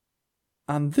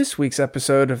On this week's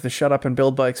episode of the Shut Up and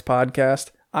Build Bikes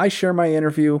podcast, I share my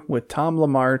interview with Tom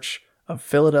LaMarche of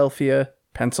Philadelphia,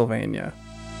 Pennsylvania.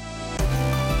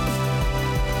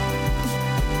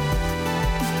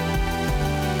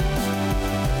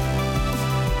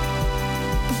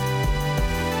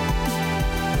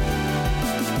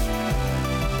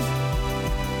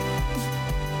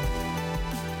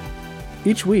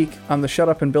 Each week on the Shut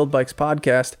Up and Build Bikes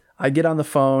podcast, I get on the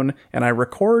phone and I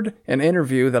record an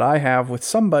interview that I have with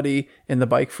somebody in the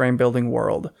bike frame building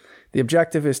world. The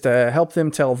objective is to help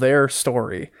them tell their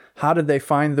story. How did they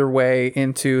find their way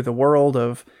into the world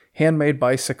of handmade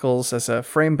bicycles as a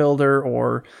frame builder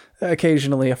or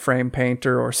occasionally a frame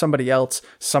painter or somebody else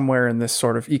somewhere in this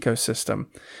sort of ecosystem?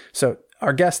 So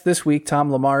our guest this week,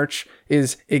 Tom LaMarche,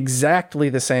 is exactly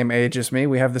the same age as me.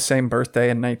 We have the same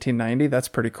birthday in 1990. That's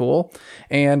pretty cool.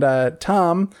 And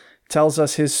Tom tells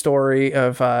us his story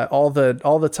of all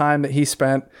the time that he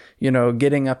spent,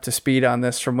 getting up to speed on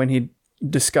this from when he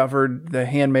discovered the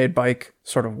handmade bike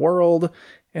sort of world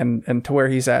and to where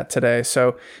he's at today.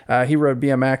 So he rode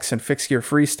BMX and fixed gear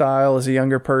freestyle as a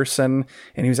younger person,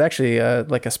 and he was actually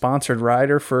like a sponsored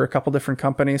rider for a couple different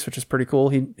companies, which is pretty cool.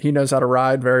 He knows how to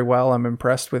ride very well. I'm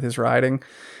impressed with his riding,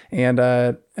 and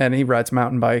he rides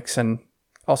mountain bikes and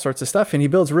all sorts of stuff. And he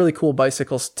builds really cool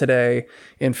bicycles today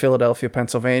in Philadelphia,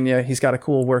 Pennsylvania. He's got a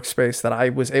cool workspace that I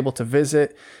was able to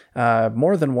visit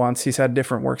more than once. He's had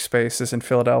different workspaces in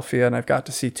Philadelphia, and I've got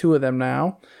to see two of them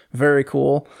now. Very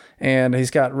cool. And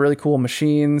he's got really cool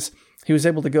machines. He was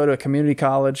able to go to a community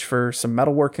college for some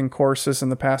metalworking courses in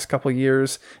the past couple of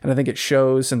years, and I think it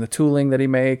shows in the tooling that he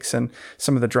makes and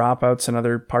some of the dropouts and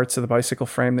other parts of the bicycle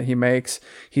frame that he makes.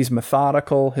 He's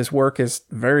methodical. His work is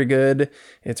very good.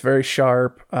 It's very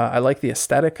sharp. I like the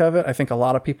aesthetic of it. I think a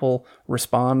lot of people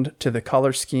respond to the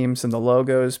color schemes and the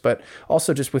logos, but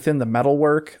also just within the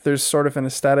metalwork, there's sort of an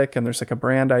aesthetic and there's like a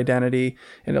brand identity,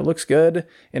 and it looks good.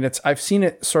 And I've seen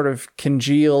it sort of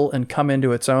congeal and come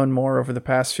into its own more over the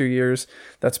past few years.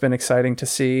 That's been exciting to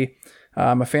see.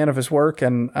 I'm a fan of his work,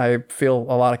 and I feel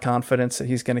a lot of confidence that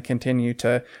he's going to continue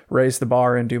to raise the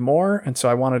bar and do more. And so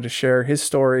I wanted to share his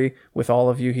story with all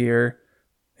of you here.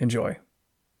 Enjoy.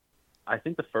 I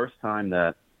think the first time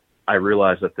that I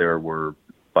realized that there were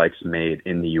bikes made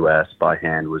in the U.S. by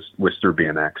hand was through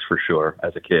BMX for sure.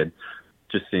 As a kid,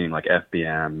 just seeing like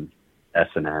FBM,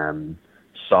 S&M,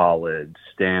 Solid,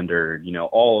 Standard,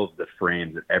 all of the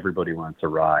frames that everybody wanted to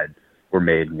ride were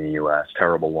made in the U.S.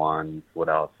 Terrible One. What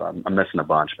else? I'm missing a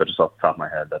bunch, but just off the top of my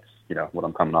head, that's, what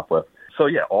I'm coming up with. So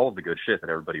yeah, all of the good shit that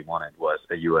everybody wanted was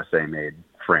a USA-made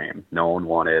frame. No one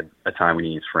wanted a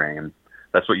Taiwanese frame.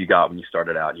 That's what you got when you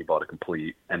started out and you bought a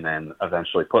complete, and then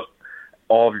eventually put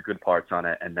all of your good parts on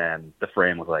it, and then the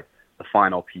frame was like the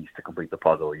final piece to complete the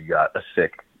puzzle. You got a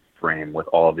sick frame with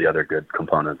all of the other good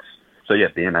components. So yeah,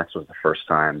 BMX was the first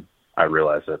time I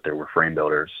realized that there were frame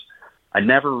builders. I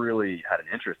never really had an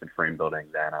interest in frame building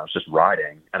then. I was just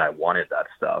riding, and I wanted that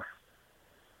stuff.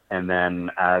 And then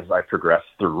as I progressed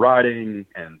through riding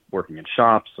and working in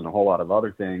shops and a whole lot of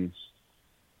other things,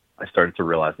 I started to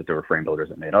realize that there were frame builders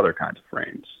that made other kinds of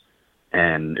frames.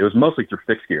 And it was mostly through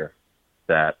fixed gear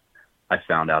that I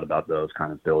found out about those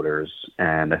kind of builders.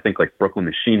 And I think like Brooklyn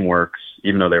Machine Works,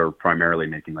 even though they were primarily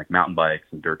making like mountain bikes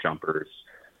and dirt jumpers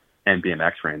and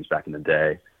BMX frames back in the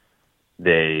day,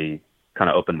 they kind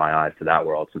of opened my eyes to that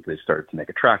world since they started to make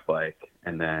a track bike.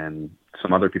 And then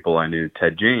some other people I knew,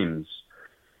 Ted James,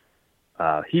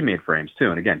 he made frames too.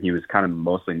 And again, he was kind of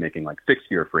mostly making like fixed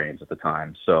gear frames at the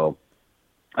time. So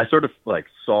I sort of like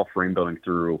saw frame building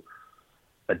through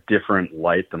a different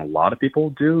light than a lot of people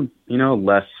do,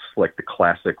 less like the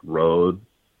classic road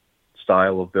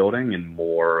style of building and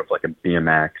more of like a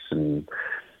BMX and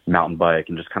mountain bike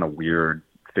and just kind of weird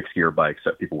fixed gear bikes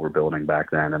that people were building back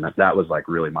then. And that was like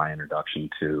really my introduction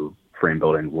to frame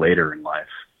building later in life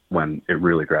when it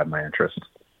really grabbed my interest.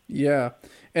 Yeah.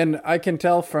 And I can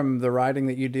tell from the riding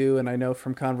that you do, and I know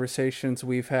from conversations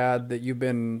we've had that you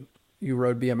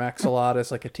rode BMX a lot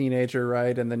as like a teenager,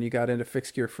 right? And then you got into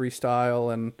fixed gear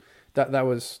freestyle, and that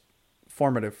was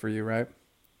formative for you, right?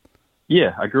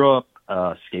 Yeah. I grew up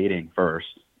skating first,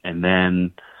 and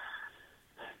then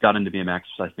got into BMX,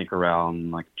 I think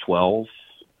around like 12,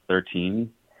 13,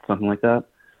 something like that.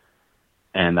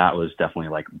 And that was definitely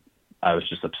like, I was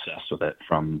just obsessed with it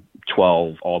from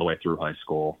 12 all the way through high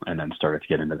school, and then started to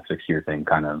get into the fixed gear thing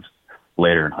kind of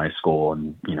later in high school,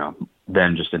 and,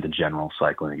 then just into general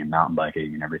cycling and mountain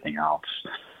biking and everything else.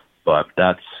 But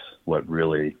that's what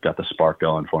really got the spark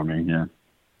going for me. Yeah.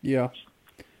 Yeah.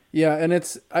 Yeah. And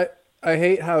I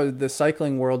hate how the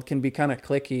cycling world can be kind of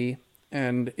cliquey,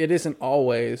 and it isn't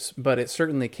always, but it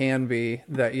certainly can be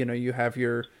that, you have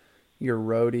your your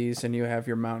roadies and you have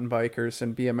your mountain bikers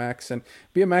and BMX. And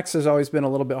BMX has always been a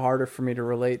little bit harder for me to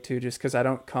relate to just because I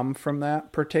don't come from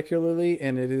that particularly,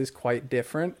 and it is quite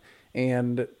different.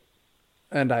 And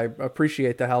I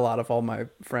appreciate the hell out of all my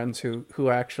friends who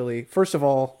actually, first of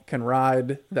all, can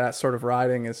ride. That sort of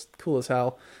riding is cool as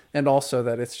hell. And also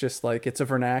that it's just like, it's a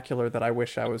vernacular that I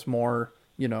wish I was more,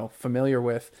 familiar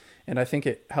with. And I think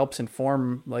it helps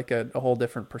inform like a whole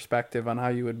different perspective on how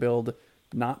you would build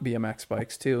not BMX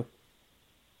bikes too.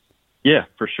 Yeah,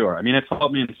 for sure. I mean, it's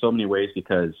helped me in so many ways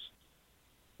because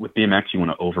with BMX, you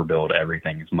want to overbuild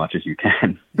everything as much as you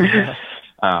can. Yeah.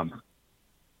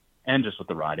 And just with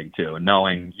the riding too, and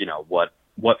knowing,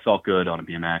 what felt good on a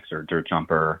BMX or dirt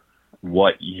jumper,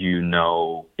 what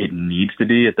it needs to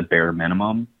be at the bare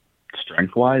minimum,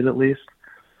 strength wise at least.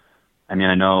 I mean,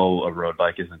 I know a road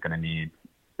bike isn't going to need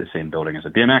the same building as a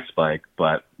BMX bike,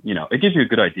 but it gives you a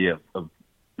good idea of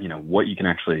what you can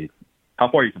actually, how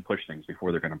far you can push things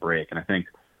before they're going to break. And I think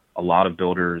a lot of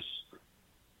builders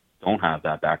don't have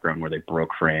that background where they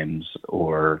broke frames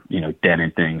or,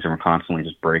 dented things and were constantly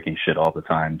just breaking shit all the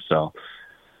time. So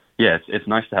yeah, it's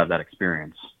nice to have that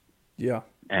experience. Yeah.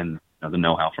 And the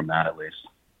know-how from that at least.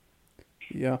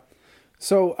 Yeah.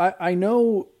 So I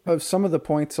know of some of the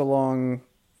points along,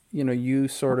 you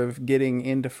sort of getting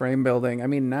into frame building. I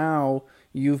mean, now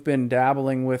you've been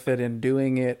dabbling with it and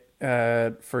doing it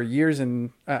for years,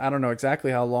 and I don't know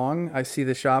exactly how long. I see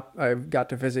the shop. I got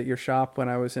to visit your shop when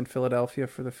I was in Philadelphia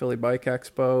for the Philly Bike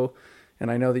Expo, and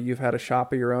I know that you've had a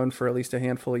shop of your own for at least a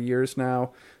handful of years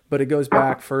now. But it goes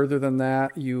back further than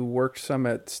that. You worked some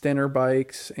at Stinner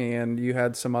Bikes, and you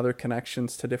had some other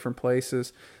connections to different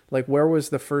places. Like, where was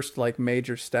the first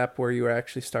major step where you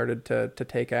actually started to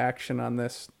take action on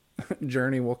this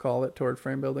journey, we'll call it, toward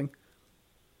frame building?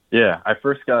 Yeah, I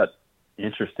first got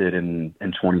interested in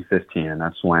 2015, and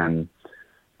that's when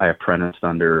I apprenticed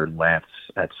under Lance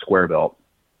at Square Belt,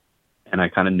 and I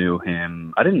kind of knew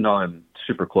him. I didn't know him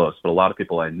super close, but a lot of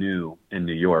people I knew in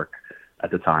New York at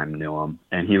the time knew him,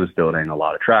 and he was building a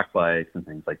lot of track bikes and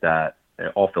things like that,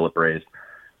 all Philip raised.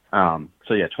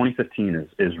 So yeah, 2015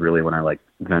 is really when I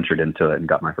ventured into it and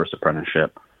got my first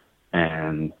apprenticeship,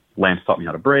 and Lance taught me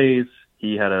how to braze.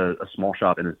 He had a small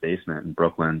shop in his basement in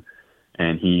Brooklyn,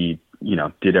 and he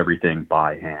did everything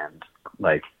by hand,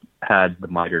 had the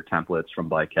miter templates from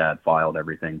BikeCAD, filed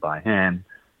everything by hand,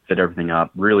 fit everything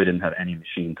up, really didn't have any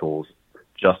machine tools,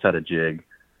 just had a jig.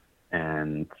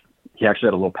 And he actually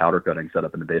had a little powder coating set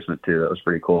up in the basement too. That was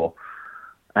pretty cool.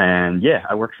 And yeah,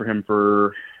 I worked for him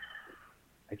for,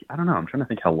 I don't know, I'm trying to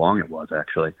think how long it was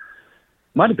actually.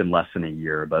 Might have been less than a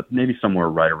year, but maybe somewhere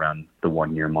right around the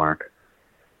 1 year mark.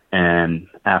 And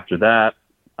after that,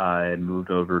 I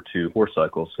moved over to Horse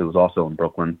Cycles. It was also in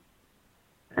Brooklyn,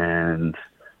 and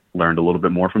learned a little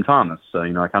bit more from Thomas. So,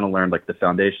 I kind of learned the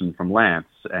foundation from Lance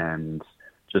and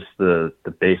just the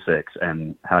basics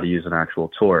and how to use an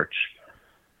actual torch.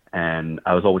 And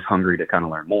I was always hungry to kind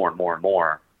of learn more and more and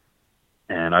more.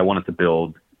 And I wanted to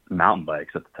build mountain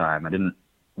bikes at the time. I didn't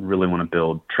really want to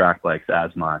build track bikes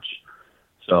as much.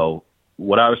 So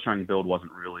what I was trying to build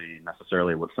wasn't really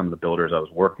necessarily what some of the builders I was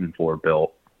working for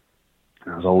built.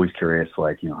 And I was always curious,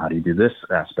 how do you do this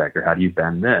aspect, or how do you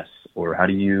bend this, or how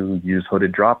do you use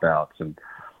hooded dropouts, and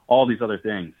all these other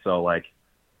things. So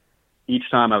each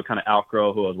time I would kind of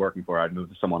outgrow who I was working for, I'd move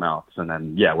to someone else. And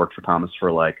then, yeah, worked for Thomas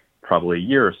for probably a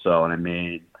year or so. And I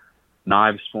made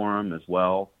knives for him as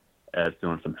well as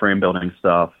doing some frame building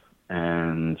stuff.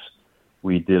 And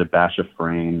we did a batch of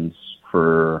frames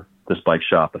for this bike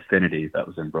shop, Affinity, that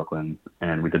was in Brooklyn.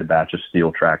 And we did a batch of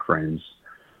steel track frames.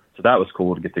 So that was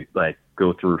cool to get to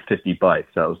go through 50 bikes.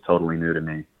 That was totally new to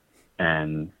me.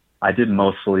 And I did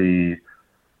mostly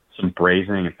some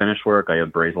brazing and finish work. I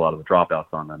would braze a lot of the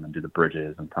dropouts on them and do the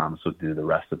bridges, and Thomas would do the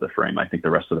rest of the frame. I think the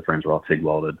rest of the frames were all TIG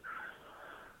welded.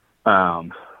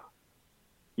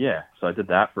 Yeah, so I did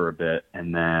that for a bit,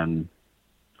 and then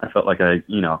I felt like I,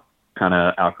 kind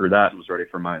of outgrew that and was ready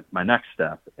for my next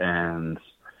step. And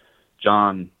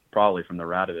John, probably from the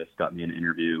Radovist, got me an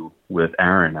interview with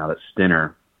Aaron out at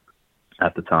Stinner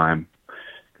at the time,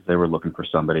 because they were looking for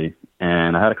somebody.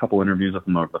 And I had a couple interviews with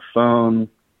them over the phone.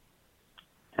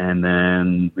 And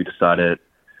then we decided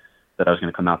that I was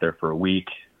going to come out there for a week,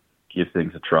 give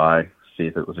things a try, see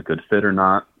if it was a good fit or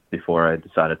not, before I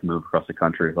decided to move across the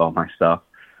country with all my stuff.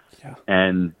 Yeah.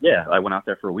 And yeah, I went out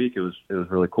there for a week. It was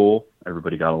really cool.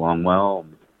 Everybody got along well.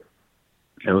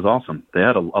 It was awesome. They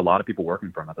had a lot of people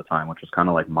working for them at the time, which was kind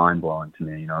of mind blowing to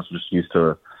me. I was just used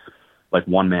to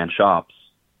one man shops.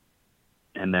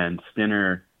 And then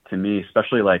Stinner, to me,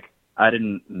 especially I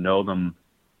didn't know them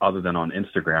other than on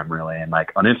Instagram, really. And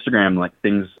on Instagram,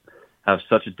 things have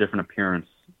such a different appearance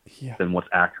Yeah. than what's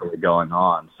actually going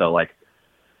on. So like,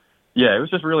 yeah, it was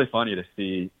just really funny to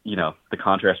see, the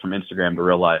contrast from Instagram to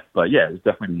real life. But yeah, it was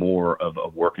definitely more of a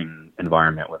working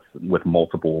environment with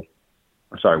multiple,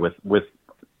 with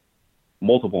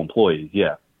multiple employees.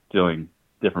 Yeah, doing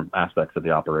different aspects of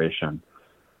the operation.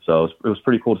 So it was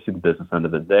pretty cool to see the business end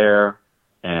of it there,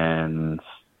 and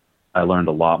I learned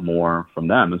a lot more from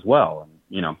them as well.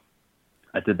 And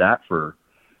I did that for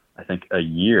I think a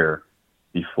year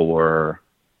before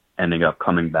ending up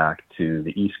coming back to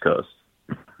the East Coast.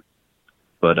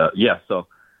 But yeah, so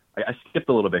I skipped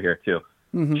a little bit here too.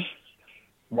 Mm-hmm.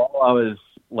 While I was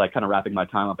like kind of wrapping my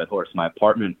time up at Horse, my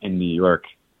apartment in New York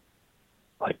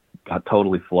like got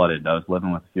totally flooded. I was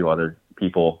living with a few other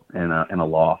people in a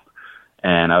loft,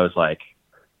 and I was like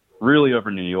really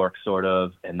over New York sort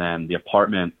of, and then the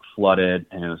apartment flooded,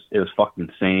 and it was fucking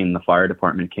insane. The fire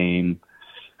department came.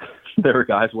 There were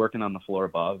guys working on the floor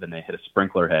above, and they hit a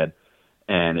sprinkler head,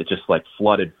 and it just like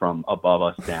flooded from above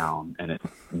us down, and it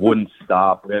wouldn't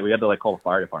stop. We had to like call the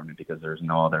fire department because there's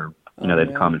no other,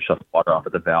 they'd come and shut the water off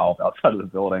at the valve outside of the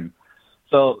building.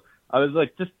 So I was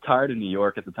like just tired of New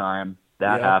York at the time.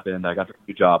 That happened. I got the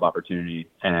new job opportunity,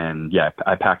 and yeah,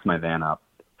 I packed my van up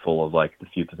full of like the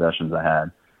few possessions I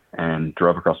had and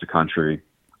drove across the country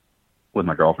with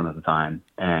my girlfriend at the time,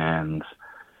 and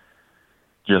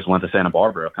just went to Santa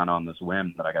Barbara kind of on this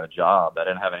whim that I got a job. I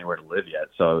didn't have anywhere to live yet,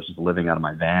 so I was just living out of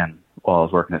my van while I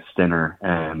was working at Stinner,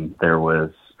 and there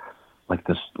was like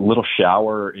this little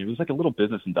shower. It was like a little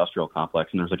business industrial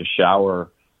complex, and there was like a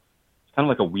shower, kind of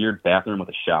like a weird bathroom with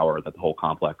a shower that the whole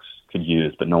complex could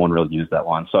use, but no one really used that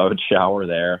one. So I would shower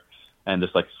there and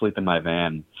just like sleep in my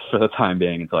van for the time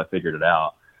being until I figured it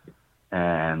out.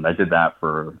 And I did that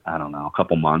for, I don't know, a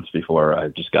couple months before I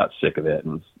just got sick of it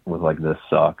and was like, this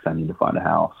sucks. I need to find a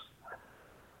house.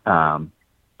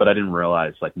 But I didn't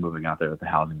realize like moving out there with the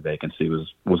housing vacancy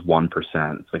was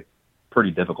 1%. It's like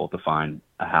pretty difficult to find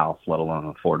a house, let alone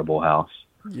an affordable house.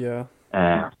 Yeah.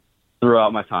 And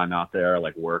throughout my time out there,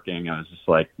 like working, I was just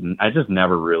like, I just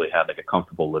never really had like a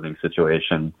comfortable living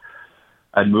situation.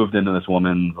 I'd moved into this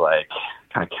woman's like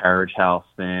kind of carriage house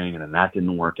thing, and then that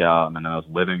didn't work out. And then I was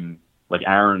living, like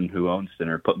Aaron, who owns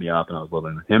Stinner, put me up, and I was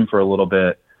living with him for a little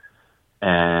bit.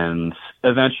 And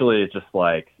eventually it's just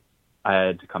like, I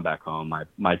had to come back home.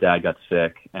 My dad got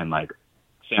sick, and like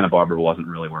Santa Barbara wasn't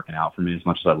really working out for me as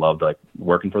much as I loved like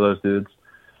working for those dudes.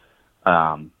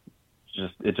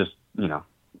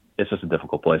 It's just a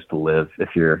difficult place to live if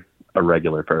you're a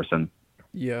regular person.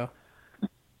 Yeah.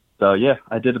 So yeah,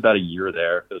 I did about a year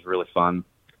there. It was really fun.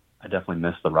 I definitely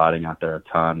missed the riding out there a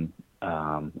ton.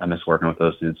 I miss working with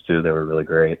those dudes too. They were really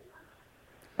great.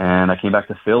 And I came back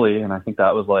to Philly, and I think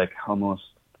that was like almost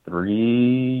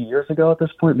 3 years ago at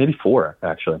this point, maybe 4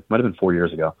 actually. Might have been 4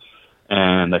 years ago.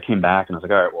 And I came back and I was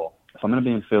like, all right, well, if I'm going to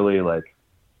be in Philly, like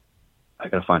I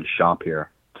got to find a shop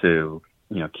here to,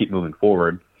 keep moving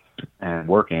forward and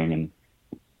working and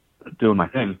doing my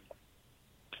thing.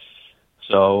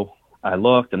 So I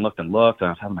looked and looked and looked, and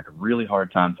I was having like a really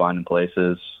hard time finding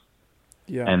places.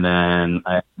 Yeah. And then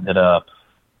I ended up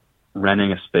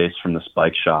renting a space from this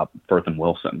bike shop, Firth and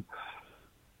Wilson,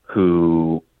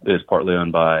 who is partly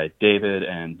owned by David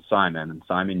and Simon. And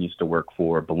Simon used to work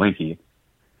for Belinky.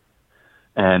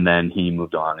 And then he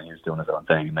moved on and he was doing his own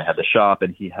thing. And they had the shop,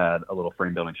 and he had a little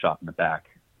frame building shop in the back.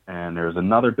 And there was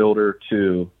another builder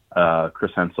too,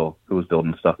 Chris Hensel, who was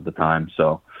building stuff at the time.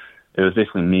 So it was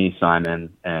basically me,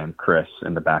 Simon, and Chris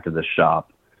in the back of this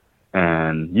shop.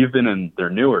 And you've been in their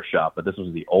newer shop, but this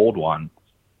was the old one.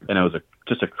 And it was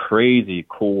just a crazy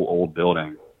cool old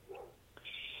building.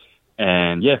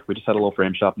 And yeah, we just had a little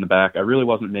frame shop in the back. I really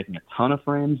wasn't making a ton of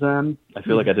frames then. I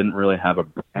feel like I didn't really have a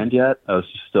brand yet. I was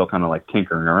just still kind of like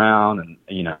tinkering around and,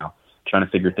 trying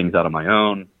to figure things out on my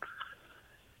own.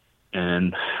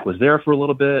 And was there for a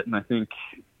little bit. And I think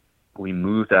we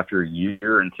moved after a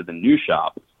year into the new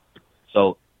shop.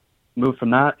 So moved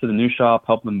from that to the new shop,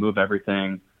 helped them move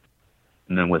everything.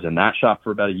 And then was in that shop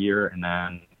for about a year. And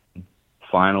then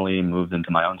finally moved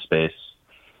into my own space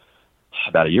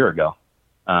about a year ago.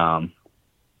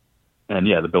 And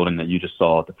yeah, the building that you just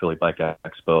saw at the Philly Bike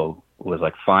Expo was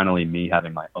like finally me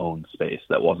having my own space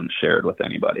that wasn't shared with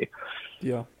anybody.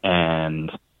 Yeah. And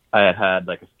I had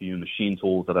like a few machine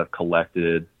tools that I've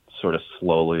collected sort of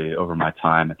slowly over my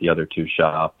time at the other two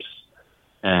shops.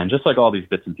 And just like all these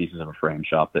bits and pieces of a frame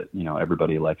shop that,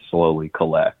 everybody like slowly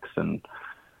collects and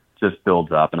just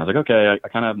builds up. And I was like, okay, I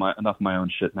kind of have enough of my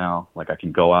own shit now. Like I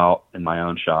can go out in my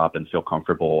own shop and feel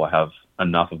comfortable. I have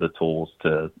enough of the tools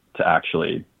to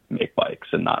actually make bikes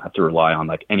and not have to rely on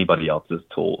like anybody else's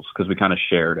tools, because we kind of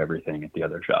shared everything at the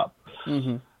other shop.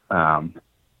 Mm-hmm.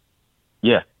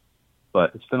 Yeah.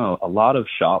 but it's been a lot of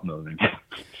shop moving.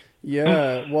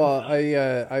 Yeah, well,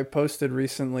 I posted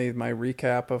recently my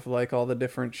recap of like all the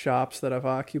different shops that I've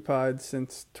occupied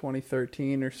since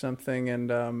 2013 or something,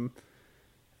 and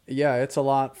yeah, it's a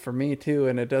lot for me too,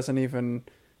 and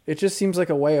it just seems like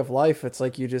a way of life. It's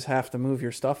like you just have to move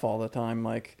your stuff all the time.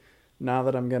 Like now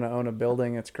that I'm going to own a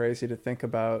building, it's crazy to think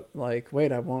about like,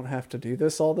 wait, I won't have to do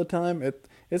this all the time.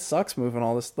 It sucks moving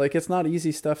all this. Like it's not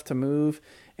easy stuff to move.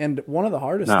 And one of the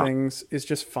hardest No, things is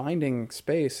just finding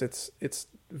space. It's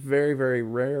very, very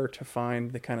rare to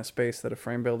find the kind of space that a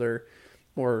frame builder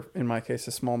or in my case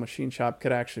a small machine shop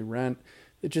could actually rent.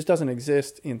 It just doesn't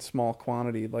exist in small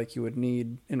quantity like you would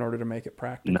need in order to make it no.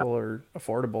 practical or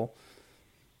affordable.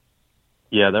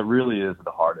 Yeah, that really is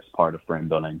the hardest part of frame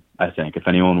building. I think if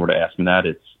anyone were to ask me that,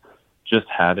 it's just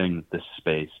having the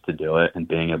space to do it and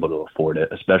being able to afford it,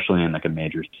 especially in like a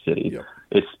major city. Yep.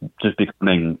 It's just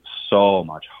becoming so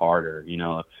much harder.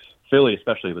 Philly,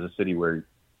 especially, was a city where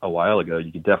a while ago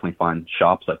you could definitely find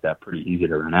shops like that pretty easy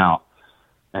to rent out.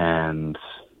 And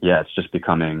yeah, it's just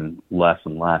becoming less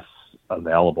and less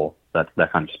available, that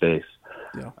kind of space.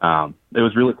 Yeah. It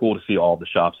was really cool to see all the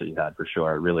shops that you had for sure.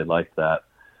 I really liked that.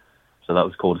 So that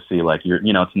was cool to see, like,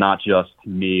 it's not just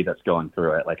me that's going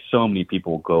through it. Like, so many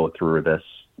people go through this,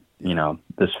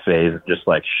 this phase of just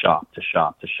like shop to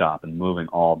shop to shop and moving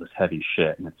all this heavy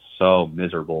shit. And it's so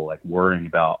miserable, like worrying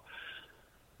about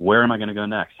where am I going to go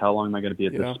next? How long am I going to be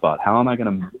at this spot? How am I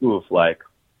going to move like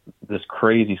this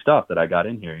crazy stuff that I got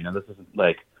in here? This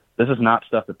is not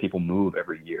stuff that people move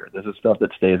every year. This is stuff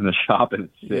that stays in the shop and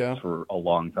it sits for a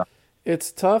long time.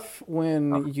 It's tough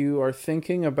when you are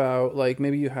thinking about, like,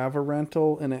 maybe you have a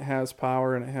rental and it has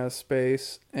power and it has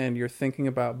space and you're thinking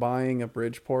about buying a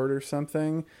Bridgeport or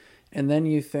something. And then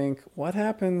you think, what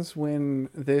happens when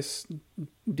this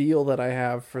deal that I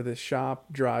have for this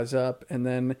shop dries up and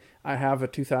then I have a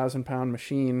 2,000-pound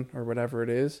machine or whatever it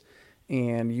is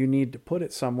and you need to put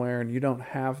it somewhere and you don't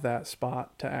have that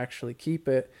spot to actually keep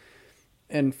it.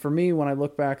 And for me, when I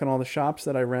look back on all the shops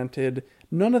that I rented,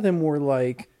 none of them were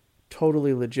like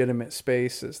totally legitimate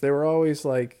spaces. They were always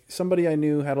like somebody I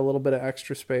knew had a little bit of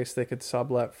extra space they could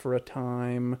sublet for a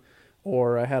time,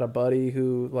 or I had a buddy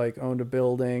who like owned a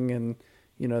building and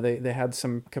they had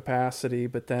some capacity,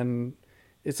 but then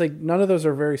it's like none of those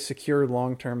are very secure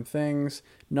long-term things.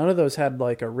 None of those had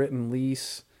like a written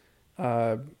lease.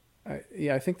 I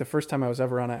think the first time I was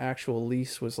ever on an actual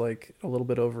lease was like a little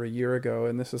bit over a year ago,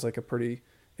 and this is like a pretty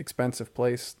expensive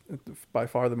place, by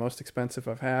far the most expensive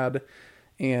I've had.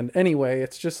 And anyway,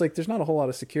 it's just like there's not a whole lot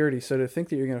of security. So to think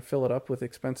that you're going to fill it up with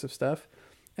expensive stuff.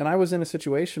 And I was in a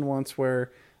situation once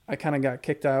where I kind of got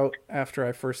kicked out after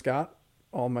I first got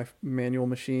all my manual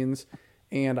machines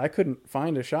and I couldn't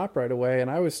find a shop right away.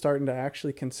 And I was starting to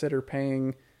actually consider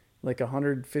paying like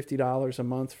 $150 a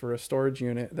month for a storage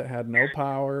unit that had no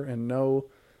power and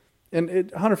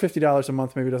 $150 a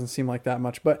month maybe doesn't seem like that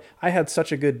much, but I had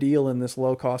such a good deal in this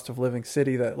low cost of living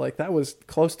city that like that was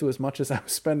close to as much as I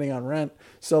was spending on rent.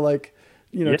 So like,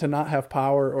 to not have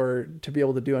power or to be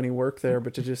able to do any work there,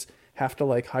 but to just have to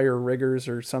like hire riggers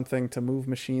or something to move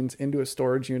machines into a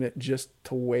storage unit just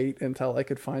to wait until I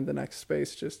could find the next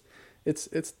space. Just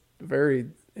it's very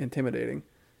intimidating.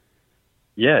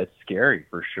 Yeah, it's scary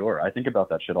for sure. I think about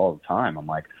that shit all the time. I'm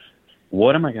like,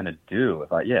 what am I going to do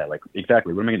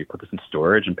exactly. What am I going to do? Put this in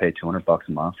storage and pay $200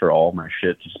 a month for all my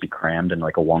shit to just be crammed in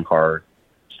like a 1-car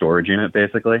storage unit,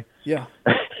 basically. Yeah.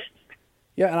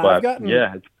 Yeah.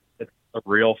 And it's a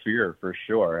real fear for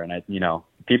sure. And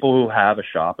people who have a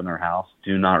shop in their house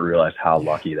do not realize how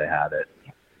lucky they have it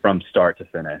from start to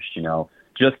finish.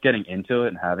 Just getting into it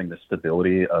and having the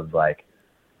stability of like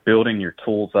building your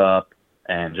tools up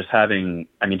and just being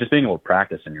able to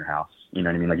practice in your house. You know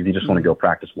what I mean? Like if you just want to go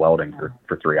practice welding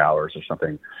for 3 hours or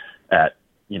something at,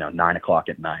 9:00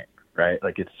 at night, right?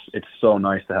 Like it's so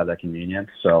nice to have that convenience.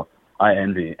 So I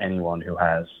envy anyone who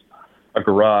has a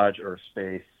garage or a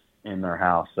space in their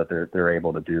house that they're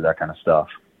able to do that kind of stuff.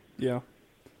 Yeah.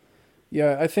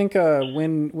 Yeah. I think,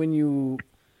 when you,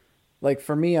 like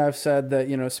for me, I've said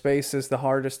that, space is the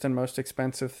hardest and most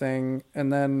expensive thing.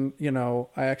 And then,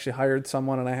 I actually hired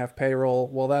someone and I have payroll.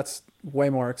 Well, that's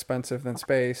way more expensive than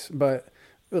space. But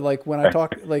like when I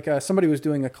talk, like somebody was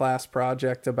doing a class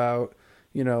project about,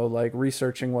 like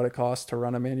researching what it costs to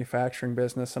run a manufacturing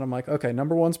business. And I'm like, okay,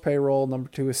 number one's payroll. Number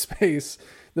two is space.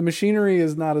 The machinery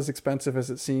is not as expensive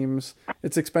as it seems.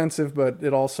 It's expensive, but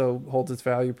it also holds its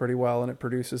value pretty well and it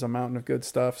produces a mountain of good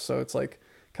stuff. So it's like,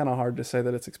 kind of hard to say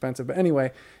that it's expensive, but anyway,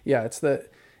 yeah, it's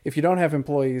that if you don't have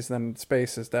employees, then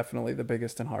space is definitely the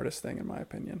biggest and hardest thing in my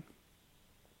opinion.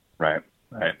 Right.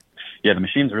 Yeah. The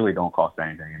machines really don't cost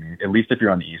anything. I mean, at least if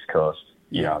you're on the East Coast,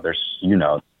 you know, there's, you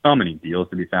know, so many deals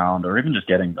to be found, or even just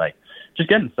getting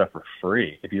stuff for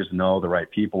free if you just know the right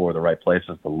people or the right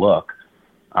places to look.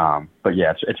 But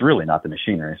yeah, it's really not the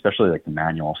machinery, especially like the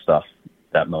manual stuff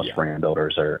that most frame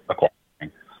builders are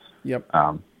acquiring. Yep.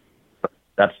 But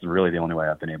that's really the only way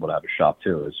I've been able to have a shop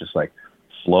too, is just like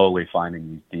slowly finding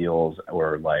these deals,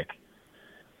 or like,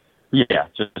 yeah,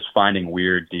 just finding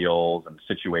weird deals and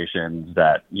situations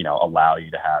that, you know, allow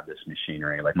you to have this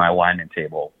machinery. Like my alignment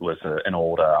table was an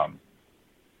old,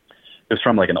 it was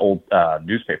from like an old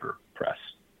newspaper press,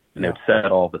 and it would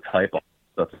set all the type on.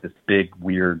 So it's this big,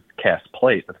 weird cast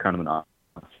plate that's kind of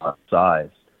an size.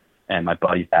 And my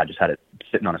buddy's dad just had it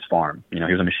sitting on his farm. You know,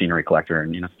 he was a machinery collector,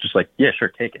 and, you know, just like, yeah, sure,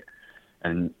 take it.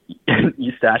 And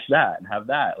you stash that and have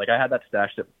that. Like I had that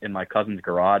stashed in my cousin's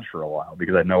garage for a while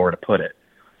because I had nowhere to put it.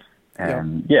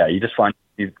 And yeah, you just find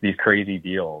these crazy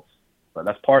deals. But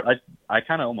that's part, I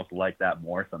kind of almost like that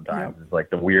more sometimes. It's like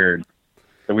the weird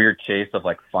chase of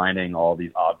like finding all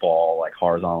these oddball, like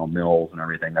horizontal mills and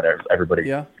everything that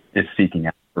everybody is seeking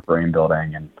out for frame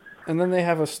building. And then they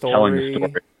have a story. Telling the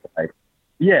story. Like,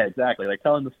 yeah, exactly. Like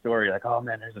telling the story, like, oh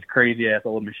man, there's this crazy ass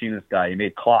old machinist guy. He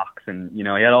made clocks, and, you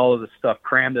know, he had all of this stuff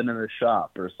crammed into the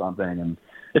shop or something. And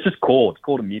it's just cool. It's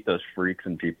cool to meet those freaks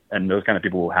and people, and those kind of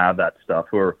people who have that stuff,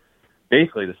 who are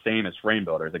basically the same as frame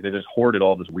builders. Like they just hoarded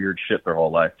all this weird shit their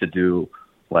whole life to do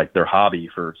like their hobby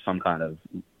for some kind of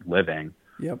living.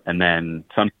 Yep. And then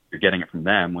you're getting it from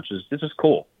them, which is, it's just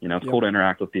cool. You know, it's cool to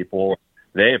interact with people.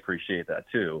 They appreciate that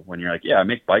too. When you're like, yeah, I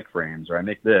make bike frames, or I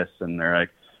make this, and they're like,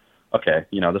 okay,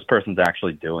 you know, this person's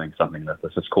actually doing something with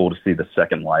this. It's cool to see the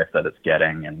second life that it's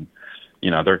getting. And, you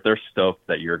know, they're stoked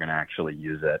that you're going to actually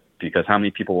use it, because how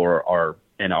many people are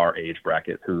in our age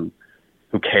bracket who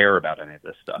care about any of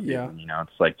this stuff? Yeah. Even, you know,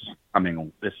 it's like,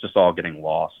 it's just all getting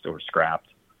lost or scrapped.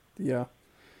 Yeah.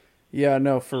 Yeah,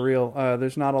 no, for real.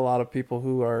 There's not a lot of people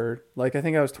who are, like, I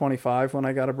think I was 25 when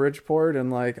I got a Bridgeport, and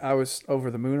like I was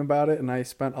over the moon about it, and I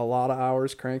spent a lot of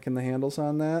hours cranking the handles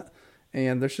on that.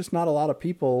 And there's just not a lot of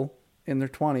people in their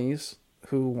 20s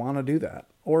who want to do that,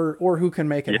 or who can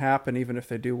make it happen even if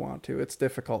they do want to. It's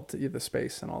difficult to the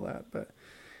space and all that. But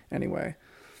anyway,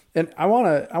 and I want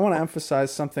to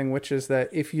emphasize something, which is that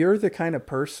if you're the kind of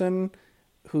person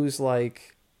who's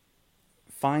like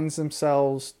finds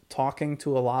themselves talking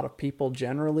to a lot of people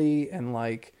generally, and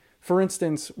like, for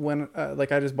instance, when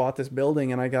like I just bought this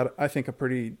building and I got, I think, a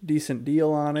pretty decent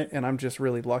deal on it, and I'm just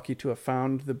really lucky to have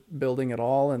found the building at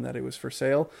all and that it was for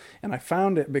sale. And I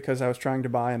found it because I was trying to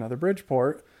buy another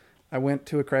Bridgeport. I went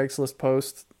to a Craigslist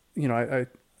post, you know,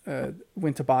 I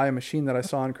went to buy a machine that I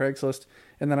saw on Craigslist,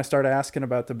 and then I started asking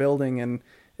about the building, and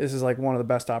this is like one of the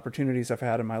best opportunities I've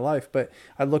had in my life. But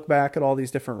I look back at all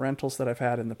these different rentals that I've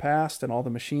had in the past and all the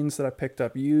machines that I picked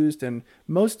up used, and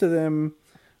most of them,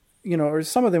 you know, or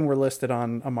some of them were listed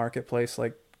on a marketplace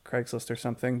like Craigslist or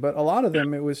something, but a lot of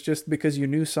them, it was just because you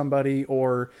knew somebody,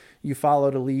 or you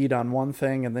followed a lead on one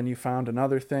thing and then you found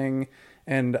another thing.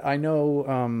 And I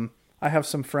know, I have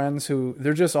some friends who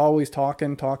they're just always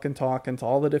talking to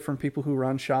all the different people who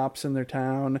run shops in their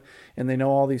town, and they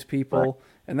know all these people. Right.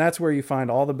 And that's where you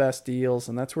find all the best deals,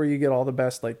 and that's where you get all the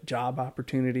best like job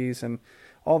opportunities and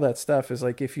all that stuff. Is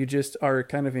like, if you just are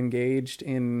kind of engaged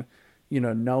in, you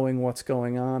know, knowing what's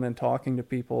going on and talking to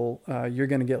people, you're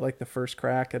going to get like the first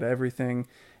crack at everything.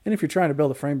 And if you're trying to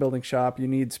build a frame building shop, you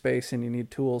need space and you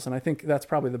need tools. And I think that's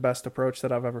probably the best approach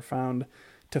that I've ever found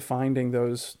to finding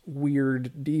those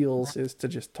weird deals, is to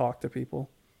just talk to people.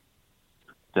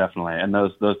 Definitely. And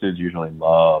those dudes usually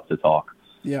love to talk.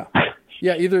 Yeah.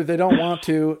 Yeah. Either they don't want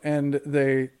to, and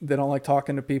they don't like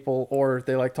talking to people, or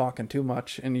they like talking too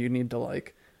much, and you need to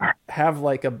like have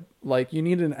like you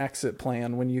need an exit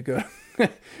plan when you go, you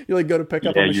like go to pick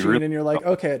up a machine, and you're like,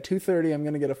 okay, at 2:30, I'm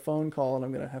going to get a phone call and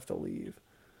I'm going to have to leave.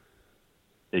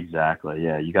 Exactly.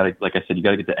 Yeah. You got to, like I said, you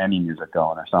got to get the Emmy music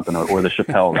going or something, or the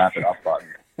Chappelle Wrap It Up button.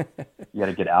 You got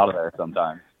to get out of there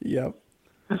sometime. Yep.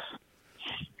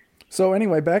 So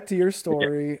anyway, back to your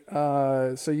story.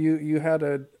 So you had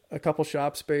a couple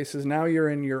shop spaces. Now you're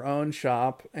in your own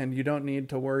shop, and you don't need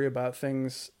to worry about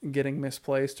things getting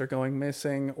misplaced or going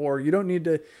missing, or you don't need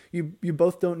to, you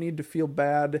both don't need to feel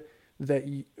bad that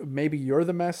maybe you're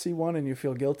the messy one and you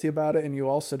feel guilty about it. And you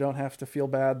also don't have to feel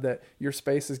bad that your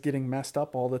space is getting messed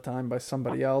up all the time by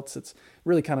somebody else. It's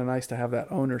really kind of nice to have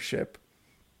that ownership.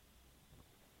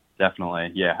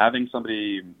 Definitely. Yeah. Having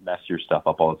somebody mess your stuff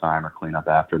up all the time or clean up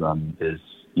after them is,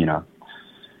 you know,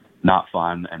 not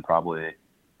fun, and probably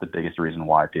the biggest reason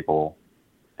why people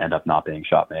end up not being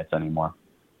shopmates anymore.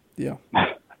 Yeah.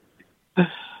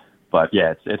 But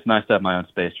yeah, it's nice to have my own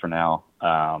space for now.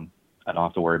 I don't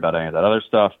have to worry about any of that other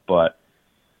stuff, but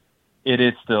it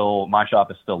is still, my shop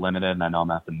is still limited, and I know I'm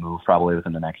going to have to move probably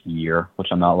within the next year, which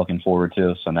I'm not looking forward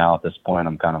to. So now at this point,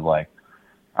 I'm kind of like,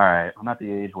 all right, I'm at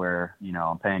the age where, you know,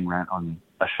 I'm paying rent on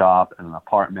a shop and an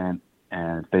apartment,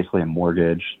 and it's basically a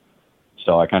mortgage.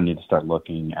 So I kind of need to start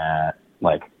looking at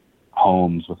like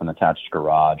homes with an attached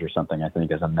garage or something, I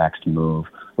think, as a next move,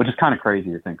 which is kind of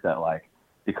crazy to think that, like,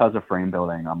 because of frame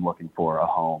building, I'm looking for a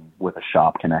home with a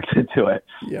shop connected to it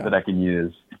that I can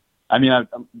use. I mean,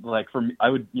 like, for me, I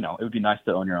would, you know, it would be nice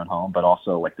to own your own home, but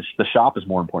also like the shop is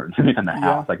more important to me than the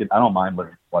house. Like, I don't mind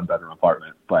living in a 1-bedroom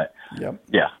apartment, but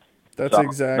yeah, that's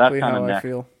exactly how I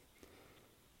feel.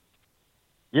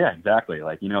 Yeah, exactly.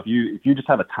 Like, you know, if you just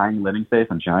have a tiny living space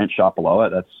and giant shop below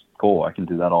it, that's cool. I can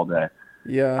do that all day.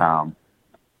 Yeah.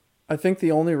 I think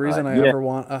the only reason I ever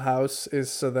want a house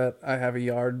is so that I have a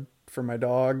yard for my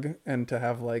dog, and to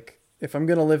have, like, if I'm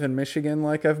going to live in Michigan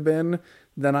like I've been,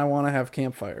 then I want to have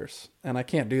campfires. And I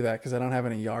can't do that because I don't have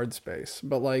any yard space.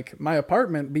 But, like, my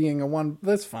apartment being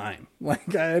that's fine.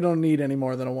 Like, I don't need any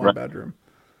more than a 1-bedroom.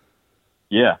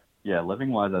 Yeah. Yeah.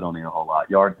 Living wise, I don't need a whole lot.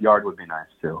 Yard would be nice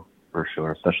too, for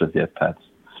sure, especially if you have pets.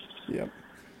 Yep.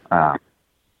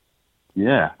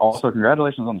 Yeah. Also,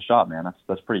 congratulations on the shop, man.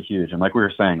 That's pretty huge. And like we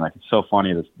were saying, like, it's so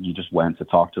funny that you just went to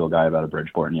talk to a guy about a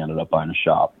Bridgeport and you ended up buying a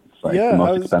shop. It's like the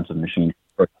most expensive machine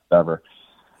ever.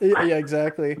 Yeah,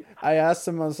 exactly. I asked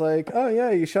him, I was like, oh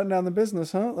yeah, you shutting down the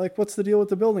business, huh? Like, what's the deal with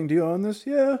the building? Do you own this?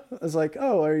 Yeah. I was like,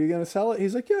 oh, are you going to sell it?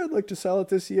 He's like, yeah, I'd like to sell it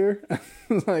this year. I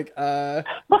was like, I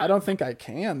don't think I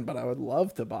can, but I would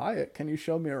love to buy it. Can you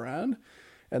show me around?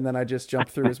 And then I just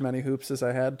jumped through as many hoops as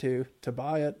I had to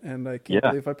buy it. And I can't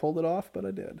believe I pulled it off, but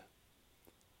I did.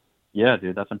 Yeah,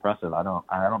 dude, that's impressive. I don't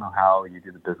know how you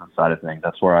do the business side of things.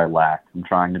 That's where I lack. I'm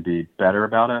trying to be better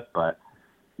about it, but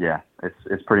yeah,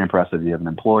 it's pretty impressive. You have an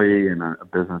employee and a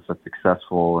business that's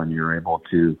successful, and you're able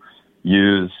to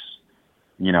use,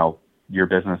 you know, your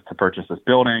business to purchase this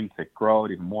building, to grow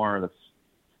it even more.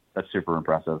 That's super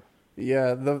impressive.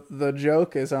 Yeah, the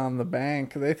joke is on the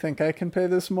bank. They think I can pay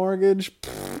this mortgage.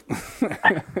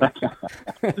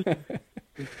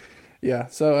 Yeah,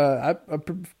 so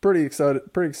I'm pretty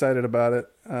excited about it,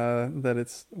 that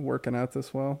it's working out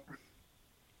this well.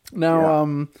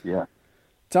 Now,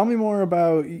 tell me more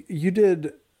about, you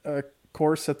did a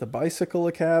course at the Bicycle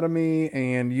Academy,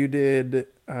 and you did,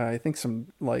 I think, some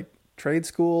like trade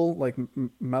school, like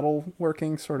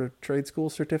metalworking sort of trade school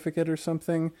certificate or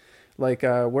something. Like,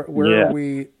 where are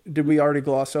we? Did we already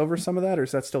gloss over some of that, or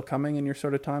is that still coming in your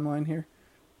sort of timeline here?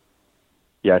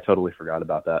 Yeah, I totally forgot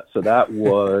about that. So that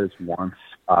was once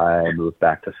I moved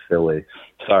back to Philly.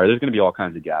 Sorry, there's going to be all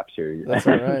kinds of gaps here. That's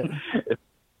all right.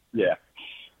 Yeah.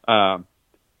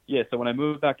 So when I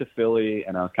moved back to Philly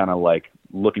and I was kind of like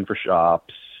looking for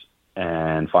shops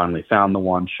and finally found the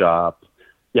one shop.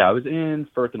 Yeah, I was in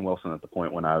Firth and Wilson at the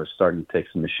point when I was starting to take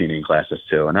some machining classes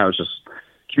too. And that was just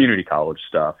community college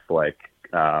stuff, like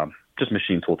just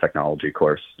machine tool technology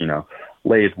course, you know,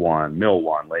 lathe 1, mill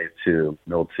 1, lathe 2,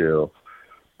 mill 2.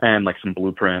 And like some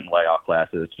blueprint layout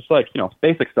classes, just like, you know,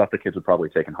 basic stuff that kids would probably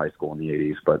take in high school in the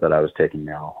 80s, but that I was taking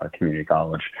now at community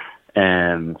college.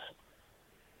 And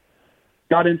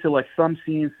got into like some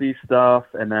CNC stuff,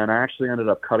 and then I actually ended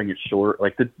up cutting it short.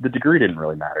 Like the degree didn't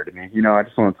really matter to me. You know, I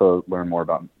just wanted to learn more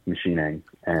about machining.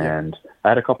 And I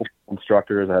had a couple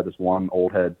instructors. I had this one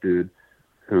old head dude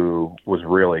who was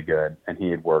really good, and he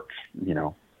had worked, you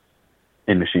know,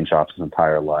 in machine shops his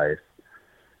entire life.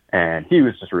 And he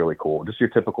was just really cool. Just your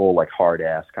typical, like,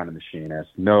 hard-ass kind of machinist.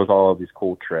 Knows all of these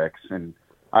cool tricks. And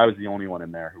I was the only one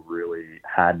in there who really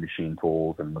had machine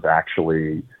tools and was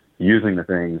actually using the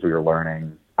things we were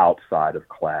learning outside of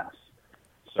class.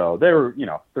 So they were, you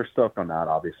know, they're stoked on that,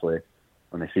 obviously,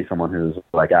 when they see someone who's,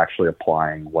 like, actually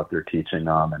applying what they're teaching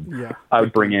them. And I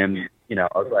would bring in, you know,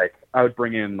 I would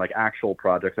bring in, like, actual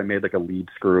projects. I made, like, a lead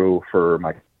screw for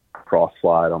my cross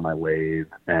slide on my lathe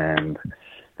and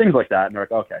things like that. And they're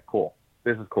like, okay, cool.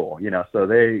 This is cool. You know, so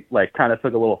they like kind of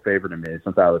took a little favor to me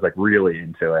since I was like really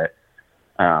into it.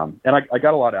 And I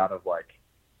got a lot out of like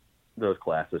those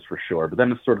classes for sure, but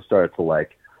then it sort of started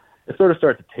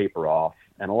to taper off.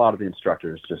 And a lot of the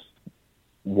instructors just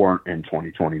weren't in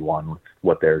 2021 with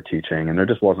what they were teaching. And there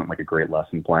just wasn't like a great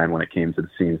lesson plan when it came to the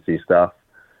CNC stuff.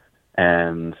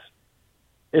 And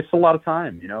it's a lot of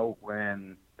time, you know,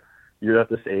 when you're at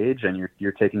this age and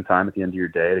you're taking time at the end of your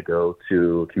day to go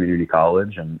to community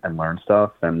college and learn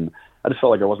stuff. And I just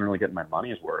felt like I wasn't really getting my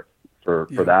money's worth for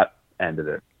that end of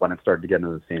it when it started to get into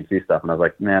the CNC stuff. And I was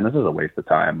like, man, this is a waste of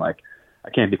time. Like, I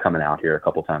can't be coming out here a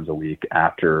couple times a week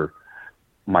after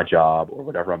my job or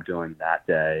whatever I'm doing that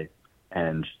day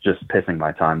and just pissing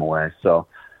my time away. So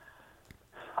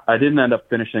I didn't end up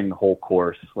finishing the whole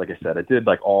course. Like I said, I did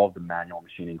like all of the manual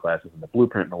machining classes and the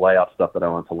blueprint and the layout stuff that I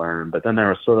wanted to learn. But then there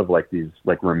was sort of like these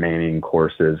like remaining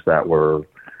courses that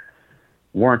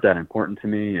weren't that important to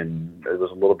me, and it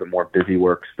was a little bit more busy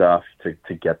work stuff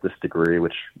to get this degree,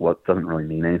 which doesn't really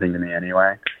mean anything to me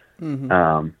anyway.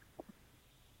 Mm-hmm.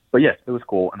 But yeah, it was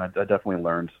cool, and I definitely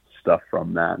learned stuff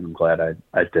from that, and I'm glad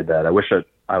I did that. I wish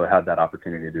I would have that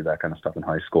opportunity to do that kind of stuff in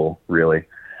high school, really.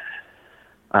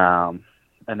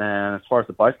 And then as far as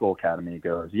the Bicycle Academy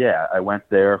goes, yeah, I went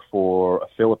there for a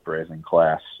fillet brazing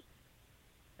class,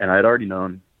 and I had already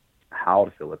known how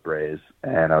to fillet braze,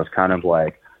 and I was kind of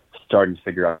like starting to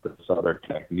figure out this other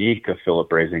technique of fillet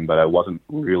brazing, but I wasn't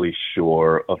really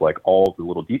sure of like all the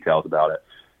little details about it.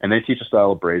 And they teach a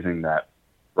style of brazing that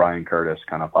Brian Curtis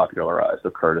kind of popularized, the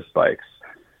Curtis bikes,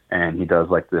 and he does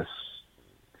like this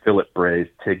fillet braze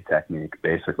TIG technique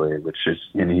basically,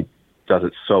 and he does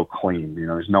it so clean. You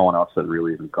know, there's no one else that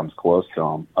really even comes close to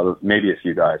him, maybe a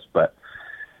few guys, but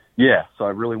yeah. So I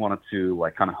really wanted to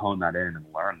like kind of hone that in and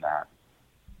learn that.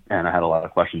 And I had a lot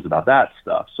of questions about that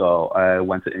stuff. So I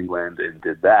went to England and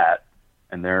did that.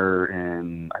 And they're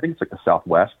in, I think it's like the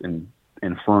Southwest in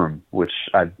Frome, which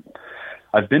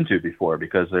I've been to before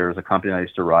because there was a company I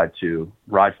used to ride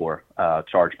for,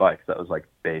 Charge Bikes, that was like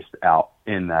based out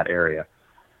in that area.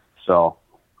 So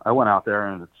I went out there,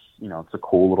 and it's a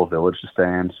cool little village to stay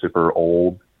in, super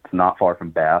old. It's not far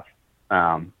from Bath.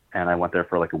 And I went there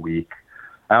for like a week.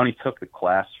 I only took the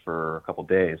class for a couple of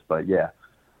days, but yeah,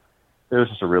 it was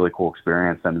just a really cool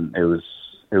experience, and it was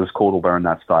cool to learn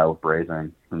that style of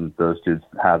brazing. And those dudes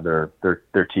have their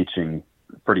teaching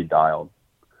pretty dialed.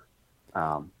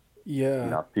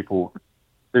 People,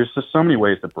 there's just so many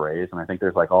ways to braze, and I think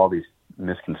there's like all these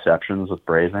misconceptions with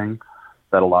brazing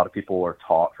that a lot of people are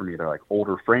taught from either like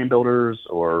older frame builders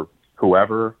or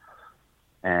whoever.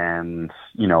 And,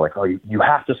 like, oh, you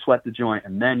have to sweat the joint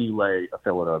and then you lay a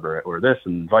fillet over it, or this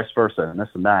and vice versa and this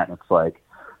and that. And it's like,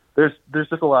 there's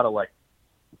just a lot of like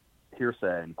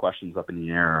hearsay and questions up in the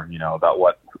air, about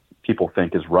what people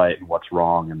think is right and what's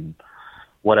wrong and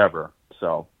whatever.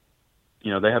 So,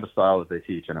 they have a style that they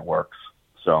teach and it works.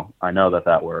 So I know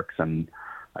that works, and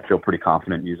I feel pretty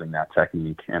confident using that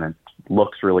technique, and it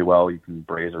looks really well. You can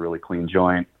braze a really clean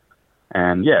joint.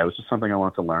 And yeah, it was just something I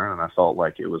wanted to learn, and I felt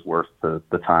like it was worth the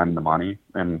time and the money.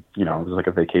 And, it was like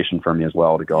a vacation for me as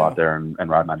well to go out there and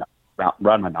ride my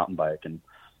mountain bike and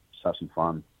just have some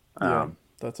fun.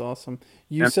 That's awesome.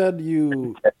 You said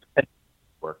you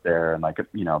work there, and like,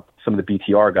 some of the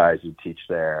BTR guys who teach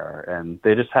there, and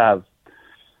they just have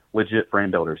legit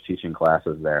frame builders teaching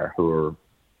classes there who are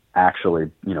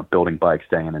actually, building bikes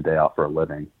day in and day out for a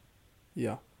living.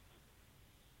 Yeah.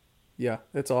 Yeah,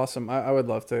 it's awesome. I would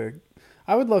love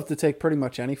to take pretty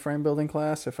much any frame building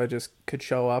class if I just could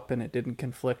show up and it didn't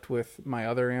conflict with my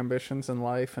other ambitions in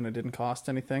life and it didn't cost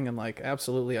anything, and like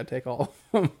absolutely I'd take all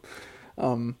of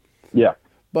them. Yeah.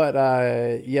 But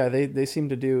they seem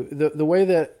to do the way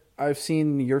that I've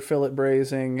seen your fillet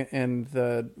brazing and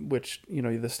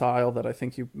the style that I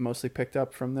think you mostly picked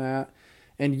up from that.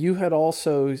 And you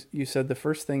said the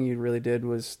first thing you really did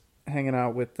was hanging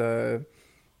out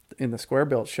in the Square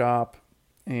Built shop,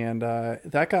 and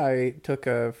that guy took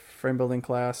a frame building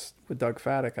class with Doug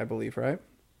Faddick, I believe, right?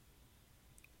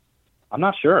 I'm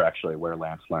not sure actually where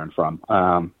Lance learned from.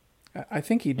 I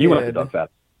think he did. He went to Doug Faddick.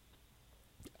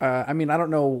 I don't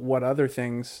know what other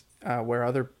things,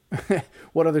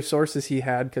 what other sources he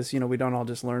had, because we don't all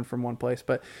just learn from one place.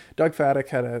 But Doug Faddick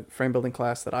had a frame building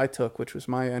class that I took, which was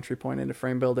my entry point into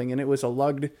frame building, and it was a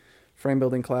lugged frame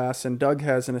building class. And Doug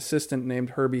has an assistant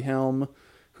named Herbie Helm,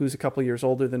 who's a couple years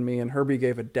older than me, and Herbie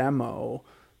gave a demo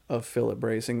of fillet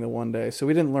brazing the one day. So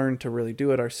we didn't learn to really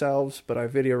do it ourselves, but I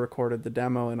video recorded the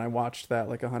demo, and I watched that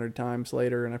like 100 times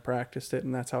later, and I practiced it,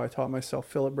 and that's how I taught myself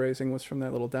fillet brazing, was from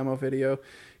that little demo video.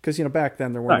 Because back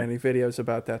then there weren't any videos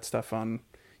about that stuff on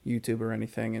YouTube or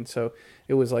anything, and so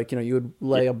it was like you would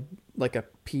lay a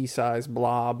pea-sized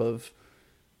blob of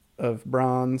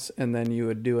bronze, and then you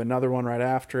would do another one right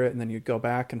after it, and then you'd go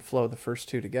back and flow the first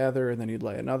two together, and then you'd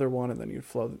lay another one, and then you'd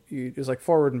flow. It was like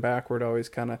forward and backward, always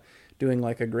kind of doing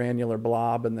like a granular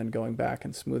blob and then going back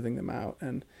and smoothing them out.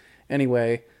 And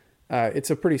anyway, it's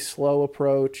a pretty slow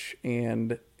approach,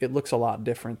 and it looks a lot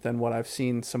different than what I've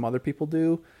seen some other people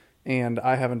do. And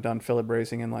I haven't done fillet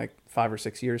brazing in like 5 or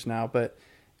 6 years now, but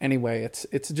anyway,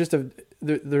 it's just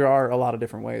there are a lot of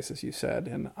different ways, as you said,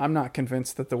 and I'm not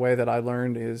convinced that the way that I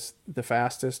learned is the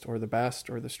fastest or the best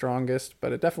or the strongest,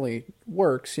 but it definitely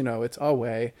works. It's a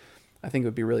way. I think it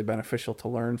would be really beneficial to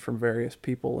learn from various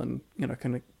people and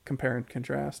kind of compare and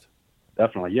contrast.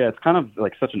 Definitely, yeah. It's kind of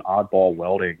like such an oddball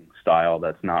welding style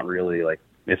that's not really like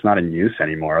it's not in use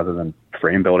anymore other than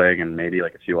frame building and maybe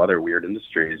like a few other weird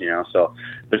industries, you know? So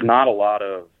there's not a lot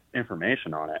of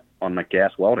information on it, on like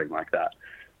gas welding like that.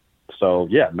 So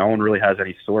yeah, no one really has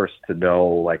any source to know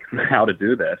like how to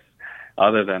do this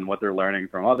other than what they're learning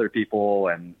from other people.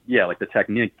 And yeah, like the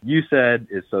technique you said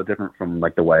is so different from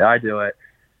like the way I do it.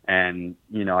 And,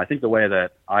 you know, I think the way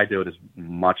that I do it is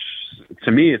much,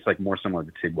 to me, it's like more similar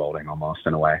to TIG welding almost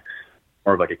in a way,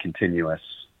 or like a continuous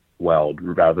weld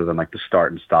rather than like the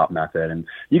start and stop method. And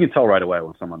you can tell right away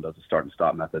when someone does the start and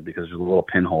stop method because there's a little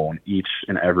pinhole in each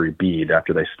and every bead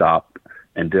after they stop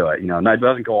and do it. You know, and it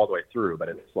doesn't go all the way through, but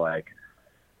it's like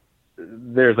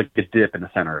there's like a dip in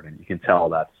the center of it. You can tell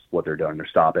that's what they're doing. They're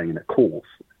stopping and it cools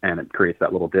and it creates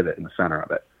that little divot in the center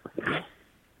of it.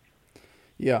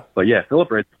 Yeah. But yeah, Philip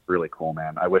Braze is really cool,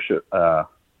 man. I wish I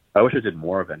did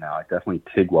more of it now. I definitely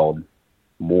TIG weld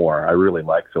more. I really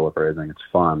like Philip Brazing. It's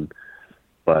fun.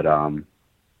 But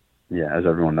yeah, as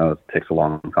everyone knows, it takes a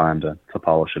long time to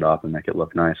polish it up and make it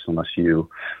look nice unless you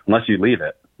leave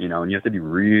it, you know, and you have to be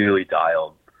really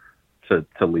dialed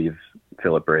to leave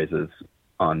Philip Brazes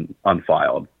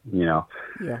unfiled, you know.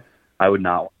 Yeah. I would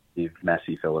not leave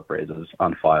messy Philip Brazes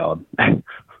unfiled.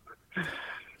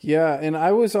 Yeah, and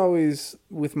I was always,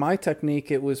 with my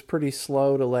technique, it was pretty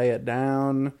slow to lay it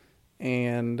down.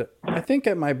 And I think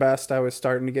at my best, I was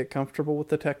starting to get comfortable with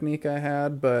the technique I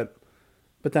had, but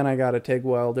then I got a TIG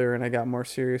welder and I got more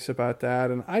serious about that.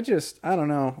 And I don't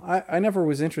know. I never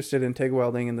was interested in TIG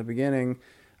welding in the beginning.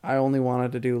 I only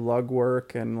wanted to do lug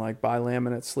work and like buy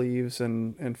laminate sleeves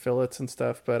and fillets and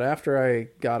stuff. But after I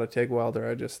got a TIG welder,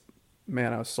 I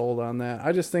was sold on that.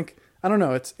 I just think, I don't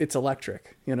know, it's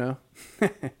electric, you know.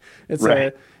 It's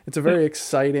right. It's a very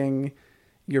exciting,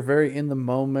 you're very in the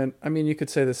moment. I mean, you could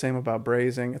say the same about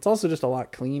brazing. It's also just a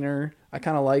lot cleaner. I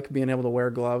kind of like being able to wear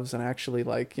gloves and actually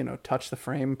like, you know, touch the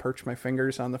frame, perch my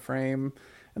fingers on the frame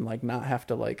and like not have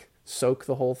to like soak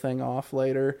the whole thing off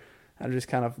later. I just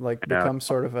kind of like become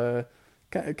sort of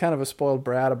a spoiled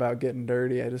brat about getting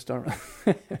dirty. I just don't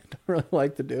really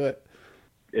like to do it.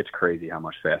 It's crazy how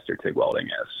much faster TIG welding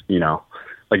is, you know,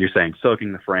 like you're saying,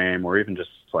 soaking the frame or even just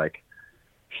like,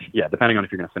 yeah, depending on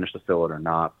if you're going to finish the fillet or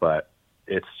not, but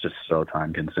it's just so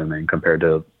time consuming compared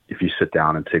to if you sit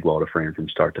down and TIG weld a frame from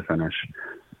start to finish.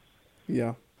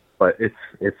 Yeah. But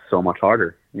it's so much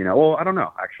harder, you know. Well, I don't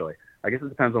know, actually. I guess it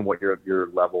depends on what your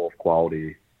level of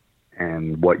quality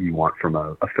and what you want from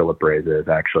a Philip Braze is,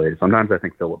 actually. Sometimes I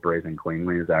think Philip Brazing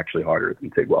cleanly is actually harder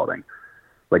than TIG welding.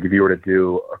 Like if you were to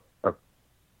do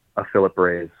a Philip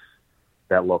Braze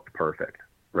that looked perfect,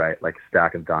 right? Like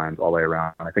stack of dimes all the way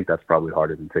around. I think that's probably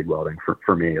harder than TIG welding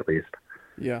for me at least.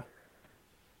 Yeah.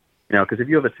 You know, because if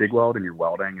you have a TIG weld and you're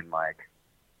welding and like,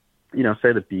 you know,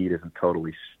 say the bead isn't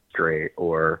totally straight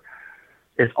or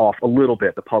it's off a little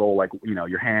bit, the puddle, like, you know,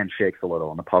 your hand shakes a little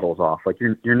and the puddle's off. Like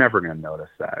you're never going to notice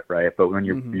that, right? But when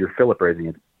you're Philip Brazing,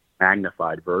 it's a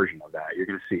magnified version of that. You're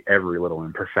going to see every little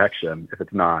imperfection if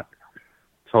it's not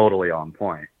totally on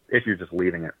point, if you're just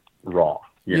leaving it raw.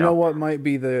 You know what might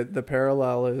be the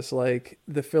parallel is like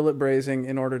the Philip Brazing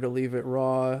in order to leave it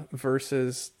raw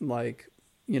versus like,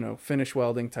 you know, finish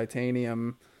welding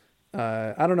titanium.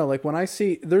 I don't know, like when I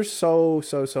see there's so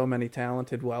many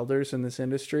talented welders in this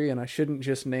industry, and I shouldn't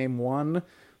just name one,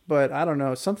 but I don't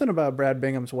know, something about Brad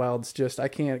Bingham's welds, just I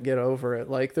can't get over it.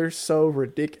 Like they're so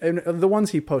ridiculous. And the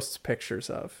ones he posts pictures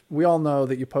of, we all know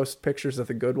that you post pictures of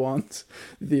the good ones,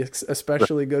 the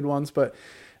especially good ones, but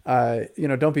you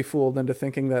know, don't be fooled into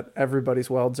thinking that everybody's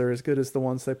welds are as good as the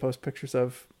ones they post pictures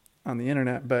of on the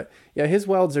internet. But yeah, his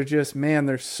welds are just, man,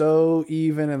 they're so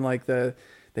even, and like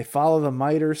they follow the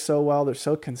miter so well. They're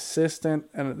so consistent.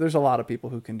 And there's a lot of people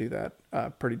who can do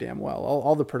that pretty damn well.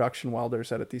 All the production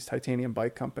welders at these titanium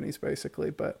bike companies,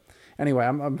 basically. But anyway,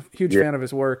 I'm a huge fan of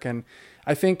his work. And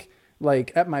I think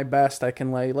like at my best, I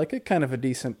can lay like a kind of a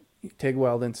decent TIG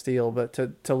weld in steel, but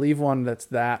to leave one that's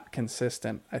that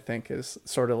consistent, I think is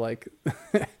sort of like,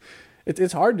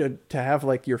 it's hard to have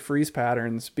like your freeze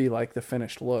patterns be like the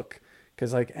finished look.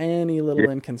 Cause like any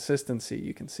little inconsistency,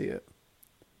 you can see it.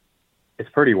 It's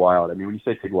pretty wild. I mean, when you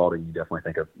say TIG welding, you definitely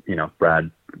think of, you know,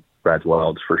 Brad's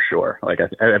welds for sure. Like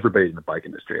everybody in the bike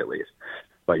industry, at least.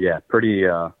 But yeah, pretty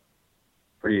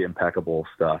impeccable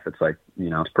stuff. It's like,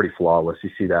 you know, it's pretty flawless. You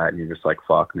see that and you're just like,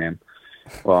 fuck, man.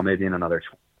 Well, maybe in another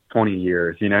 20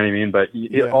 years, you know what I mean? But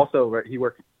also he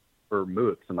worked for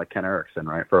Moots and like Ken Erickson,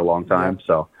 right, for a long time. Yeah.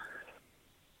 So,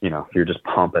 you know, if you're just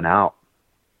pumping out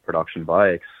production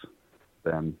bikes,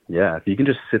 then yeah, if you can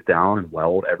just sit down and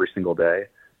weld every single day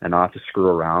and not have to screw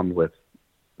around with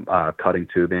cutting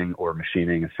tubing or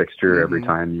machining a fixture every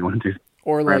time you want to do,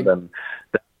 or like then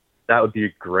that would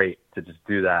be great to just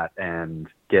do that and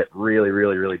get really,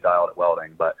 really, really dialed at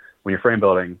welding. But when you're frame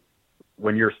building,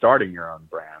 when you're starting your own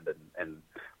brand and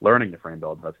learning to frame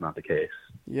build, that's not the case.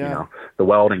 Yeah. You know, the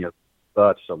welding is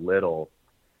such a little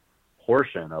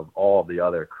portion of all the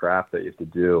other crap that you have to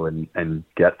do and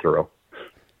get through.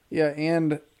 Yeah.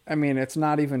 And I mean, it's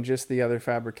not even just the other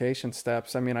fabrication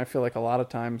steps. I mean, I feel like a lot of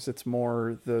times it's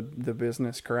more the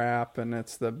business crap, and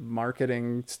it's the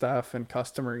marketing stuff and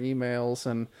customer emails.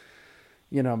 And,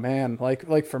 you know, man,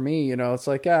 like for me, you know, it's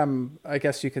like, I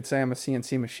guess you could say I'm a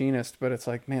CNC machinist, but it's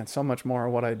like, man, so much more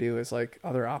of what I do is like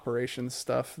other operations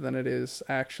stuff than it is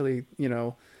actually, you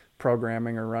know,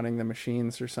 programming or running the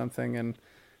machines or something. And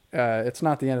it's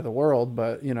not the end of the world,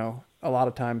 but, you know, a lot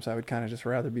of times I would kind of just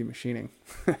rather be machining.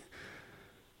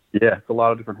 Yeah, it's a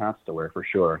lot of different hats to wear for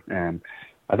sure. And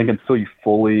I think until you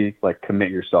fully like commit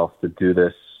yourself to do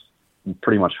this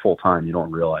pretty much full time, you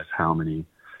don't realize how many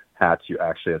hats you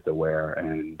actually have to wear.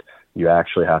 And you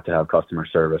actually have to have customer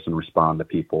service and respond to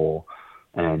people,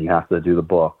 and you have to do the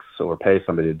books or pay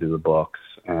somebody to do the books.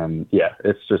 And yeah,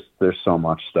 it's just, there's so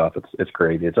much stuff. It's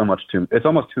crazy. It's almost too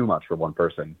much for one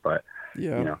person, but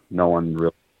Yeah. you know, no one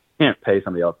really can't pay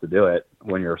somebody else to do it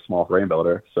when you're a small frame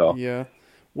builder. So yeah.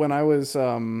 When I was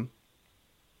talking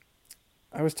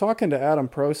to Adam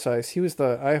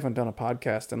Procyse, I haven't done a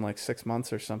podcast in like 6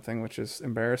 months or something, which is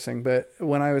embarrassing. But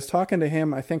when I was talking to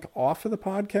him, I think off of the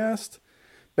podcast,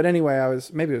 but anyway,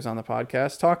 maybe it was on the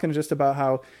podcast, talking just about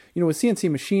how, you know, with CNC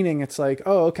machining, it's like,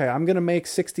 oh, okay, I'm going to make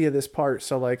 60 of this part.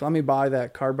 So like, let me buy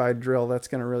that carbide drill. That's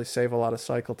going to really save a lot of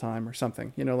cycle time or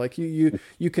something. You know, like you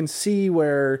can see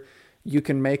where you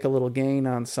can make a little gain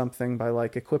on something by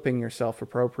like equipping yourself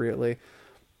appropriately.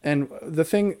 And the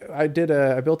thing I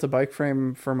built a bike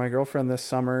frame for my girlfriend this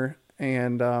summer,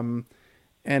 and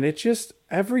it just,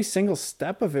 every single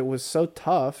step of it was so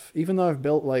tough, even though I've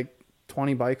built like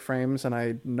 20 bike frames and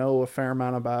I know a fair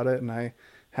amount about it, and I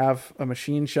have a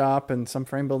machine shop and some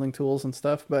frame building tools and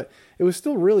stuff, but it was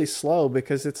still really slow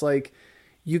because it's like,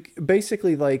 you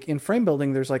basically, like in frame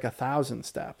building, there's like 1,000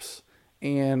 steps.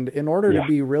 And in order to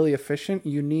be really efficient,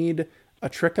 you need a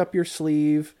trick up your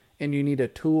sleeve, and you need a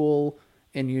tool,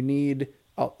 and you need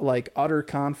like utter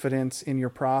confidence in your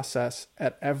process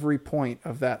at every point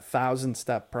of that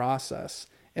 1,000-step process.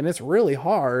 And it's really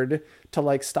hard to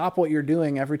like stop what you're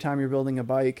doing every time you're building a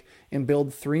bike and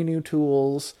build 3 new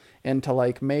tools, and to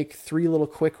like make 3 little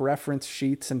quick reference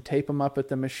sheets and tape them up at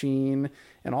the machine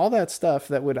and all that stuff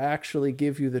that would actually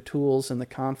give you the tools and the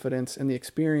confidence and the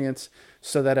experience,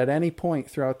 so that at any point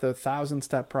throughout the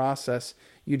 1,000-step process,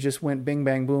 you just went bing,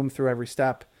 bang, boom through every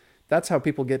step. That's how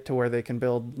people get to where they can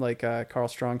build, like Carl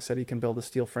Strong said, he can build a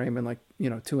steel frame in like, you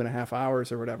know, 2.5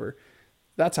 hours or whatever.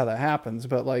 That's how that happens.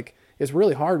 But like, it's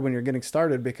really hard when you're getting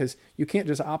started because you can't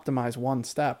just optimize one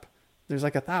step. There's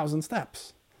like 1,000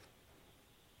 steps.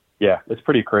 Yeah, it's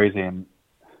pretty crazy. And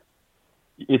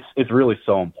it's really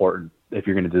so important, if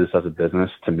you're going to do this as a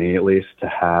business, to me at least, to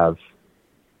have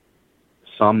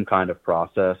some kind of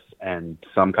process and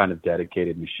some kind of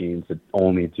dedicated machines that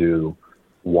only do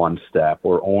one step,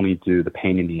 or only do the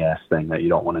pain in the ass thing that you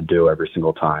don't want to do every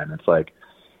single time. It's like,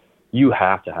 you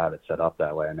have to have it set up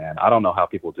that way, man. I don't know how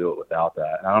people do it without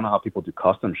that. And I don't know how people do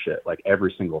custom shit like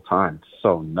every single time. It's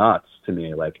so nuts to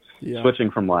me. Like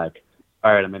switching from like,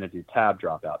 all right, I'm going to do tab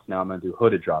dropouts. Now I'm going to do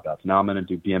hooded dropouts. Now I'm going to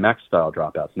do BMX style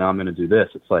dropouts. Now I'm going to do this.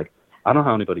 It's like, I don't know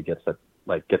how anybody gets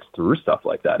through stuff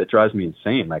like that. It drives me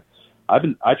insane. Like I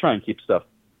try and keep stuff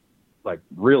like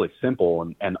really simple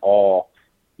and all,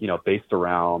 you know, based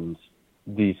around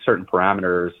these certain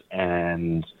parameters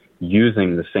and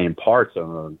using the same parts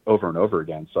over and over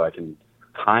again, so I can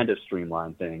kind of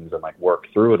streamline things and like work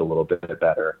through it a little bit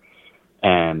better.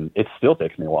 And it still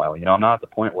takes me a while. You know, I'm not at the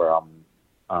point where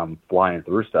I'm flying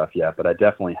through stuff yet, but I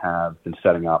definitely have been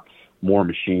setting up more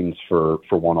machines for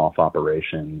one-off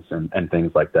operations and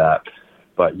things like that.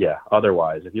 But yeah,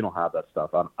 otherwise, if you don't have that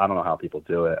stuff, I don't know how people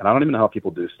do it. And I don't even know how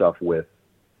people do stuff with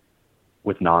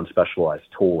non-specialized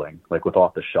tooling, like with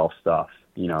off-the-shelf stuff.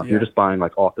 You know, if you're just buying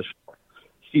like off-the-shelf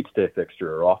seat stay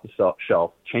fixture or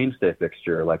off-the-shelf chain stay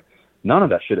fixture, like none of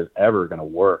that shit is ever going to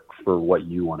work for what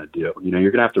you want to do. You know,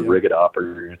 you're going to have to rig it up, or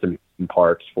you're going to have to make some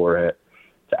parts for it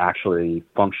to actually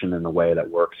function in the way that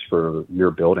works for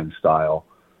your building style.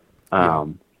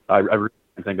 I really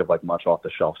can't think of like much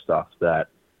off-the-shelf stuff that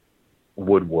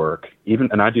would work.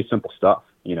 And I do simple stuff.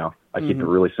 You know, I keep it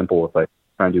really simple with like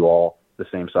trying to do all the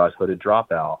same size hooded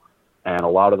dropout, and a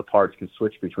lot of the parts can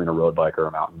switch between a road bike or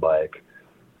a mountain bike.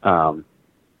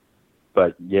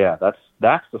 But yeah, that's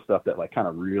the stuff that like kind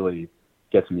of really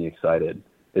gets me excited,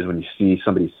 is when you see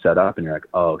somebody set up and you're like,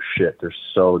 oh shit, they're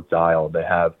so dialed. They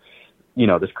have, you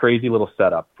know, this crazy little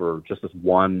setup for just this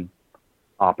one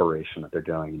operation that they're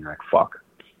doing, and you're like, fuck,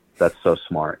 that's so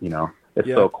smart, you know? It's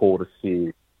so cool to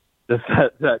see just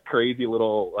that crazy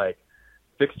little like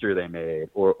fixture they made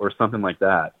or something like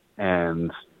that.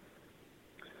 And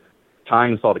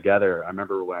tying this all together, I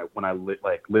remember when I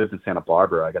lived in Santa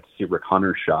Barbara, I got to see Rick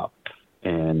Hunter's shop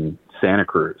in Santa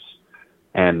Cruz.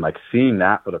 And like seeing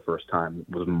that for the first time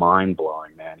was mind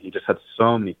blowing, man. He just had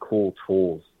so many cool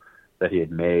tools that he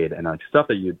had made, and like stuff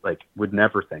that you like would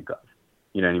never think of.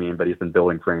 You know what I mean? But he's been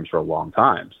building frames for a long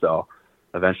time. So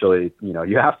eventually, you know,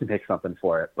 you have to make something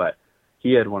for it. But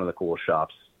he had one of the coolest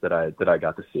shops that I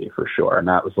got to see for sure. And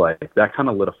that was like, that kind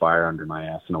of lit a fire under my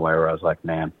ass in a way where I was like,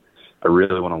 man, I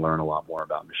really want to learn a lot more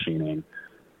about machining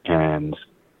and,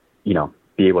 you know,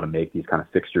 be able to make these kind of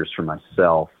fixtures for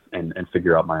myself and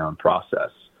figure out my own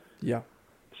process. Yeah.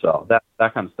 So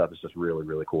that kind of stuff is just really,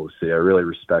 really cool to see. I really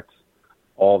respect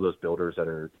all those builders that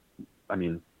are, I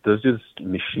mean, those dudes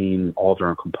machine all their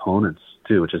own components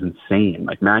too, which is insane.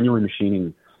 Like manually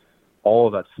machining all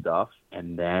of that stuff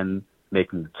and then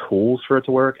making the tools for it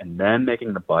to work and then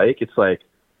making the bike. It's like,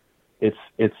 it's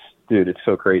dude, it's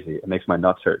so crazy. It makes my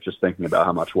nuts hurt just thinking about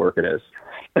how much work it is.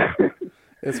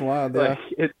 It's wild. Yeah. Like,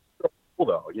 it's so cool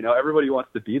though. You know, everybody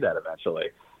wants to be that eventually.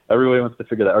 Everybody wants to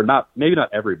figure that, or not, maybe not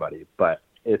everybody, but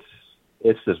it's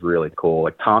just really cool.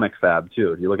 Like Tonic Fab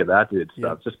too. If you look at that dude's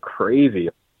stuff, it's just crazy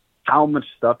how much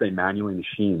stuff they manually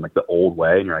machine like the old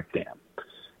way. And you're like, damn,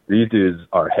 these dudes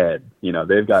are head, you know,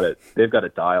 they've got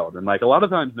it dialed. And like a lot of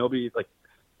times nobody, like,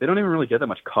 they don't even really get that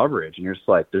much coverage. And you're just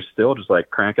like, they're still just like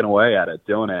cranking away at it,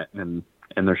 doing it in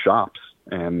their shops.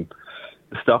 And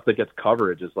the stuff that gets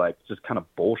coverage is like just kind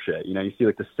of bullshit. You know, you see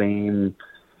like the same,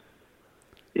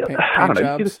 I don't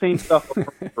know, you see the same stuff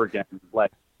over and over again.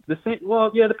 Like the same, well,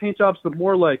 yeah, the paint jobs, but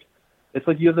more like, it's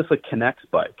like you have this like Connects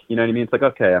bike. You know what I mean? It's like,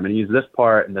 okay, I'm going to use this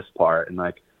part and this part. And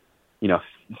like, you know,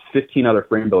 15 other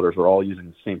frame builders are all using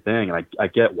the same thing. And I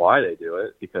get why they do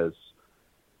it, because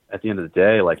at the end of the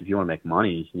day, like if you want to make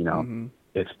money, you know,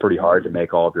 it's pretty hard to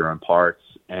make all of your own parts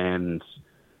and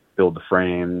build the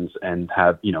frames and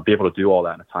have, you know, be able to do all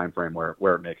that in a time frame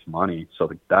where it makes money. So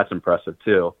that's impressive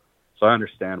too. So I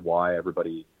understand why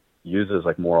everybody uses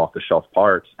like more off the shelf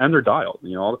parts, and they're dialed.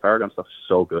 You know, all the Paragon stuff is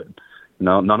so good.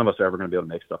 No, none of us are ever going to be able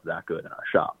to make stuff that good in our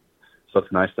shop. So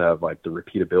it's nice to have like the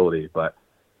repeatability. But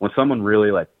when someone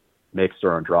really like makes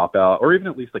their own dropout, or even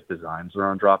at least like designs their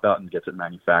own dropout and gets it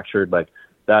manufactured, like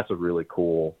that's a really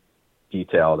cool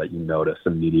detail that you notice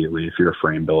immediately if you're a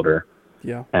frame builder.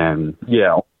 Yeah. And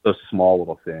yeah, those small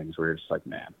little things where you're just like,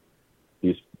 man,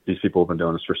 these people have been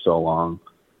doing this for so long,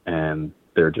 and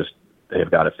they've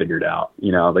got it figured out.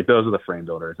 You know, like those are the frame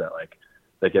builders that like,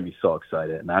 that get me so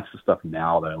excited. And that's the stuff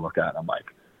now that I look at, I'm like,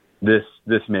 this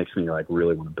makes me like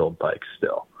really want to build bikes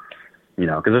still, you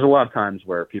know, because there's a lot of times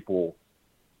where people,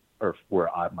 or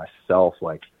where I myself,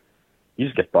 like, you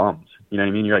just get bummed. You know what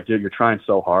I mean? You're like, dude, you're trying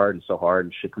so hard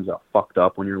and shit comes out fucked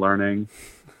up when you're learning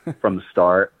from the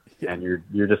start. And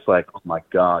you're just like, oh my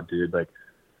God, dude, like,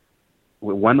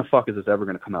 when the fuck is this ever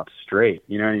going to come out straight?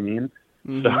 You know what I mean?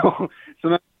 So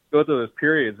then you go through those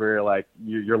periods where you're like,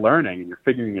 you're learning and you're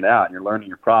figuring it out and you're learning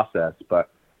your process.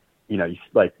 But, you know,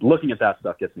 like looking at that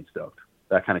stuff gets me stoked.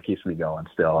 That kind of keeps me going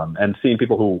still. And seeing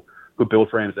people who build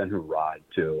frames and who ride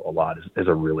too a lot is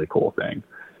a really cool thing.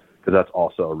 Because that's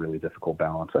also a really difficult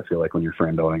balance. I feel like when you're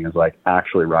frame building is like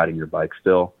actually riding your bike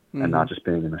still and not just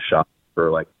being in the shop for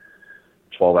like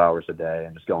 12 hours a day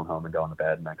and just going home and going to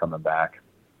bed and then coming back.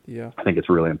 Yeah. I think it's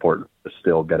really important to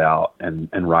still get out and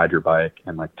ride your bike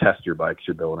and like test your bikes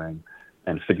you're building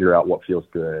and figure out what feels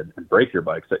good and break your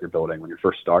bikes that you're building when you're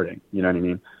first starting. You know what I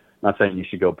mean? Not saying you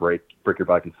should go break your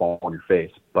bike and fall on your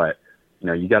face, but you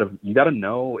know, you gotta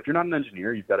know, if you're not an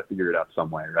engineer, you've got to figure it out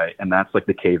some way, right? And that's like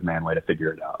the caveman way to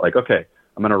figure it out. Like, okay,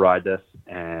 I'm going to ride this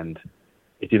and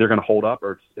it's either going to hold up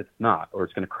or it's not, or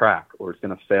it's going to crack, or it's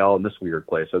going to fail in this weird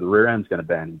place, or the rear end's going to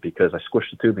bend because I squished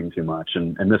the tubing too much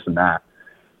and this and that.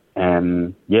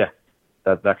 And yeah,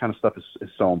 that kind of stuff is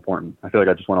so important. I feel like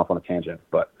I just went off on a tangent,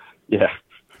 but yeah.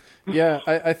 Yeah,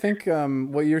 I think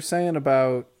what you're saying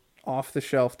about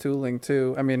off-the-shelf tooling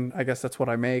too, I mean, I guess that's what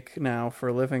I make now for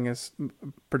a living, is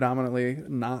predominantly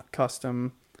not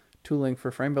custom tooling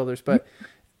for frame builders, but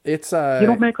it's you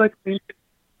don't make like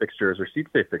fixtures or seat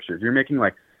stay fixtures. You're making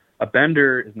like a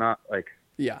bender is not like,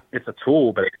 it's a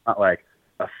tool, but it's not like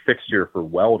a fixture for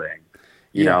welding,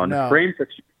 you know, and the frame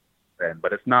fixture,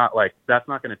 but it's not like, that's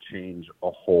not going to change a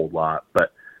whole lot.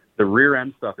 But the rear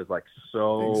end stuff is like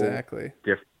so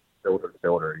different builder to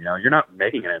builder, you know, you're not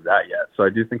making any of that yet. So I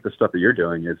do think the stuff that you're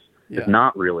doing is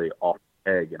not really off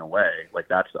the peg in a way like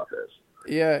that stuff is.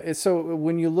 Yeah. So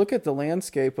when you look at the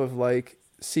landscape of like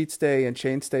seat stay and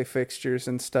chain stay fixtures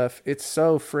and stuff, it's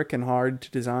so freaking hard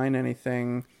to design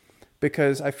anything,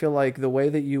 because I feel like the way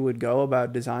that you would go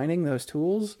about designing those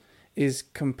tools is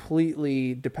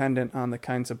completely dependent on the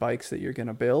kinds of bikes that you're going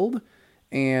to build.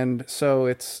 And so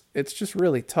it's just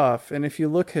really tough. And if you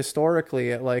look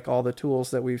historically at like all the tools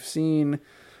that we've seen,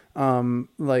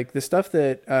 like the stuff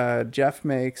that Jeff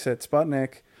makes at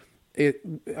Sputnik,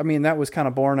 I mean, that was kind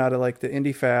of born out of like the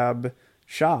IndieFab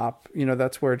shop. You know,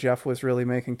 that's where Jeff was really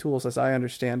making tools, as I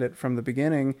understand it, from the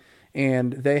beginning.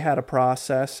 And they had a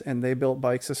process, and they built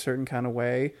bikes a certain kind of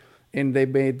way. And they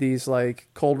made these like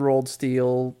cold rolled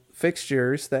steel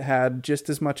fixtures that had just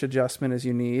as much adjustment as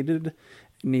you needed.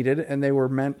 And they were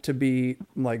meant to be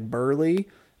like burly,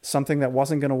 something that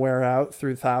wasn't going to wear out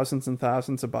through thousands and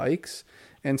thousands of bikes,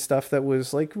 and stuff that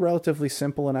was like relatively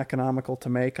simple and economical to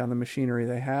make on the machinery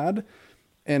they had.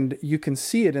 And you can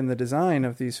see it in the design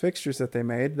of these fixtures that they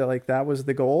made, that like that was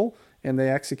the goal, and they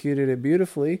executed it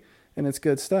beautifully, and it's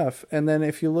good stuff. And then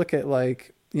if you look at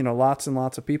like, you know, lots and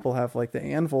lots of people have like the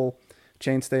Anvil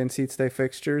chainstay and seat stay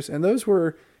fixtures, and those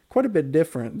were quite a bit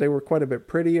different. They were quite a bit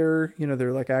prettier. You know,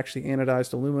 they're like actually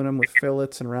anodized aluminum with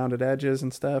fillets and rounded edges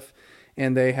and stuff.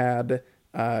 And they had,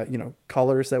 you know,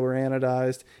 colors that were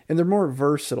anodized, and they're more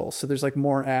versatile. So there's like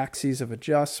more axes of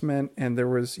adjustment. And there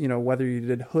was, you know, whether you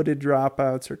did hooded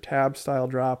dropouts or tab style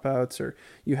dropouts, or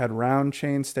you had round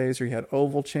chain stays, or you had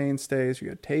oval chain stays, or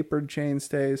you had tapered chain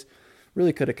stays,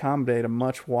 really could accommodate a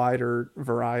much wider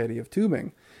variety of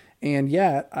tubing. And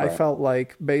yet I felt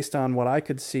like, based on what I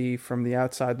could see from the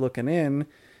outside looking in,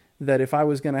 that if I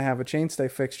was going to have a chainstay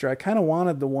fixture, I kind of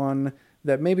wanted the one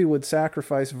that maybe would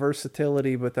sacrifice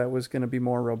versatility, but that was going to be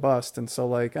more robust. And so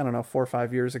like, I don't know, 4 or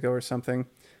 5 years ago or something,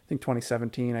 I think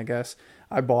 2017, I guess,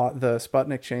 I bought the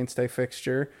Sputnik chainstay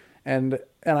fixture, and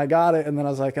I got it. And then I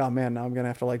was like, oh man, now I'm going to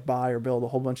have to like buy or build a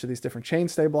whole bunch of these different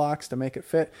chainstay blocks to make it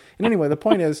fit. And anyway, the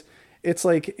point is, it's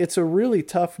like, it's a really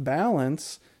tough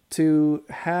balance to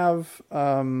have,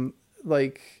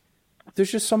 like,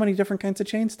 there's just so many different kinds of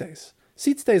chainstays.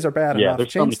 Seat stays are bad enough.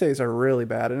 Chainstays are really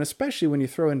bad. And especially when you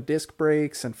throw in disc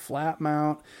brakes and flat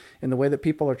mount, and the way that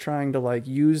people are trying to like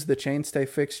use the chainstay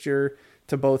fixture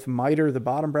to both miter the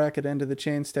bottom bracket end of the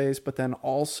chainstays, but then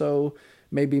also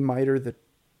maybe miter the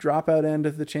dropout end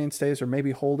of the chainstays, or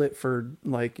maybe hold it for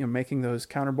like, you know, making those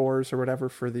counterbores or whatever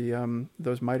for the,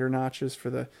 those miter notches for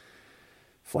the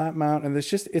flat mount. And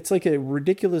it's like a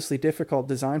ridiculously difficult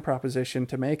design proposition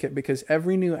to make it, because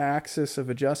every new axis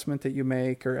of adjustment that you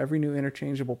make, or every new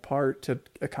interchangeable part to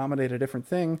accommodate a different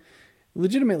thing,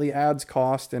 legitimately adds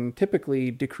cost and typically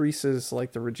decreases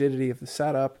like the rigidity of the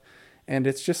setup. And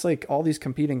it's just like all these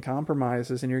competing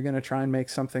compromises, and you're going to try and make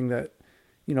something that,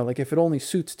 you know, like if it only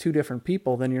suits 2 different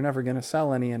people, then you're never going to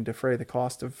sell any and defray the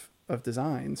cost of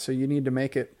design. So you need to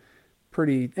make it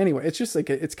pretty, anyway, it's just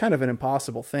like, it's kind of an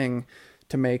impossible thing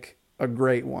to make a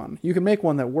great one. You can make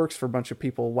one that works for a bunch of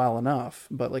people well enough,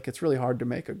 but like, it's really hard to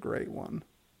make a great one.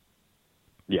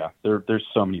 Yeah. There's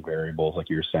so many variables, like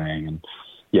you were saying. And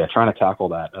yeah, trying to tackle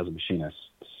that as a machinist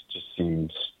just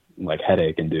seems like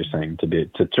headache inducing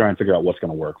to try and figure out what's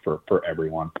going to work for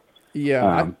everyone.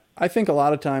 Yeah. I think a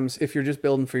lot of times, if you're just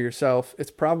building for yourself, it's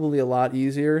probably a lot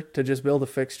easier to just build a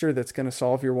fixture that's going to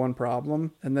solve your one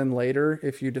problem. And then later,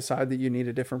 if you decide that you need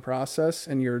a different process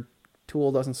and your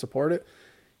tool doesn't support it,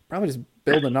 probably just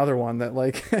build another one that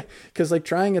like, because like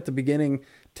trying at the beginning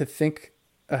to think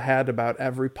ahead about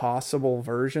every possible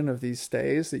version of these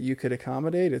stays that you could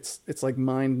accommodate, it's like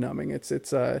mind numbing.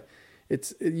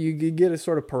 You get a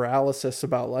sort of paralysis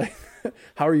about like,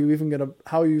 how are you even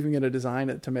gonna design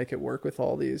it to make it work with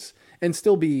all these and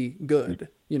still be good?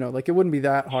 You know, like it wouldn't be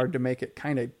that hard to make it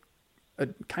kind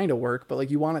of work, but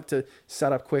like you want it to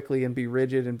set up quickly and be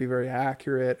rigid and be very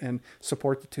accurate and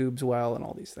support the tubes well and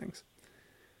all these things.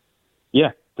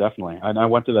 Yeah, definitely. I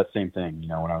went through that same thing, you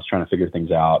know, when I was trying to figure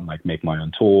things out and like make my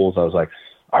own tools. I was like,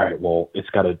 all right, well, it's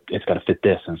gotta fit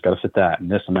this and it's gotta fit that and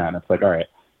this and that. And it's like, all right,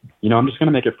 you know, I'm just going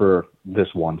to make it for this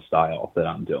one style that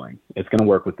I'm doing. It's going to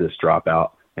work with this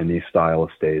dropout and these style of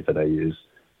stays that I use.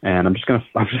 And I'm just going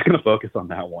to focus on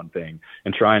that one thing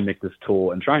and try and make this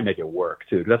tool and try and make it work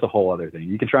too. 'Cause that's a whole other thing.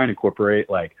 You can try and incorporate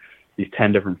like these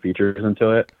 10 different features into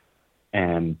it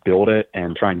and build it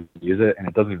and try and use it, and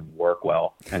it doesn't even work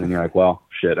well. And then you're like, well,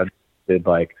 shit, I did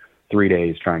like 3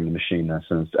 days trying to machine this,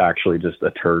 and it's actually just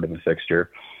a turd of a fixture.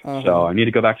 So I need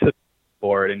to go back to the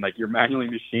board and like you're manually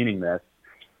machining this.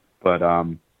 But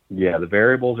yeah, the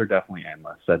variables are definitely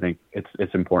endless. I think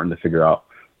it's important to figure out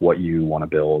what you want to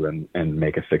build and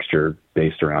make a fixture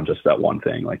based around just that one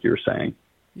thing, like you were saying.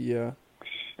 Yeah.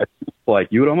 It's like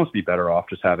you would almost be better off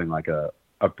just having like a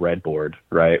breadboard,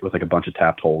 right, with like a bunch of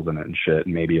tapped holes in it and shit,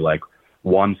 and maybe like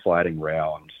one sliding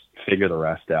rail and just figure the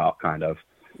rest out, kind of.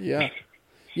 Yeah.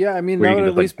 Yeah, I mean, Where that you would can at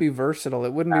just like, least be versatile.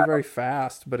 It wouldn't be very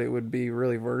fast, but it would be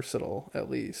really versatile, at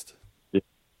least.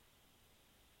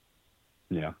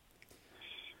 yeah.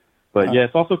 But Uh, yeah,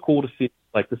 it's also cool to see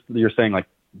like this. You're saying like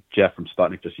Jeff from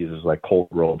Sputnik just uses like cold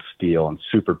rolled steel and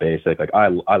super basic. Like I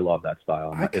love that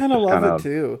style. And I it's kind of just love kind it of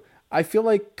too. I feel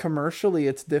like commercially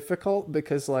it's difficult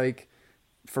because, like,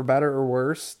 for better or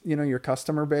worse, your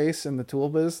customer base in the tool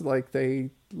biz, like,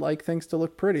 they like things to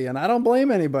look pretty, and I don't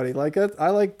blame anybody. Like, I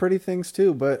like pretty things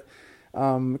too, but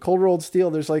cold rolled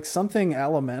steel, there's like something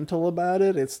elemental about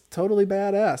it. It's totally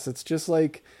badass. It's just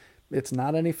like, it's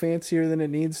not any fancier than it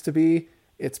needs to be.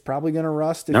 It's probably going to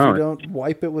rust if you no, don't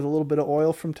wipe it with a little bit of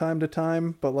oil from time to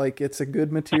time, but like, it's a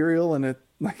good material, and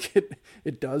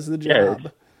it does the yeah,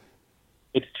 job.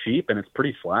 it's cheap and it's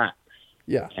pretty flat,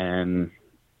 Yeah. and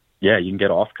yeah, you can get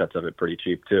offcuts of it pretty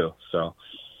cheap too. So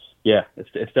yeah,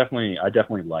 it's definitely, I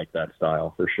definitely like that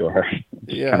style for sure.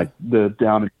 Just Yeah. kind of the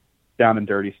down and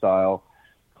dirty style,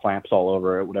 clamps all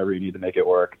over it, whatever you need to make it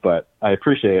work. But I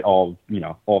appreciate all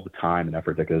the time and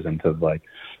effort that goes into like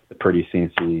the pretty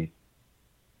CNC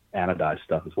anodized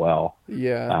stuff as well.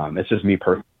 Yeah. It's just me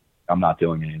personally. I'm not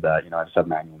doing any of that. I just have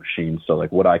manual machines. So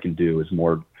like what I can do is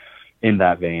more in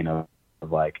that vein of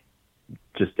like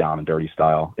just down and dirty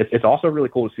style. It's also really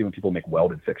cool to see when people make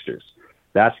welded fixtures.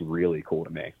 That's really cool to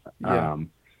me. Yeah.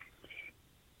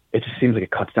 It just seems like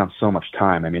it cuts down so much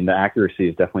time. I mean, the accuracy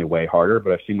is definitely way harder,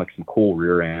 but I've seen like some cool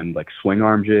rear end, like swing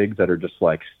arm jigs that are just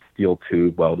like steel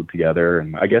tube welded together.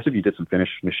 And I guess if you did some finish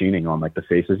machining on like the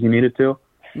faces you needed to,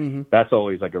 Mm-hmm. that's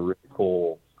always like a really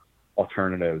cool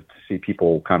alternative to see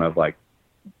people kind of like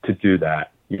to do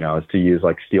that, is to use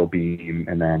like steel beam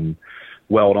and then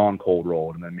weld on cold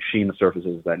rolled and then machine the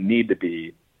surfaces that need to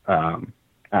be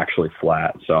actually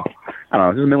flat. So I don't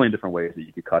know, there's a million different ways that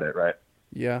you could cut it, right?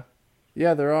 Yeah.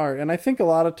 Yeah, there are. And I think a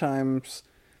lot of times,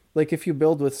 like, if you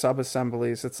build with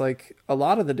sub-assemblies, it's like a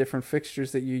lot of the different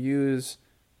fixtures that you use,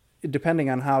 depending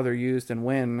on how they're used and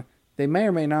when, they may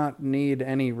or may not need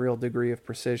any real degree of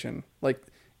precision. Like,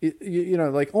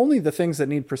 like, only the things that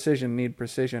need precision need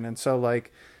precision. And so,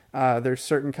 like, there's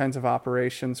certain kinds of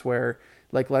operations where,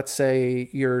 like, let's say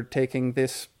you're taking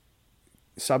this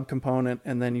subcomponent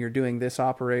and then you're doing this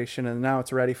operation and now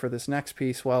it's ready for this next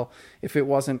piece. Well, if it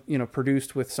wasn't,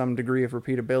 produced with some degree of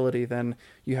repeatability, then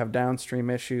you have downstream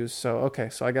issues. So, okay,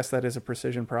 so I guess that is a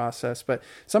precision process. But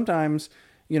sometimes,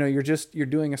 you're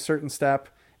doing a certain step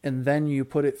and then you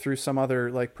put it through some other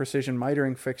like precision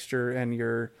mitering fixture, and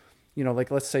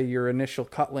like, let's say your initial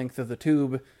cut length of the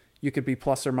tube, you could be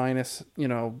plus or minus,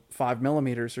 5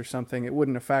 millimeters or something. It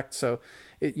wouldn't affect. So,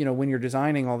 when you're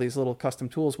designing all these little custom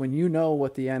tools, when you know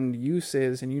what the end use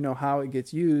is and you know how it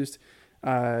gets used,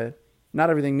 not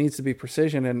everything needs to be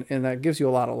precision, and that gives you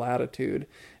a lot of latitude.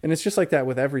 And it's just like that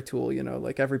with every tool,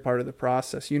 like every part of the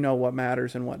process, what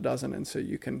matters and what doesn't. And so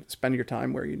you can spend your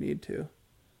time where you need to.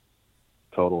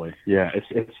 Totally. Yeah.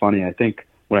 It's funny. I think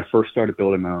when I first started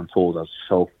building my own tools, I was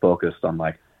so focused on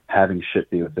like having shit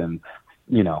be within,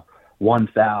 1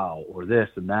 thou or this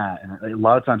and that. And a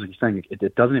lot of times, like you're saying,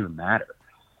 it doesn't even matter.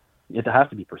 It has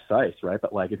to be precise, right?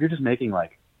 But like if you're just making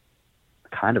like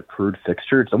kind of crude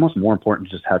fixture, it's almost more important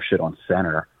to just have shit on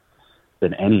center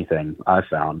than anything I've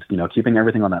found. Keeping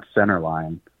everything on that center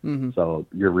line, Mm-hmm. so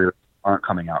your rear aren't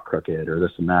coming out crooked or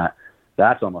this and that.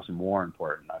 That's almost more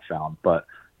important, I found. But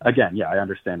again, yeah, I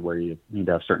understand where you need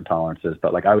to have certain tolerances.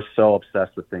 But like I was so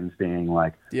obsessed with things being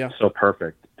like so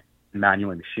perfect,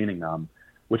 manually machining them,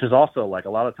 which is also like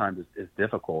a lot of times is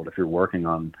difficult if you're working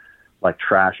on like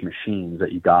trash machines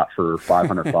that you got for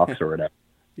 $500 or whatever.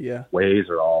 Yeah. Ways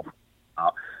are all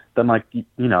then like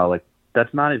like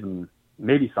that's not even,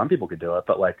 maybe some people could do it,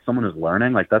 but like someone who's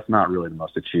learning, like that's not really the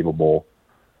most achievable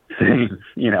thing,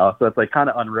 so it's like kind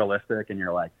of unrealistic, and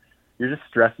you're just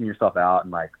stressing yourself out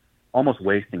and like almost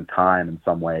wasting time in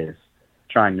some ways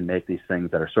trying to make these things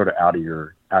that are sort of out of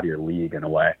your league in a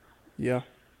way. Yeah.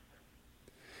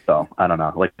 So I don't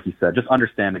know, like you said, just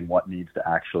understanding what needs to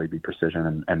actually be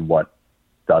precision and what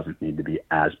doesn't need to be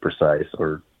as precise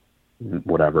or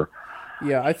whatever.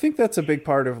 Yeah, I think that's a big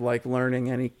part of like learning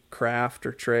any craft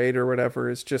or trade or whatever,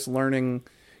 is just learning,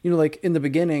 like in the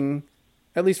beginning,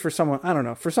 at least for someone, I don't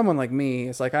know, for someone like me,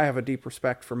 it's like I have a deep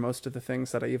respect for most of the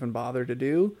things that I even bother to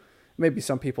do. Maybe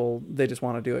some people, they just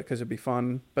want to do it because it'd be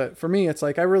fun. But for me, it's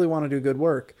like I really want to do good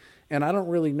work, and I don't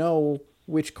really know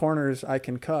which corners I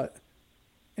can cut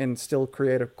and still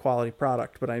create a quality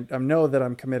product. But I know that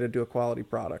I'm committed to a quality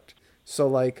product. So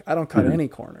like I don't cut any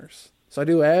corners. So I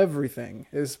do everything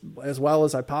as well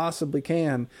as I possibly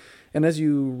can. And as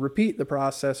you repeat the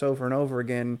process over and over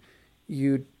again,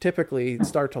 you typically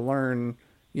start to learn,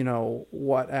 you know,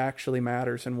 what actually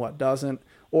matters and what doesn't.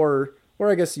 Or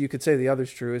I guess you could say the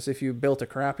other's true, is if you built a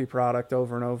crappy product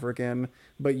over and over again,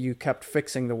 but you kept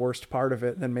fixing the worst part of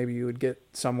it, then maybe you would get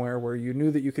somewhere where you knew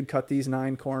that you could cut these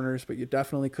 9 corners, but you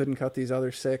definitely couldn't cut these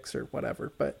other 6 or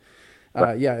whatever. But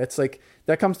yeah, it's like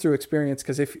that comes through experience,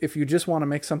 because if you just want to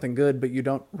make something good, but you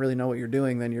don't really know what you're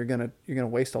doing, then you're gonna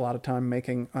waste a lot of time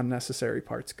making unnecessary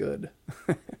parts good.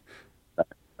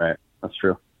 Right. That's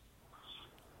true.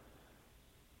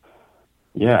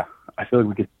 Yeah. I feel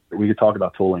like we could talk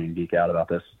about tooling and geek out about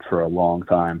this for a long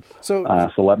time. So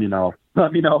let me know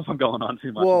if I'm going on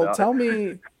too much. Well, tell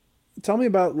me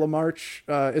about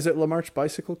LaMarche. Is it LaMarche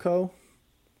Bicycle Co.?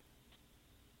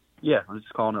 Yeah, I'm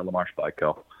just calling it LaMarche Bike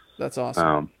Co. That's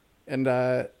awesome. And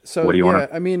so what do you want?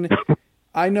 I mean,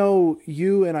 I know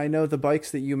you and I know the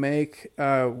bikes that you make.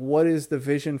 What is the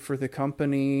vision for the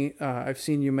company? I've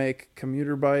seen you make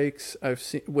commuter bikes.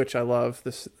 Which I love.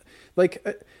 This, like,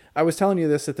 I was telling you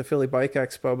this at the Philly Bike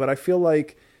Expo, but I feel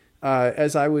like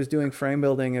as I was doing frame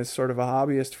building as sort of a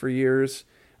hobbyist for years,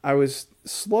 I was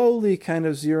slowly kind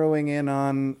of zeroing in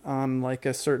on like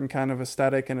a certain kind of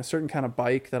aesthetic and a certain kind of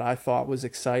bike that I thought was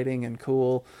exciting and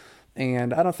cool.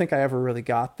 And I don't think I ever really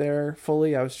got there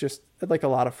fully. I was just, like a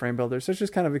lot of frame builders, I was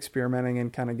just kind of experimenting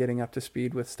and kind of getting up to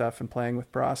speed with stuff and playing with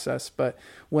process. But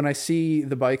when I see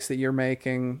the bikes that you're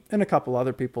making, and a couple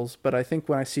other people's, but I think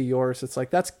when I see yours, it's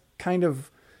like that's kind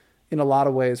of, in a lot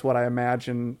of ways, what I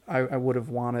imagine I would have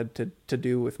wanted to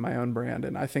do with my own brand.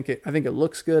 And I think it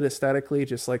looks good aesthetically,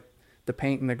 just like the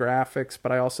paint and the graphics,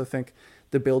 but I also think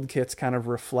the build kits kind of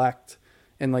reflect,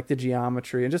 and like the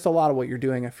geometry and just a lot of what you're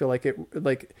doing. I feel like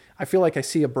I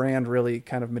see a brand really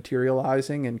kind of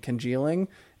materializing and congealing,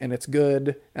 and it's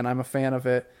good, and I'm a fan of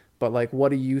it. But like, what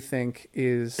do you think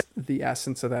is the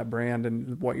essence of that brand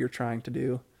and what you're trying to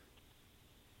do?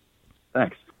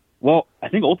 Thanks. Well, I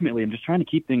think ultimately I'm just trying to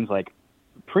keep things like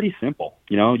pretty simple.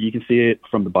 You know, you can see it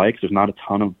from the bikes. There's not a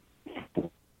ton of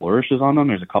flourishes on them.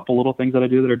 There's a couple little things that I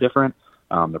do that are different.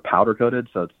 They're powder coated,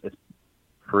 so it's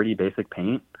pretty basic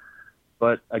paint.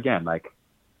 But again, like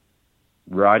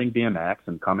riding BMX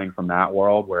and coming from that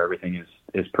world where everything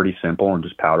is pretty simple and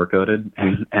just powder coated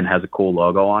and has a cool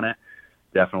logo on it,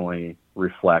 definitely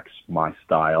reflects my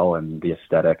style and the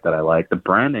aesthetic that I like. The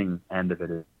branding end of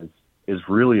it is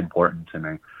really important to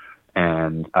me.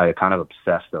 And I kind of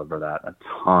obsessed over that a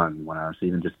ton when I was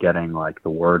even just getting like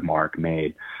the word mark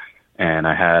made. And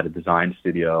I had a design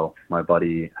studio. My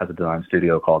buddy has a design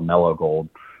studio called Mellow Gold.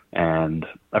 And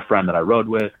a friend that I rode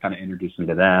with kind of introduced me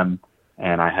to them.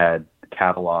 And I had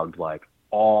cataloged like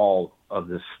all of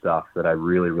this stuff that I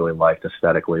really, really liked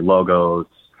aesthetically. Logos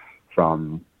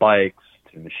from bikes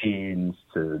to machines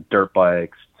to dirt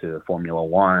bikes to Formula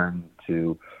One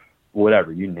to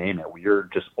whatever, you name it.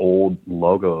 Weird, just old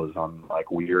logos on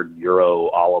like weird Euro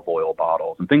olive oil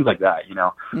bottles and things like that, you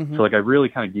know? Mm-hmm. So like I really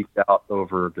kind of geeked out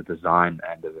over the design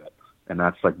end of it. And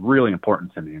that's like really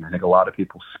important to me. And I think a lot of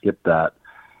people skip that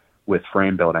with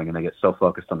frame building, and they get so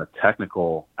focused on the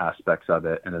technical aspects of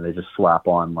it, and then they just slap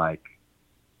on like,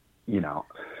 you know,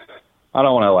 I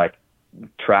don't want to like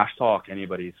trash talk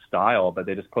anybody's style, but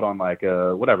they just put on like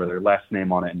whatever their last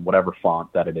name on it and whatever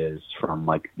font that it is from,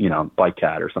 like, you know, Bike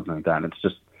Cat or something like that. And it's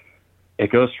just,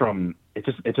 it goes from, it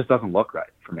just doesn't look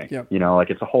right for me. Yep. You know, like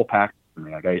it's a whole package for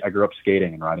me. Like I grew up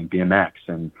skating and riding BMX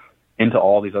and into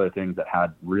all these other things that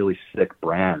had really sick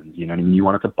brands. You know what I mean? You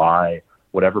wanted to buy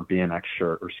whatever BMX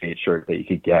shirt or skate shirt that you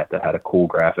could get that had a cool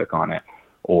graphic on it,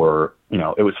 or, you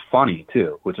know, it was funny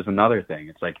too, which is another thing.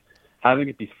 It's like having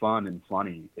it be fun and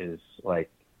funny is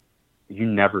like, you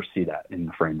never see that in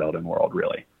the frame building world,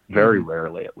 really. Very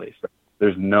rarely, at least.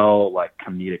 There's no like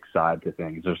comedic side to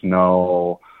things. There's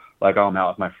no like, oh, I'm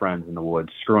out with my friends in the woods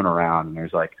screwing around, and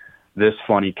there's like this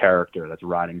funny character that's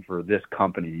riding for this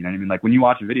company. You know what I mean? Like when you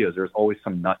watch videos, there's always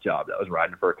some nut job that was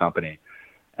riding for a company.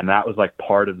 And that was like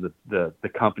part of the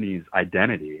company's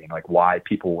identity and like why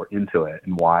people were into it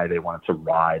and why they wanted to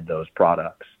ride those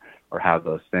products or have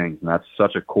those things. And that's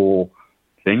such a cool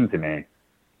thing to me,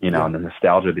 you know, yeah. And the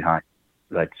nostalgia behind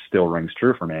it, like, still rings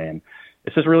true for me. And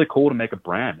it's just really cool to make a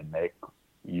brand and make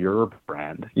your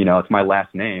brand. You know, it's my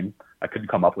last name. I couldn't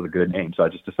come up with a good name, so I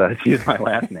just decided to use my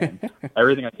last name.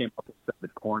 Everything I came up with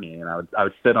sounded corny, and I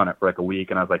would sit on it for like a week,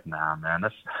 and I was like, nah, man,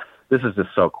 this is just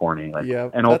so corny. Like, yeah,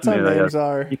 and that's how names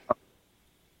are. You know,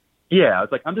 yeah, I was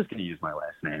like, I'm just going to use my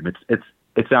last name.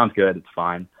 It sounds good. It's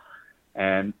fine.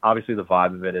 And obviously the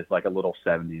vibe of it is like a little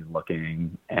 70s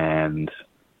looking, and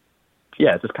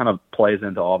yeah, it just kind of plays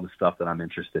into all the stuff that I'm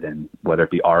interested in, whether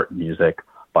it be art, music,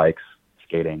 bikes,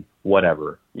 skating,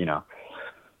 whatever, you know.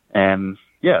 And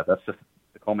yeah, that's just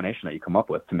culmination that you come up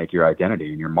with to make your identity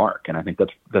and your mark. And I think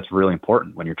that's really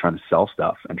important when you're trying to sell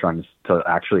stuff and trying to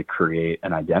actually create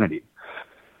an identity.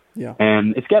 Yeah.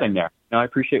 And it's getting there. I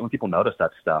appreciate when people notice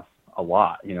that stuff a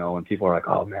lot, when people are like,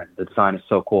 oh man, the design is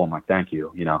so cool. I'm like, thank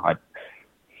you.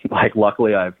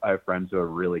 Luckily I have friends who are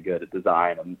really good at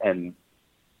design and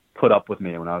put up with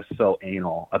me when I was so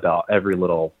anal about every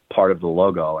little part of the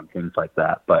logo and things like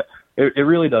that. But it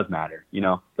really does matter.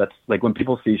 That's like when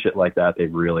people see shit like that, they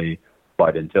really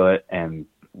bite into it and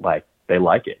they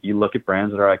like it. You look at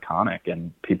brands that are iconic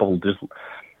and people just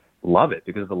love it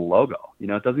because of the logo.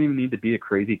 It doesn't even need to be a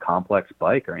crazy complex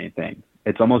bike or anything.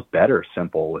 It's almost better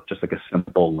simple with just like a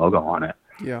simple logo on it.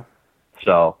 Yeah.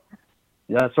 So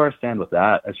yeah, that's where I stand with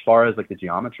that. As far as like the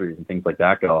geometries and things like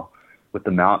that go, with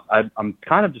the mount, I'm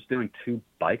kind of just doing 2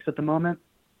 bikes at the moment.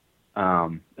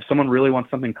 If someone really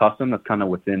wants something custom that's kind of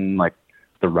within like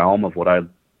the realm of what I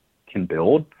can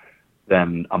build,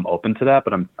 then I'm open to that.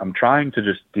 But I'm trying to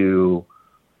just do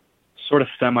sort of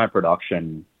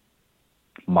semi-production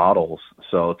models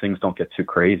so things don't get too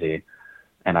crazy,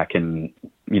 and I can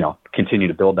continue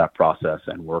to build that process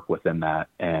and work within that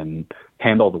and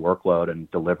handle the workload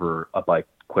and deliver a bike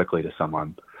quickly to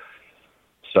someone.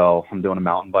 So I'm doing a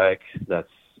mountain bike that's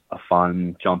a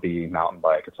fun, jumpy mountain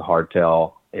bike. It's a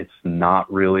hardtail. It's not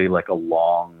really like a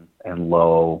long and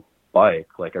low bike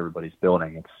like everybody's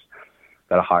building. It's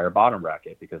got a higher bottom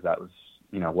bracket because that was,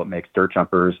 what makes dirt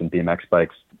jumpers and BMX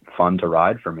bikes fun to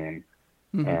ride for me.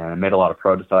 Mm-hmm. And I made a lot of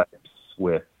prototypes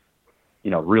with,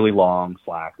 really long,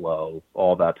 slack, low,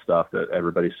 all that stuff that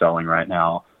everybody's selling right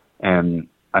now. And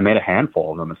I made a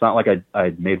handful of them. It's not like I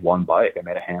made one bike. I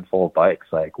made a handful of bikes,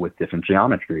 like with different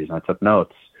geometries, and I took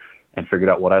notes and figured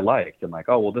out what I liked. And like,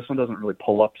 oh, well, this one doesn't really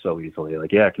pull up so easily.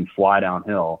 Like, yeah, it can fly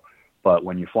downhill, but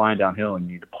when you're flying downhill and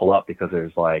you need to pull up because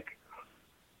there's like,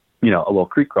 a little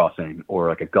creek crossing or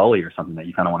like a gully or something that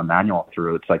you kind of want to manual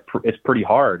through, it's like, it's pretty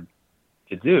hard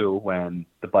to do when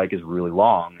the bike is really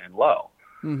long and low.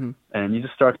 Mm-hmm. And you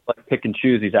just start to like pick and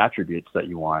choose these attributes that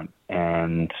you want.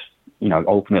 And,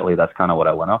 ultimately that's kind of what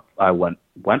I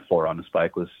went for on this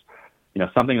bike was,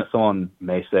 something that someone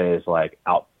may say is like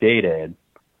outdated,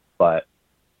 but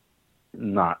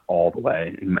not all the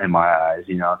way in my eyes.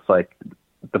 It's like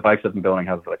the bikes I've been building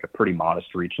have like a pretty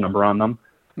modest reach number on them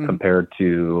compared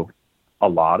to a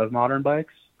lot of modern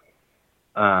bikes.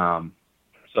 So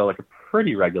like a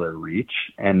pretty regular reach.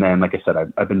 And then, like I said,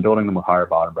 I've been building them with higher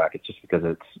bottom brackets just because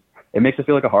it makes it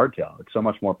feel like a hardtail. It's so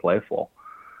much more playful.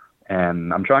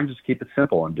 And I'm trying to just keep it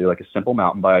simple and do like a simple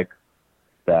mountain bike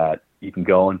that you can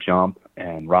go and jump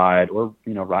and ride, or,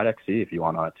 ride XC if you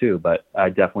want on it too. But I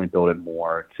definitely build it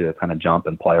more to kind of jump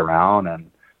and play around and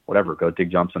whatever, go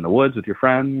dig jumps in the woods with your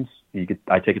friends.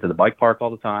 I take it to the bike park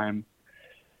all the time.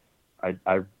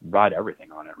 I ride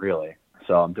everything on it really.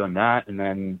 So I'm doing that, and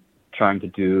then trying to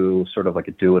do sort of like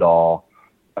a do-it-all.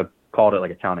 I called it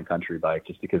like a town and country bike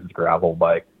just because it's a gravel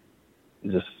bike.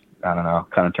 Just, I don't know,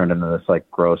 kind of turned into this like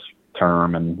gross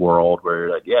term and world where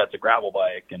you're like, yeah, it's a gravel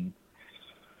bike. And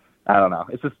I don't know.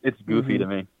 It's goofy to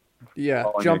me. Yeah.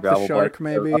 Jump the shark, bike,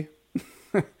 maybe.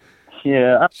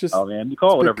 Yeah. Oh man, you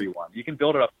call it whatever you want. You can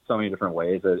build it up so many different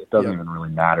ways that it doesn't even really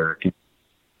matter. It can,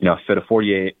 fit a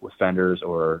 48 with fenders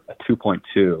or a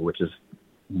 2.2, which is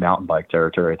mountain bike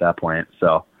territory at that point.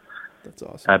 So that's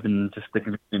awesome. I've been just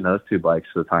sticking between those 2 bikes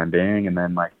for the time being, and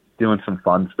then like doing some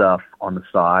fun stuff on the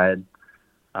side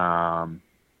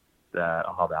that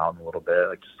I'll have out in a little bit,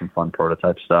 like just some fun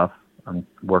prototype stuff. I'm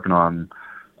working on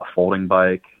a folding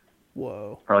bike.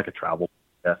 Whoa. Or like a travel.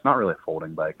 Yeah, it's not really a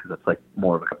folding bike because it's like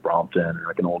more of like a Brompton or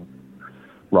like an old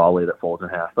Raleigh that folds in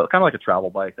half, but kind of like a travel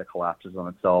bike that collapses on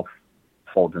itself,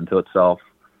 folds into itself.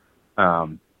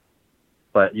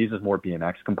 But it uses more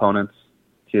BMX components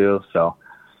too. So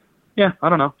yeah, I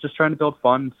don't know. Just trying to build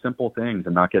fun, simple things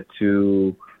and not get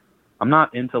too, I'm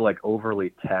not into like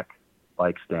overly tech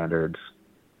bike standards.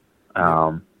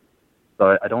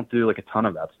 So I don't do like a ton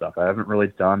of that stuff. I haven't really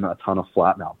done a ton of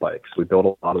flat mount bikes. We built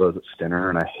a lot of those at Stinner,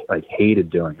 and I hated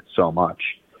doing it so much.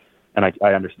 And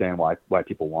I understand why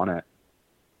people want it.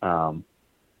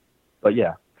 But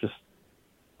yeah, just,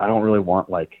 I don't really want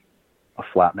like a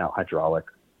flat mount hydraulic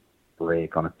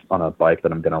brake on a bike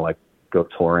that I'm going to like go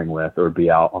touring with or be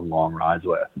out on long rides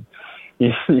with.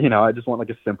 I just want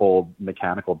like a simple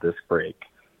mechanical disc brake,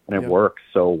 and it works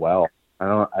so well.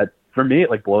 For me, it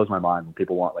like blows my mind when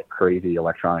people want like crazy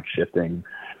electronic shifting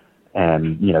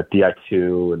and,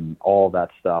 DI2 and all that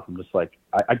stuff. I'm just like,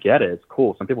 I get it. It's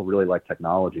cool. Some people really like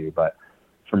technology, but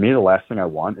for me, the last thing I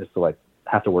want is to like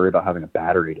have to worry about having a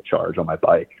battery to charge on my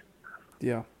bike.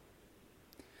 Yeah.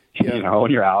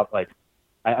 When you're out, like,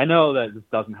 I know that this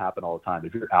doesn't happen all the time.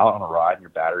 If you're out on a ride and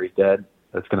your battery's dead,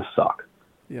 It's going to suck.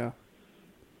 Yeah.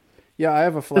 Yeah, I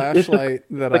have a flashlight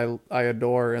that I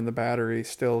adore, and the battery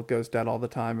still goes dead all the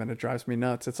time, and it drives me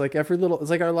nuts. It's like it's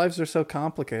like our lives are so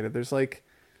complicated. There's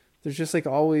just like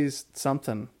always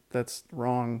something that's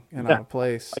wrong and out Yeah. of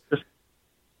place. It's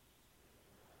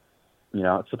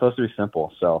supposed to be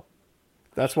simple. So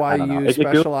That's why I don't know. you It goes,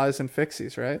 specialize in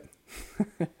fixies, right?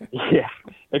 yeah,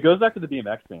 it goes back to the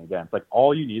BMX thing again. It's like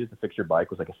all you needed to fix your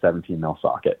bike was like a 17 mil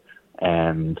socket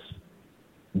and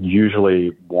usually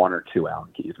 1 or 2 Allen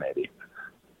keys maybe.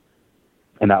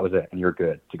 And that was it. And you're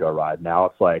good to go ride. Now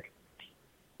it's like,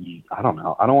 I don't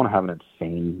know. I don't want to have an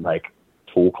insane like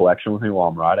tool collection with me while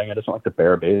I'm riding. I just want like the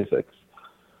bare basics.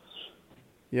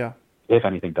 Yeah. If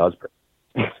anything does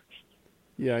break.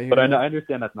 Yeah. But I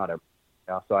understand that's not everything.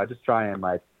 So I just try and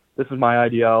like, this is my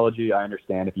ideology. I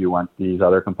understand if you want these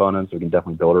other components, we can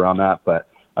definitely build around that. But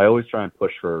I always try and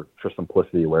push for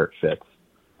simplicity where it fits.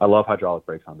 I love hydraulic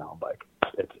brakes on a mountain bike.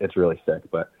 It's really sick,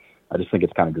 but I just think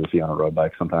it's kind of goofy on a road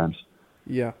bike sometimes.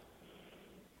 Yeah.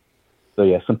 So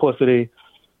yeah, simplicity,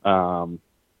 good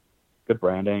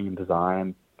branding and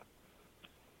design.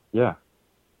 Yeah,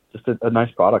 just a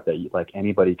nice product that like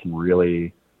anybody can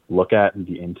really look at and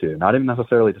be into. Not even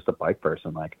necessarily just a bike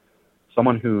person, like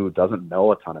someone who doesn't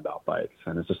know a ton about bikes,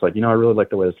 and it's just like, I really like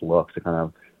the way this looks. It kind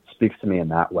of speaks to me in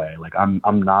that way. Like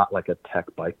I'm not like a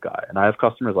tech bike guy, and I have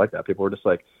customers like that. People are just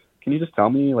like, can you just tell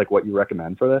me like what you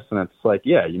recommend for this? And it's like,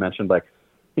 yeah, you mentioned like,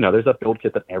 there's that build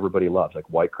kit that everybody loves. Like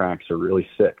white cranks are really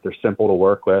sick. They're simple to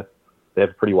work with. They have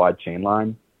a pretty wide chain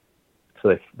line,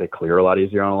 so they clear a lot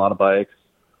easier on a lot of bikes.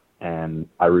 And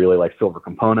I really like silver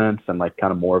components and like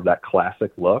kind of more of that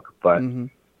classic look. But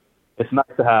it's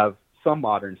nice to have some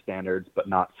modern standards, but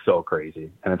not so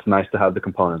crazy. And it's nice to have the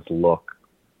components look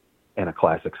in a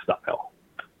classic style.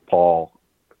 Paul,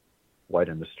 White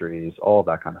Industries, all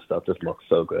that kind of stuff just looks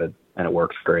so good, and it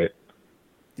works great.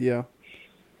 Yeah.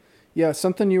 Yeah,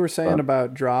 something you were saying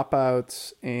about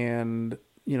dropouts and,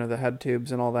 the head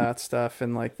tubes and all that stuff,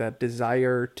 and like that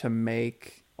desire to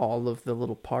make all of the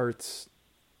little parts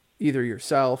either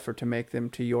yourself or to make them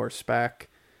to your spec,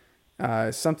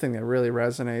 is something that really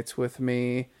resonates with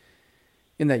me.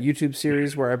 In that YouTube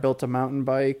series where I built a mountain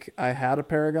bike, I had a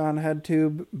Paragon head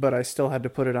tube, but I still had to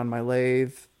put it on my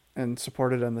lathe and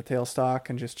support it on the tailstock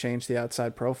and just change the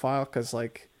outside profile, because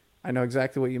like I know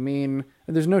exactly what you mean.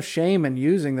 And there's no shame in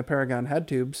using the Paragon head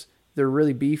tubes. They're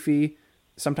really beefy,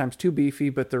 sometimes too beefy,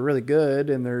 but they're really good,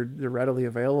 and they're readily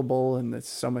available, and it's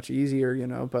so much easier,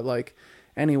 But like,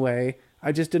 anyway,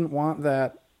 I just didn't want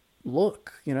that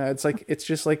look. It's like it's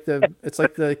the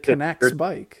K'NEX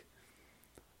bike.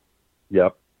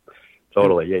 Yep,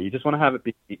 totally. Yeah, you just want to have it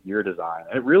be your design.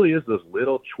 And it really is those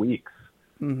little tweaks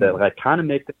that like kind of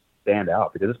make it stand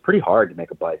out, because it's pretty hard to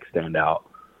make a bike stand out.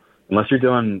 Unless you're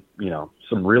doing,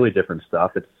 some really different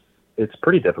stuff, it's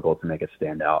pretty difficult to make it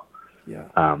stand out. Yeah.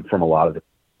 From a lot of the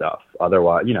stuff.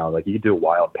 Otherwise, like you could do a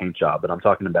wild paint job, but I'm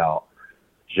talking about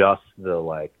just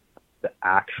the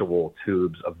actual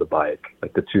tubes of the bike,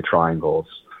 like the 2 triangles.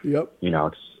 Yep.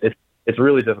 It's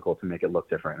really difficult to make it look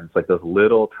different. And it's like those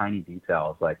little tiny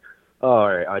details, like, oh,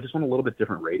 all right, I just want a little bit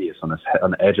different radius on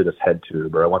the edge of this head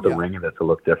tube, or I want the ring of it to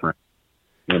look different.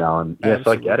 And yeah,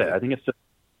 so I get it. I think it's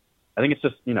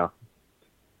just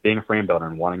being a frame builder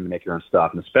and wanting to make your own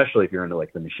stuff, and especially if you're into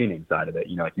like the machining side of it,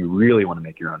 like you really want to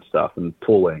make your own stuff, and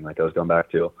tooling, like I was going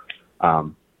back to.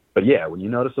 But yeah, when you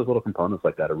notice those little components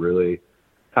like that, it really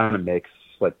kind of makes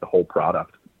like the whole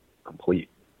product complete.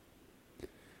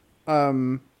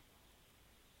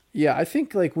 Yeah, I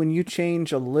think like when you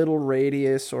change a little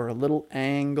radius or a little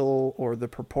angle or the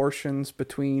proportions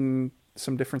between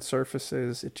some different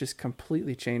surfaces, it just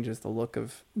completely changes the look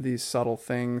of these subtle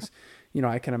things.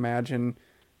 I can imagine,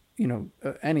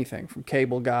 anything from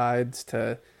cable guides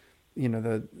to,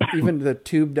 even the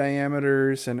tube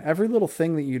diameters, and every little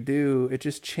thing that you do, it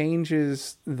just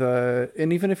changes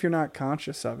and even if you're not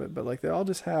conscious of it, but like they all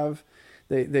just have,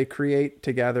 they create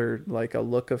together like a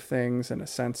look of things and a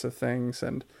sense of things.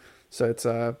 And so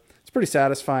it's pretty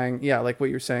satisfying. Yeah. Like what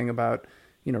you're saying about,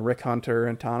 Rick Hunter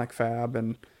and Tonic Fab.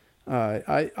 And,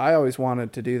 I always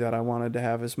wanted to do that. I wanted to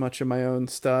have as much of my own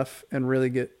stuff and really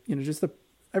get, just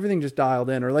everything just dialed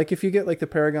in. Or like if you get like the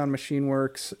Paragon Machine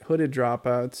Works hooded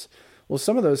dropouts, well,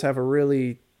 some of those have a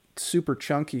really super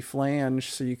chunky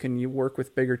flange, so you work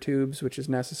with bigger tubes, which is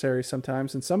necessary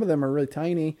sometimes. And some of them are really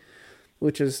tiny,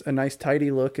 which is a nice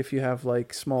tidy look if you have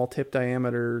like small tip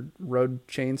diameter road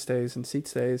chain stays and seat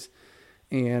stays.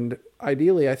 And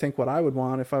ideally, I think what I would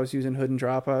want if I was using hood and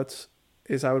dropouts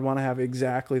is I would want to have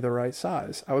exactly the right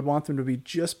size. I would want them to be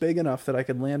just big enough that I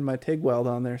could land my TIG weld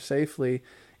on there safely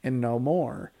and no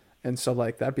more. And so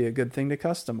like that'd be a good thing to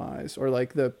customize, or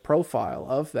like the profile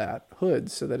of that hood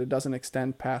so that it doesn't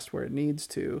extend past where it needs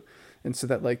to. And so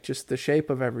that like just the shape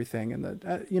of everything and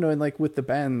the, and like with the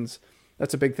bends,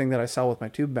 that's a big thing that I sell with my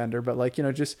tube bender, but like,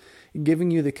 just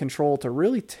giving you the control to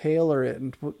really tailor it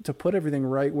and to put everything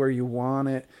right where you want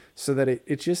it so that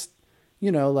it just,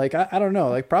 like, I don't know,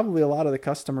 like probably a lot of the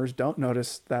customers don't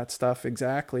notice that stuff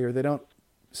exactly, or they don't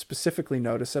specifically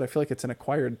notice it. I feel like it's an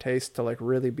acquired taste to like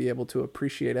really be able to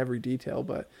appreciate every detail.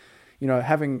 But,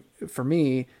 having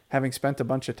spent a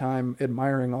bunch of time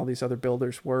admiring all these other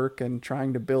builders' work and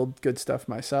trying to build good stuff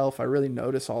myself, I really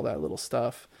notice all that little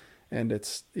stuff. And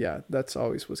that's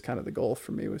always was kind of the goal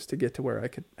for me, was to get to where I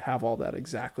could have all that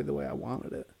exactly the way I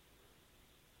wanted it.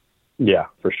 Yeah,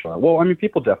 for sure. Well, I mean,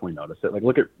 people definitely notice it. Like,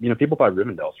 look at, people buy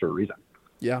Rivendell's for a reason.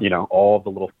 Yeah. All the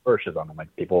little flourishes on them,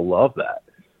 like people love that.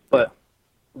 But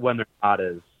when they're not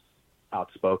as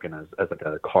outspoken as like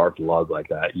a carved lug like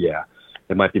that, yeah,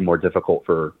 it might be more difficult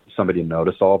for somebody to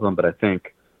notice all of them. But I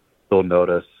think they'll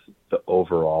notice the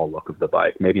overall look of the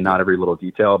bike. Maybe not every little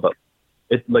detail, but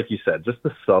it, like you said, just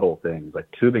the subtle things like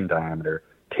tubing diameter,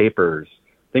 tapers,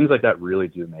 things like that really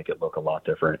do make it look a lot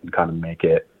different and kind of make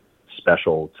it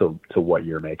special to what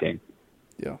you're making.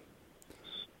 Yeah.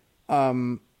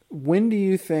 When do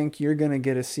you think you're going to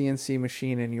get a CNC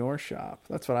machine in your shop?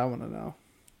 That's what I want to know.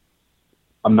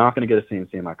 I'm not going to get a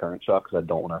CNC in my current shop because I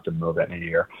don't want to have to move it in a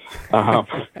year.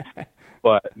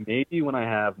 But maybe when I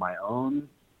have my own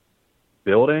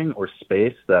building or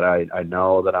space that I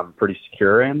know that I'm pretty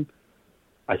secure in,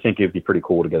 I think it'd be pretty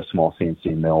cool to get a small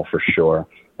CNC mill for sure.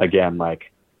 Again,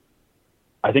 like,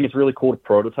 I think it's really cool to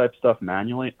prototype stuff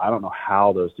manually. I don't know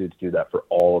how those dudes do that for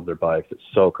all of their bikes. It's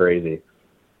so crazy.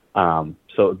 So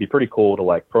it'd be pretty cool to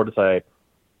like prototype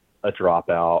a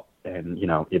dropout and,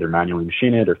 either manually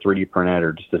machine it or 3D print it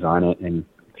or just design it in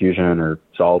Fusion or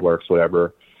SolidWorks,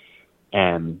 whatever,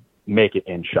 and make it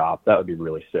in shop. That would be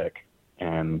really sick.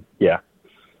 And yeah,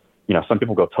 some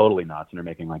people go totally nuts and they're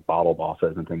making like bottle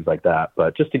bosses and things like that.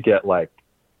 But just to get like,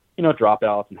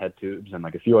 dropouts and head tubes and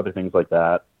like a few other things like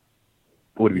that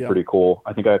would be pretty cool.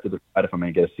 I think I have to decide if I'm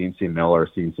going to get a CNC mill or a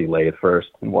CNC lathe first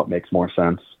and what makes more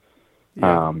sense.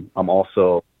 Yeah. I'm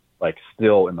also like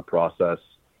still in the process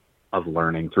of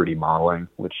learning 3D modeling,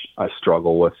 which I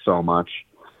struggle with so much.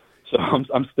 So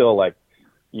I'm still like,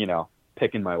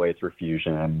 picking my way through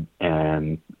Fusion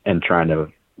and trying to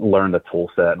learn the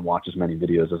tool set and watch as many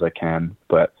videos as I can.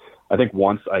 But I think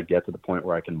once I get to the point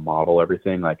where I can model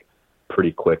everything like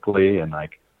pretty quickly and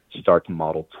like start to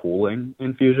model tooling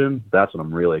in Fusion, that's what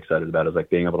I'm really excited about, is like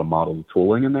being able to model the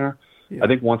tooling in there. Yeah. I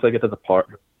think once I get to the point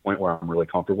where I'm really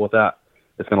comfortable with that,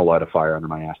 it's going to light a fire under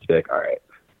my ass to be like, all right,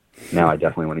 now I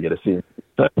definitely want to get a scene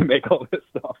to make all this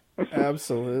stuff.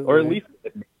 Absolutely. Or at least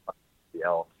like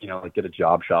get a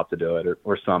job shop to do it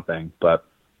or something. But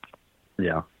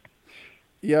yeah.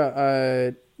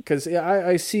 Yeah, because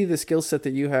I see the skill set that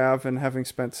you have, and having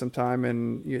spent some time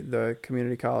in the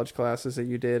community college classes that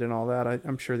you did and all that,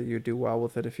 I'm sure that you'd do well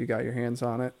with it if you got your hands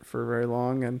on it for very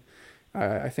long. And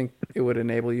I think it would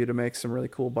enable you to make some really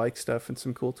cool bike stuff and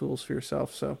some cool tools for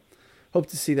yourself. So hope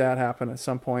to see that happen at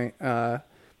some point.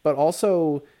 But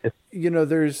also,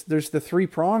 there's the 3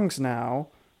 prongs now,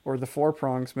 or the 4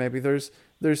 prongs maybe. There's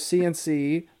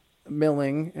CNC,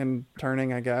 milling and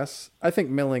turning, I guess. I think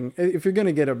milling, if you're going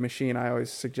to get a machine, I always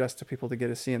suggest to people to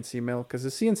get a CNC mill, because the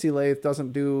CNC lathe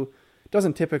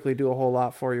doesn't typically do a whole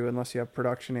lot for you unless you have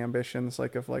production ambitions,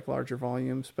 like of like larger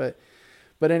volumes. But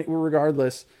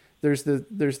regardless, there's the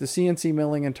CNC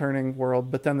milling and turning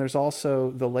world, but then there's also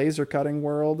the laser cutting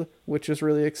world, which is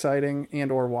really exciting,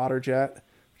 and or water jet,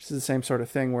 which is the same sort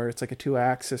of thing where it's like a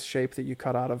 2-axis shape that you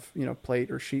cut out of, plate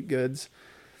or sheet goods.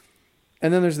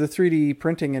 And then there's the 3D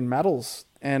printing in metals.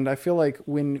 And I feel like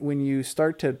when you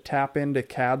start to tap into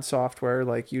CAD software,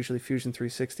 like usually Fusion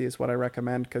 360 is what I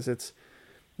recommend, because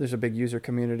there's a big user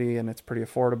community and it's pretty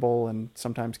affordable and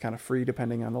sometimes kind of free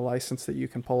depending on the license that you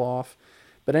can pull off.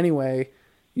 But anyway,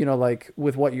 like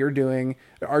with what you're doing,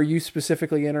 are you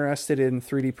specifically interested in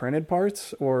 3D printed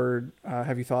parts, or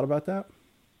have you thought about that?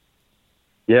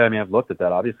 Yeah, I mean, I've looked at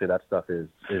that. Obviously, that stuff is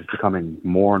becoming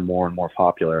more and more and more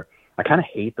popular. I kind of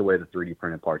hate the way the 3D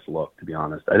printed parts look, to be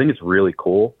honest. I think it's really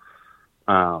cool.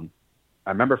 I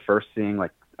remember seeing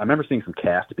some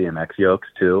cast BMX yokes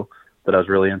too that I was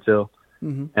really into.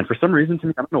 Mm-hmm. And for some reason to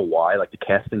me, I don't know why, like the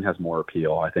casting has more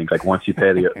appeal. I think like once you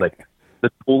pay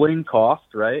the tooling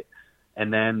cost, right?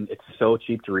 And then it's so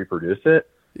cheap to reproduce it.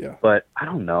 Yeah. But I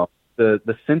don't know. The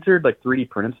sintered like 3D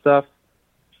printed stuff,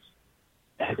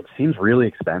 it seems really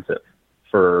expensive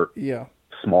for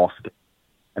small scale.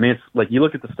 I mean, it's like you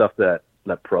look at the stuff that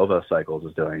Provo Cycles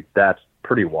is doing. That's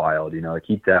pretty wild. You know, like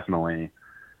he definitely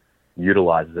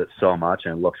utilizes it so much,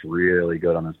 and it looks really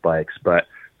good on his bikes. But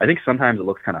I think sometimes it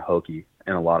looks kind of hokey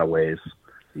in a lot of ways.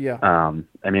 Yeah. I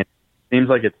mean, it seems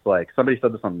like it's like somebody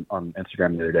said this on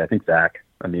Instagram the other day. I think Zach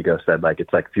Amigo said like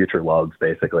it's like future lugs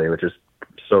basically, which is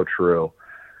so true.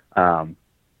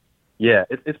 Yeah,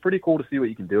 it's pretty cool to see what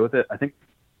you can do with it. I think,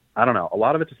 I don't know, a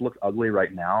lot of it just looks ugly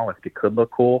right now. I think it could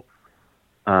look cool.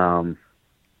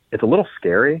 It's a little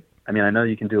scary. I mean, I know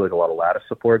you can do like a lot of lattice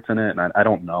supports in it, and I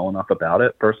don't know enough about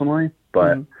it personally,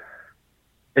 but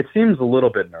it seems a little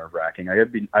bit nerve-wracking.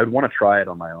 I'd want to try it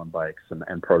on my own bikes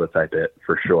and prototype it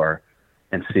for sure,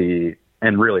 and see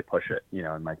and really push it, you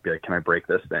know, and like be like, can I break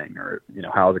this thing, or you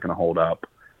know, how is it going to hold up?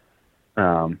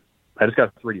 I just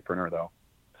got a 3D printer though,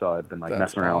 so I've been like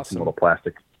messing around with some little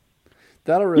plastic.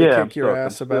 That'll really kick your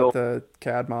ass about the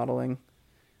CAD modeling.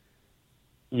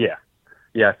 Yeah.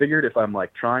 I figured if I'm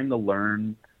like trying to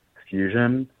learn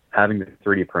Fusion, having the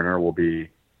 3D printer will be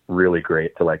really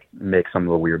great to like make some of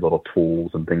the weird little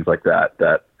tools and things like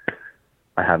that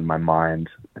I have in my mind.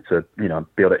 To, you know,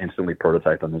 be able to instantly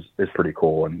prototype them is pretty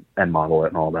cool, and model it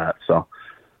and all that. So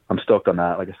I'm stoked on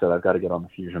that. Like I said, I've got to get on the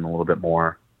Fusion a little bit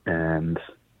more and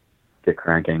get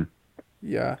cranking.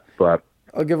 Yeah. But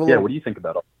I'll give a little. What do you think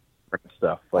about all that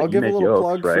stuff? Like, I'll give a little yokes,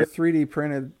 plug right? for 3D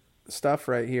printed stuff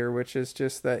right here, which is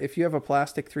just that if you have a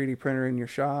plastic 3D printer in your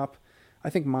shop, I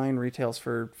think mine retails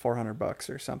for $400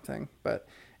 or something. But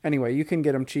anyway, you can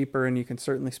get them cheaper, and you can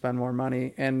certainly spend more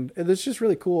money. And it's just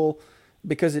really cool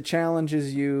because it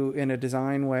challenges you in a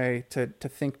design way to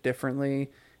think differently.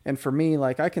 And for me,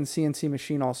 like, I can CNC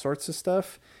machine all sorts of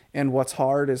stuff, and what's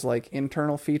hard is like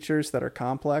internal features that are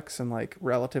complex and like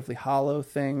relatively hollow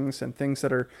things, and things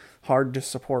that are hard to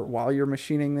support while you're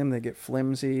machining them. They get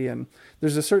flimsy, and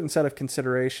there's a certain set of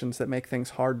considerations that make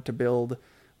things hard to build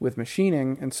with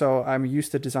machining. And so I'm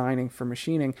used to designing for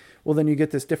machining. Well, then you get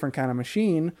this different kind of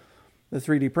machine, the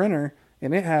 3D printer,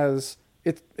 and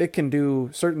it can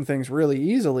do certain things really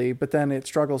easily, but then it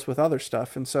struggles with other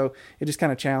stuff. And so it just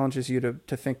kind of challenges you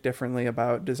to think differently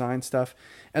about design stuff.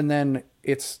 And then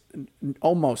it's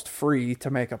almost free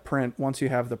to make a print once you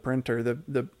have the printer.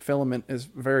 The filament is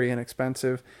very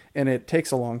inexpensive, and it takes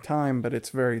a long time, but it's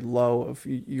very low of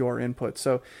your input.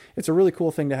 So it's a really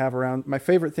cool thing to have around. My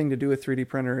favorite thing to do with 3D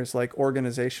printer is like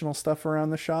organizational stuff around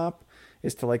the shop,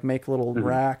 is to like make little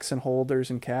racks and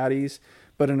holders and caddies.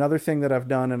 But another thing that I've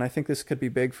done, and I think this could be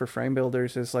big for frame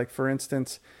builders, is like, for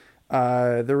instance,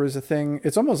 there was a thing,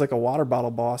 it's almost like a water bottle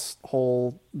boss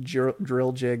hole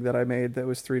drill jig that I made that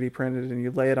was 3D printed, and you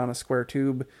lay it on a square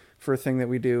tube for a thing that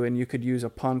we do, and you could use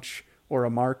a punch or a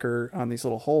marker on these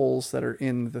little holes that are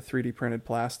in the 3D printed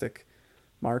plastic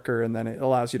marker, and then it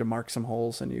allows you to mark some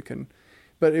holes, and you can...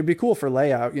 But it'd be cool for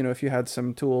layout, you know, if you had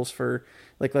some tools for,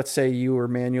 like, let's say you were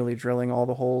manually drilling all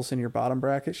the holes in your bottom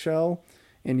bracket shell,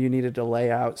 and you needed to lay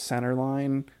out center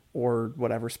line or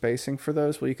whatever spacing for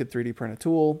those, well, you could 3D print a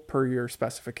tool per your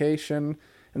specification.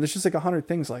 And there's just like 100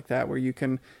 things like that where you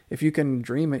can, if you can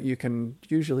dream it, you can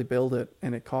usually build it,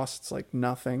 and it costs like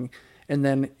nothing. And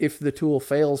then if the tool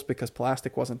fails because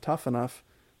plastic wasn't tough enough,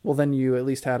 well, then you at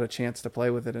least had a chance to play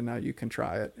with it, and now you can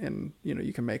try it, and, you know,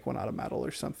 you can make one out of metal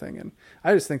or something. And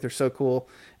I just think they're so cool.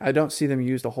 I don't see them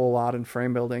used a whole lot in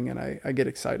frame building, and I get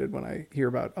excited when I hear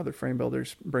about other frame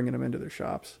builders bringing them into their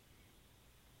shops.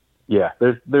 Yeah,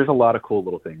 there's a lot of cool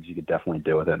little things you could definitely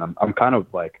do with it. And I'm kind of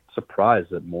like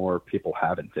surprised that more people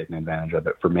haven't taken advantage of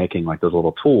it for making like those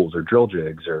little tools or drill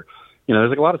jigs, or, you know, there's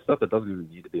like a lot of stuff that doesn't even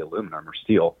need to be aluminum or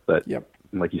steel. That,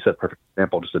 like you said, perfect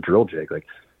example, just a drill jig. Like,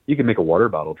 you can make a water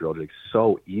bottle drill jig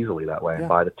so easily that way, and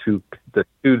buy the two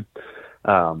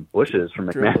bushes from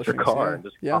McMaster Car and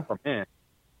just pop them in.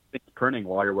 It's printing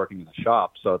while you're working in the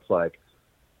shop. So it's like,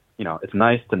 you know, it's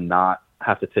nice to not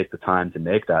have to take the time to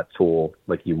make that tool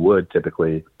like you would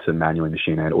typically to manually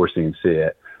machine it or CNC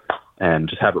it, and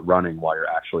just have it running while you're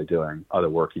actually doing other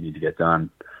work you need to get done.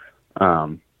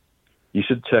 You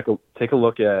should take a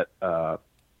look at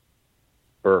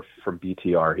Burf from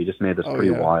BTR. He just made this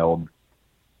pretty wild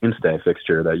instay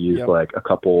fixture that used like a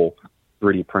couple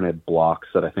 3D printed blocks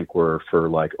that I think were for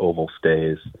like oval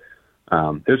stays.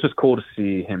 It was just cool to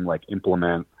see him like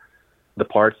implement the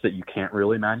parts that you can't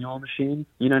really manual machine.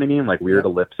 You know what I mean? Like weird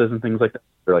ellipses and things like that.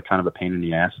 They're like kind of a pain in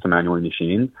the ass to manually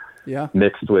machine. Yeah.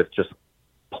 Mixed with just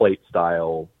plate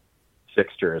style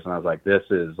fixtures. And I was like, this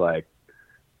is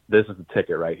the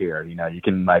ticket right here. You know, you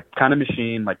can like kind of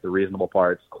machine like the reasonable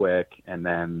parts quick, and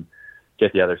then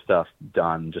get the other stuff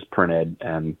done, just printed,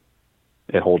 and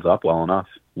it holds up well enough,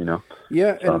 you know?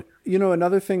 Yeah. So. And, you know,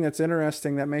 another thing that's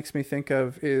interesting that makes me think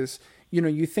of is,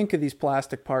 you think of these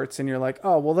plastic parts and you're like,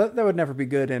 oh, well, that would never be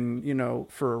good in,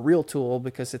 for a real tool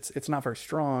because it's not very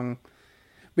strong.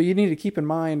 But you need to keep in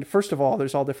mind, first of all,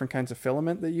 there's all different kinds of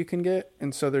filament that you can get.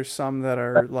 And so there's some that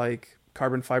are like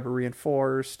carbon fiber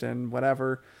reinforced and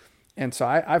whatever. And so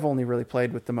I've only really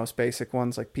played with the most basic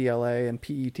ones like PLA and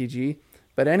PETG.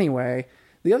 But anyway,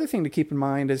 the other thing to keep in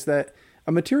mind is that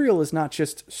a material is not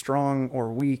just strong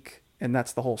or weak, and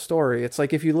that's the whole story. It's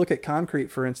like if you look at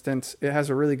concrete, for instance, it has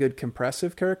a really good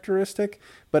compressive characteristic,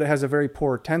 but it has a very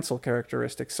poor tensile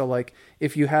characteristic. So like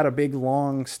if you had a big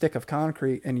long stick of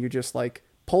concrete and you just like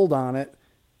pulled on it,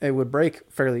 it would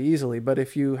break fairly easily. But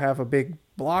if you have a big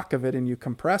block of it and you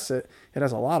compress it, it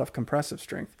has a lot of compressive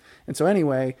strength. And so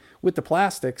anyway, with the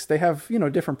plastics, they have,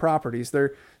 different properties.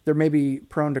 They're maybe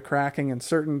prone to cracking in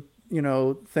certain,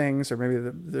 things, or maybe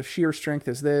the shear strength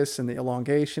is this and the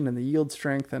elongation and the yield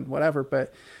strength and whatever.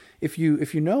 But if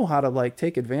you know how to like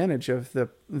take advantage of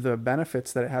the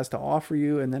benefits that it has to offer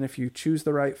you, and then if you choose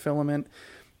the right filament,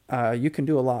 you can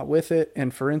do a lot with it.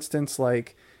 And for instance,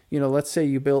 like, let's say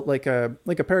you built like a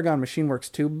Paragon Machine Works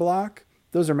tube block.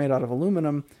 Those are made out of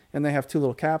aluminum, and they have two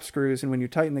little cap screws. And when you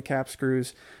tighten the cap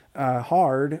screws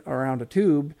hard around a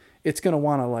tube, it's going to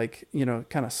want to like,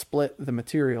 kind of split the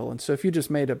material. And so if you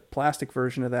just made a plastic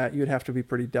version of that, you'd have to be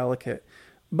pretty delicate.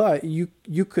 But you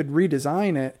could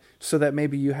redesign it so that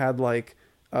maybe you had like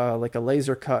a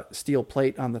laser cut steel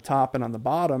plate on the top and on the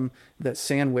bottom that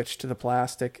sandwiched to the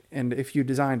plastic. And if you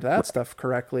designed that stuff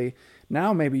correctly,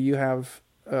 now maybe you have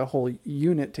a whole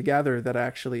unit together that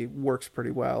actually works pretty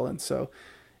well. And so,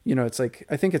 it's like,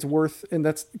 I think it's worth, and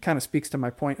that's kind of speaks to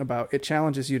my point about it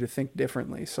challenges you to think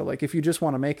differently. So like if you just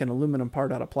want to make an aluminum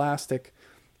part out of plastic,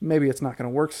 maybe it's not going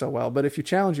to work so well. But if you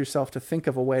challenge yourself to think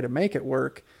of a way to make it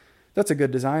work, that's a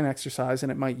good design exercise,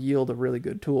 and it might yield a really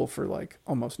good tool for like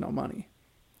almost no money.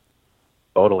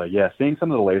 Totally. Yeah. Seeing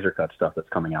some of the laser cut stuff that's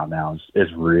coming out now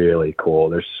is really cool.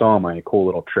 There's so many cool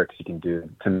little tricks you can do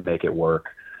to make it work.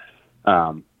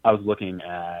 I was looking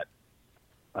at,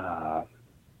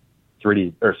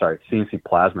 CNC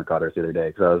plasma cutters the other day,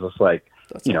 because I was just like,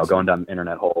 awesome. Going down the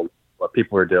internet hole, what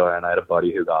people were doing. I had a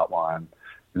buddy who got one.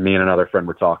 Me and another friend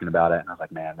were talking about it, and I was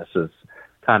like, man, this is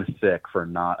kind of sick for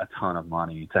not a ton of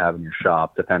money to have in your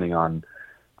shop, depending on,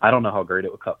 I don't know how great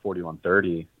it would cut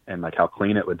 4130 and like how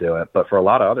clean it would do it. But for a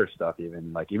lot of other stuff,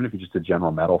 even if you just did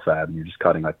general metal fab and you're just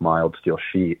cutting like mild steel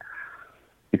sheet,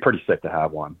 it'd be pretty sick to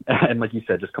have one. And like you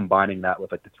said, just combining that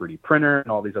with like the 3D printer and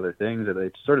all these other things,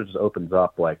 it sort of just opens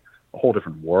up like a whole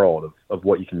different world of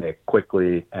what you can make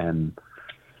quickly and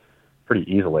pretty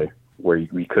easily, where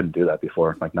we couldn't do that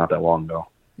before, like not that long ago.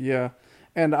 Yeah.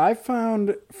 And I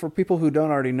found, for people who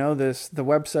don't already know this, the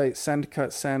website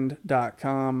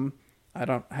sendcutsend.com, I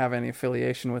don't have any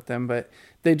affiliation with them, but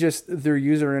their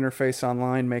user interface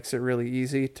online makes it really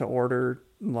easy to order,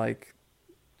 like,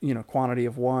 quantity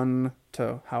of one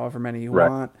to however many you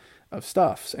want of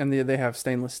stuffs. And they have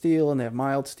stainless steel, and they have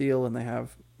mild steel, and they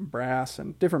have brass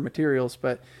and different materials,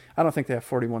 but I don't think they have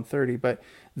 4130. But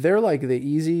they're like the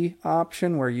easy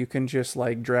option where you can just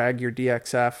like drag your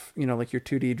DXF, like your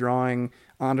 2D drawing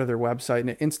onto their website,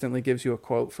 and it instantly gives you a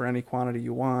quote for any quantity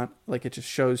you want. Like it just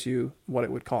shows you what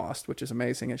it would cost, which is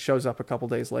amazing. It shows up a couple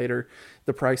days later.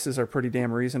 The prices are pretty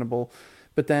damn reasonable.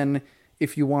 But then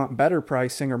if you want better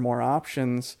pricing or more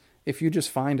options, if you just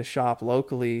find a shop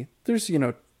locally, there's,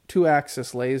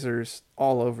 2-axis lasers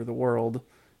all over the world,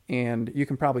 and you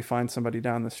can probably find somebody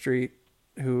down the street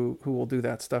who will do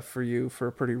that stuff for you for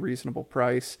a pretty reasonable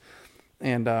price.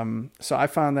 And so I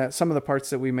found that some of the parts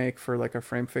that we make for like our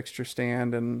frame fixture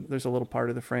stand, and there's a little part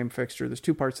of the frame fixture, there's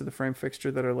 2 parts of the frame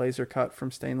fixture that are laser cut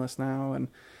from stainless now. And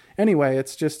anyway,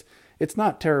 it's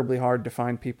not terribly hard to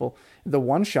find people. The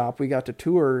one shop we got to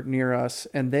tour near us,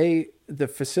 and the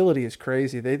facility is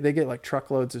crazy. They get like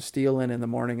truckloads of steel in the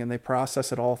morning, and they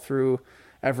process it all through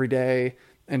every day.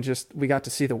 And we got to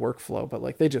see the workflow, but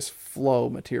like they just flow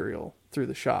material through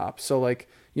the shop. So like,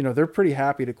 they're pretty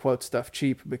happy to quote stuff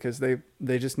cheap because they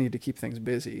just need to keep things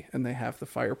busy, and they have the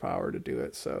firepower to do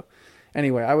it. So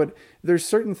anyway, there's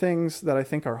certain things that I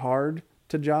think are hard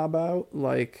to job out.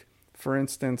 Like for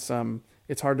instance,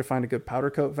 it's hard to find a good powder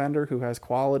coat vendor who has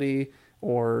quality,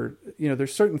 or,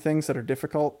 there's certain things that are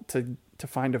difficult to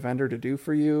find a vendor to do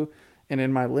for you. And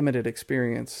in my limited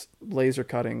experience, laser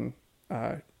cutting,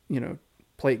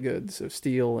 plate goods of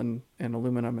steel and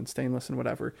aluminum and stainless and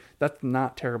whatever, that's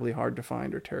not terribly hard to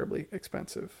find or terribly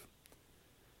expensive.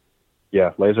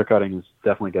 Yeah, laser cutting is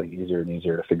definitely getting easier and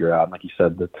easier to figure out. And like you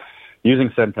said,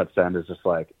 using Send Cut Send is just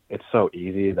like, it's so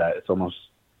easy that it's almost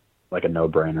like a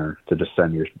no-brainer to just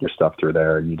send your stuff through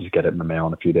there, and you just get it in the mail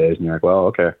in a few days, and you're like, well,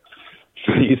 okay,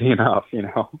 easy enough,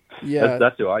 Yeah,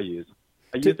 that's who I use.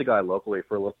 I used the guy locally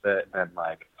for a little bit, and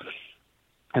like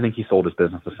I think he sold his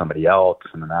business to somebody else,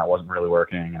 and then that wasn't really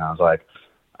working. And I was like,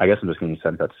 I guess I'm just going to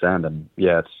send cut send, and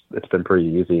yeah, it's been pretty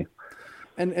easy.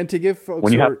 And to give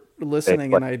folks who are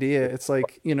listening an idea, it's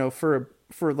like, you know, for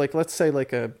like, let's say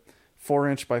like a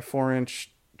 4-inch by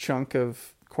 4-inch chunk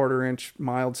of 1/4-inch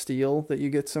mild steel that you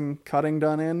get some cutting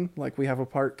done in, like we have a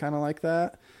part kind of like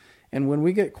that. And when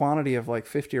we get quantity of like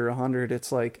 50 or 100,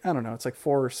 it's like, I don't know, it's like $4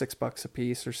 or $6 a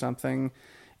piece or something.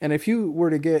 And if you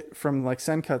were to get from like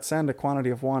send cut send a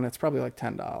quantity of one, it's probably like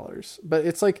 $10. But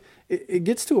it's like, it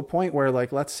gets to a point where,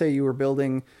 like, let's say you were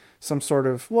building some sort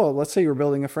of, well, let's say you were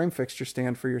building a frame fixture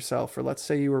stand for yourself, or let's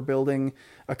say you were building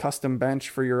a custom bench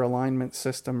for your alignment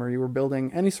system, or you were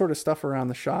building any sort of stuff around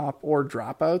the shop, or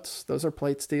dropouts. Those are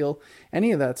plate steel,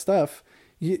 any of that stuff.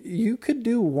 You could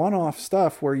do one-off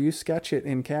stuff where you sketch it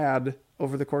in CAD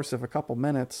over the course of a couple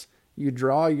minutes. You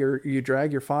drag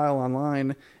your file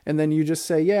online, and then you just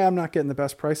say, yeah, I'm not getting the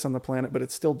best price on the planet, but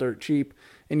it's still dirt cheap.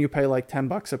 And you pay like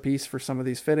 $10 a piece for some of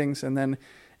these fittings. And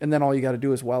then all you got to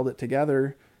do is weld it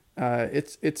together.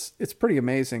 It's pretty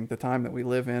amazing the time that we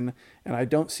live in. And I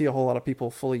don't see a whole lot of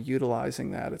people fully utilizing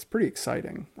that. It's pretty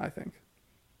exciting, I think.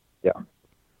 Yeah,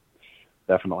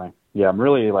 definitely. Yeah. I'm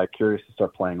really like curious to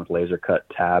start playing with laser cut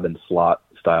tab and slot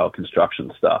style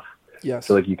construction stuff. Yes.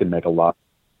 So like you can make a lot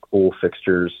of cool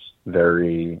fixtures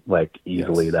very like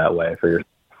easily that way for your.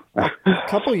 A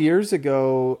couple years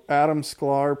ago, Adam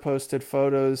Sklar posted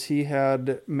photos. He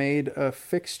had made a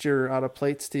fixture out of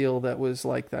plate steel that was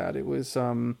like that. It was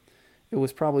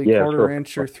probably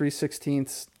 1/4-inch or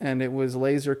 3/16, and it was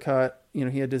laser cut. You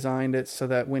know, he had designed it so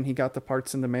that when he got the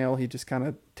parts in the mail, he just kind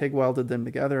of TIG welded them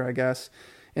together, I guess.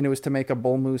 And it was to make a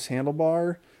bull moose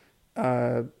handlebar.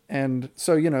 And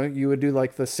so, you know, you would do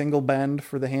like the single bend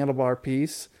for the handlebar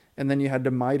piece, and then you had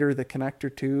to miter the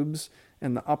connector tubes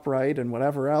and the upright and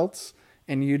whatever else.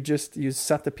 And you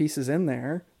set the pieces in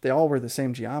there. They all were the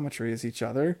same geometry as each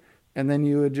other. And then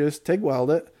you would just TIG weld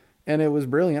it. And it was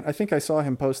brilliant. I think I saw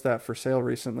him post that for sale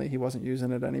recently. He wasn't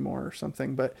using it anymore or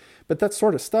something, but that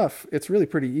sort of stuff, it's really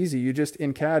pretty easy. You just,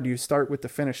 in CAD, you start with the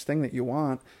finished thing that you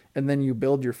want, and then you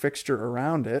build your fixture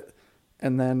around it,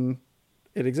 and then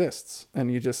it exists.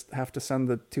 And you just have to send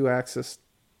the 2-axis,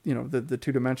 you know, the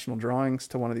 2-dimensional drawings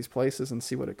to one of these places and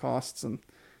see what it costs. And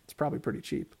it's probably pretty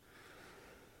cheap.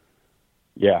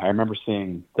 Yeah. I remember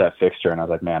seeing that fixture and I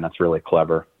was like, man, that's really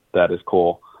clever. That is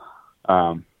cool.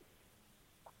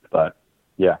 But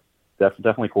yeah, that's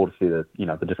definitely cool to see that, you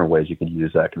know, the different ways you can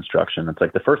use that construction. It's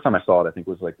like the first time I saw it, I think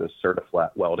was like those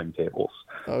Certiflat welding tables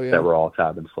that were all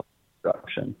tab and slot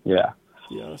construction. Yeah.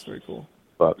 Yeah. That's very cool.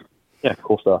 But yeah,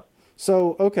 cool stuff.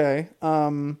 So, okay.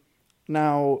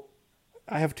 Now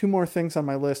I have 2 more things on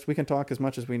my list. We can talk as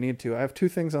much as we need to. I have 2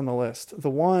 things on the list. The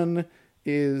one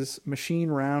is machine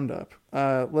roundup.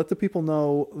 Let the people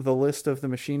know the list of the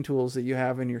machine tools that you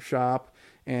have in your shop,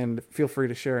 and feel free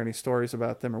to share any stories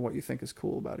about them or what you think is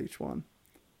cool about each one.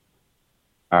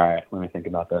 All right, let me think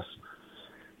about this.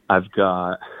 I've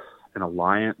got an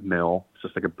Alliant mill. It's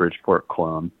just like a Bridgeport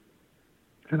clone.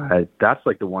 And that's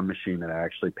like the one machine that I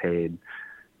actually paid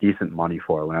decent money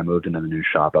for when I moved into the new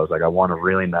shop. I was like, I want a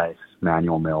really nice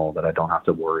manual mill that I don't have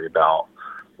to worry about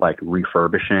like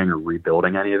refurbishing or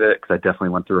rebuilding any of it. Cause I definitely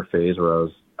went through a phase where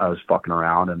I was fucking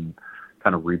around and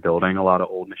kind of rebuilding a lot of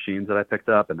old machines that I picked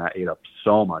up, and that ate up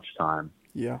so much time.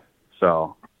 Yeah.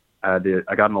 So I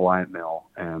got an Alliant mill,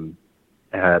 and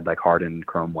it had like hardened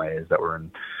chrome ways that were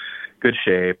in good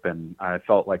shape, and I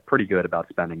felt like pretty good about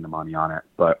spending the money on it.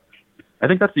 But I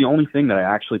think that's the only thing that I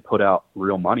actually put out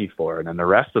real money for. And then the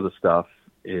rest of the stuff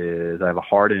is I have a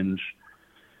hard-inch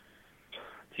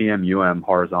TMUM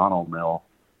horizontal mill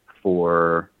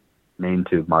for main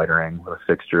tube mitering with a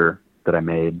fixture that I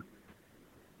made.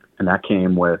 And that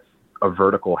came with a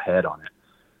vertical head on it.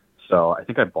 So I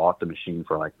think I bought the machine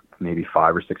for like maybe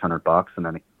 $500 or $600, and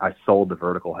then I sold the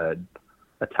vertical head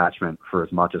attachment for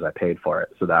as much as I paid for it.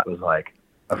 So that was like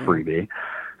a freebie.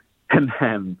 And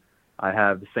then I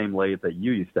have the same lathe that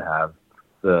you used to have,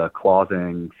 the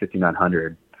Clausing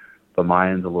 5900, but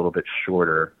mine's a little bit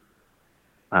shorter.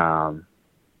 And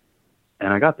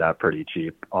I got that pretty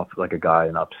cheap off like a guy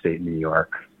in upstate New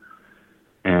York.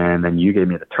 And then you gave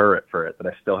me the turret for it that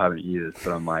I still haven't used,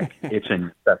 but I'm like itching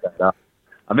to set that up.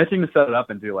 I'm itching to set it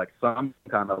up and do like some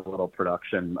kind of little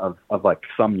production of like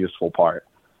some useful part.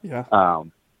 Yeah.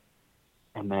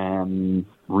 And then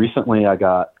recently I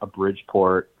got a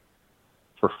Bridgeport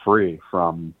for free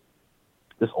from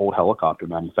this old helicopter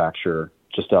manufacturer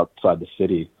just outside the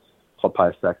city called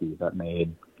Piasecki that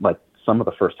made like some of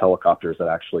the first helicopters that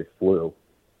actually flew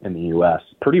in the U.S.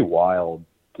 Pretty wild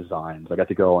designs. I got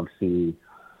to go and see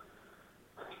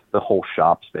the whole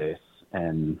shop space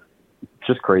and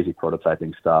just crazy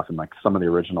prototyping stuff. And like some of the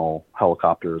original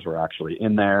helicopters were actually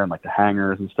in there and like the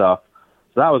hangars and stuff.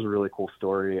 So that was a really cool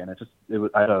story. And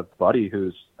I had a buddy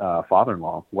whose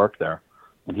father-in-law worked there,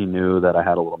 and he knew that I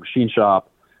had a little machine shop.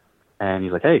 And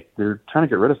he's like, hey, they're trying to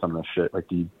get rid of some of this shit. Like,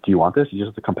 do you want this? You just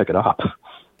have to come pick it up.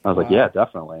 I was like, yeah,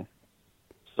 definitely.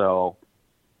 So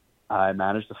I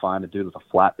managed to find a dude with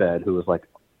a flatbed who was like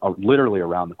literally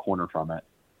around the corner from it.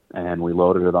 And we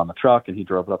loaded it on the truck, and he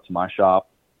drove it up to my shop.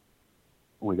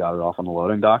 We got it off on the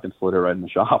loading dock and slid it right in the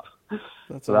shop.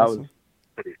 That's so awesome.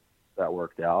 That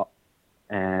worked out.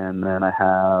 And then I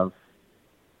have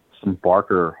some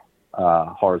Barker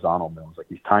horizontal mills, like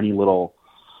these tiny little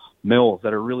mills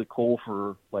that are really cool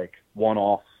for like one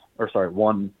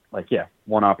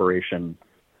operation,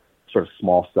 sort of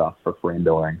small stuff for frame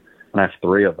building. And I have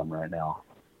 3 of them right now.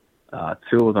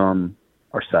 2 of them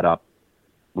are set up,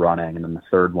 running, and then the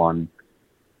third one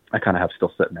I kind of have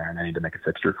still sitting there, and I need to make a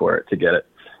fixture for it to get it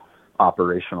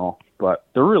operational. But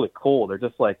they're really cool. They're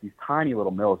just like these tiny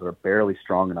little mills that are barely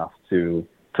strong enough to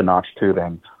notch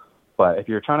tubing. But if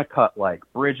you're trying to cut like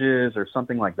bridges or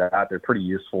something like that, they're pretty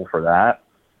useful for that.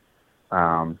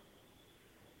 I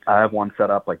have one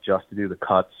set up like just to do the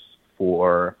cuts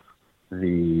for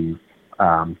the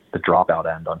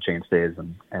dropout end on chain stays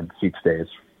and seat stays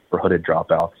for hooded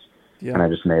dropouts. Yeah. And I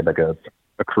just made like a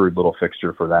crude little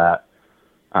fixture for that.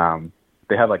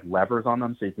 They have like levers on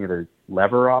them, so you can either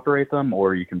lever operate them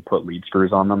or you can put lead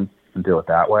screws on them and do it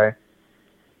that way. And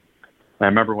I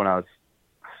remember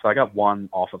I got one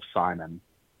off of Simon,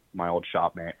 my old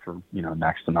shopmate, for,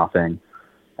 next to nothing.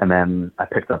 And then I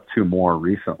picked up 2 more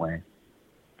recently,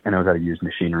 and it was at a used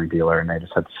machinery dealer, and they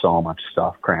just had so much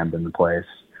stuff crammed into place.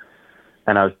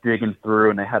 And I was digging through,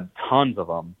 and they had tons of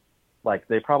them. Like,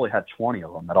 they probably had 20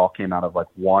 of them that all came out of, like,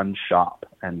 one shop.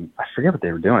 And I forget what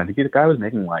they were doing. I think the guy was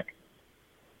making, like,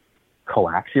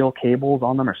 coaxial cables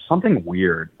on them or something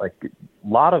weird. Like, a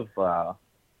lot of,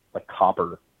 like,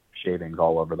 copper shavings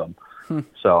all over them.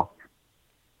 So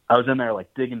I was in there,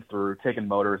 like, digging through, taking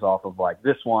motors off of, like,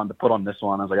 this one to put on this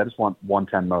one. I was like, I just want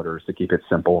 110 motors to keep it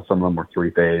simple. Some of them were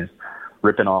 3-phase.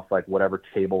 Ripping off, like, whatever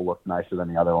table looked nicer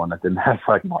than the other one that didn't have,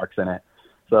 like, marks in it.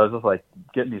 So I was just like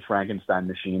getting these Frankenstein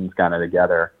machines kind of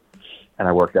together, and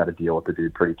I worked out a deal with the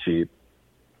dude pretty cheap.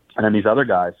 And then these other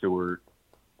guys who were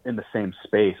in the same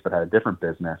space but had a different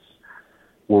business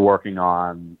were working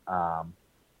on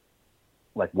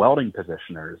like welding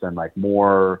positioners and like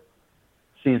more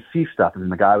CNC stuff. And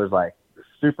the guy was like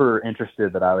super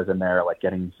interested that I was in there, like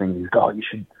getting things. He's like, oh, you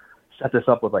should set this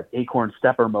up with like Acorn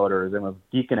stepper motors, and was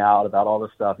geeking out about all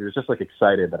this stuff. He was just like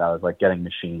excited that I was like getting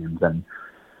machines, and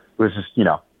was just,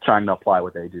 trying to apply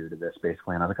what they do to this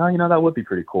basically. And I was like, oh, that would be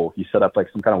pretty cool if you set up like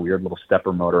some kind of weird little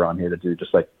stepper motor on here to do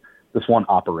just like this one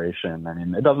operation. I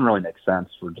mean, it doesn't really make sense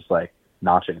for just like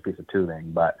notching a piece of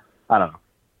tubing, but I don't know.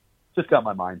 Just got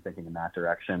my mind thinking in that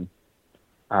direction.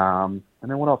 And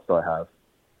then what else do I have?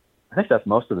 I think that's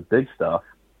most of the big stuff.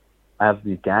 I have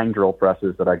the gang drill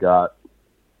presses that I got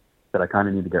that I kind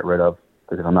of need to get rid of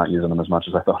because I'm not using them as much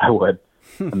as I thought I would.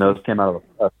 And those came out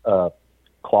of a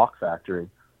clock factory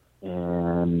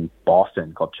in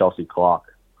Boston called Chelsea Clock.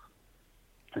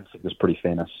 It's like this pretty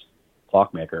famous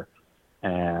clockmaker,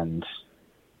 and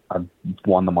I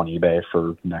won them on eBay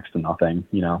for next to nothing.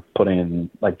 Putting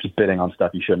in like just bidding on stuff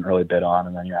you shouldn't really bid on,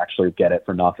 and then you actually get it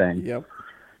for nothing. Yep.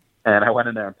 And I went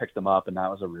in there and picked them up, and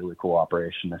that was a really cool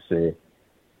operation to see.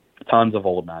 Tons of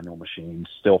old manual machines,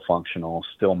 still functional,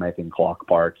 still making clock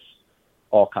parts,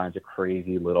 all kinds of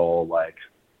crazy little like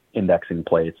indexing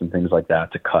plates and things like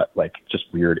that to cut like just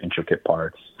weird intricate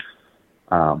parts.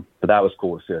 But that was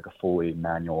cool to see like a fully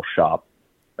manual shop.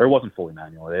 Or it wasn't fully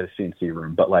manual, they had a CNC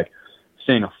room, but like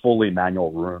seeing a fully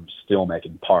manual room still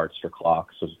making parts for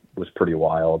clocks was pretty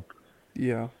wild.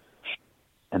 Yeah.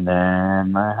 And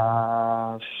then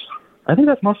I think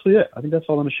that's mostly it. I think that's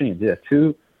all the machines. Yeah,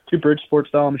 two Bridgeport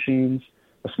style machines,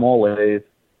 a small lathe,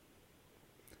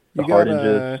 the hard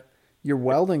hinges. Your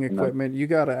welding equipment, you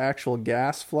got an actual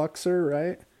gas fluxer,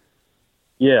 right?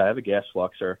 Yeah, I have a gas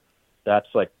fluxer. That's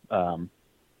like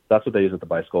that's what they use at the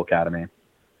Bicycle Academy.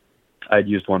 I'd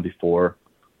used one before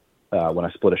when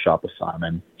I split a shop with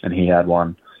Simon, and he had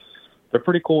one. They're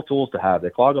pretty cool tools to have.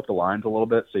 They clog up the lines a little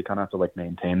bit, so you kind of have to like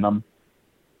maintain them.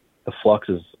 The flux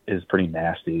is pretty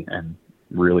nasty and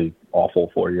really awful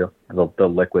for you, the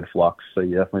liquid flux, so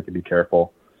you definitely have to be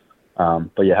careful.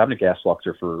 But yeah, having a gas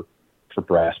fluxer for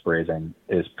brass brazing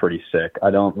is pretty sick. I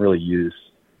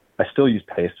still use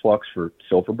paste flux for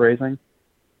silver brazing,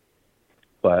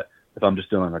 but if I'm just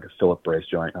doing like a Philip braze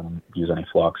joint, I don't use any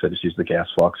flux. I just use the gas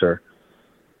fluxer.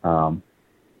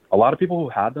 A lot of people who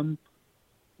had them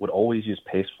would always use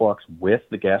paste flux with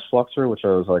the gas fluxer, which I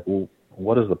was like, well,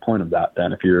 what is the point of that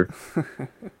then if you're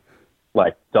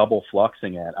like double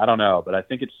fluxing it? I don't know, but I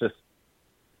think it's just,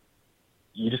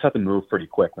 you just have to move pretty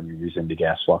quick when you're using the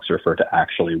gas fluxer for it to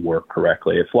actually work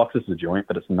correctly. It fluxes the joint,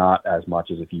 but it's not as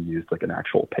much as if you used like an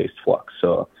actual paste flux.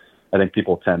 So I think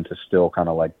people tend to still kind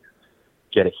of like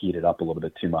get it heated up a little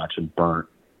bit too much and burnt.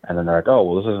 And then they're like, oh,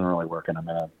 well, this isn't really working. I'm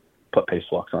going to put paste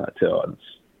flux on it too. And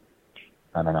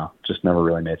I don't know, just never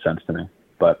really made sense to me.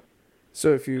 But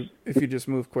so if you just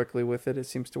move quickly with it, it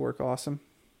seems to work awesome.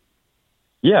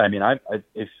 Yeah, I mean,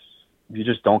 if you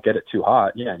just don't get it too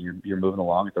hot, yeah, and you're moving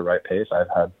along at the right pace, I've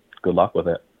had good luck with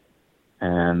it.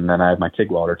 And then I have my TIG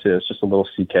welder too. It's just a little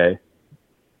CK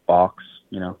box,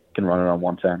 can run it on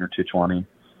 110 or 220.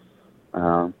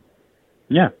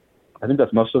 Yeah, I think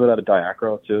that's most of it out of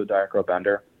Diacro too, Diacro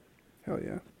bender. Hell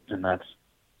yeah. And I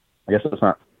guess it's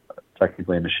not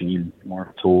technically a machine, more of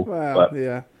a tool. Well, but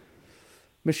yeah.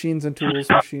 Machines and tools,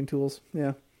 machine tools,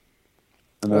 yeah.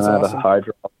 And then I have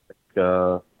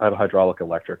a hydraulic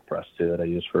electric press too that I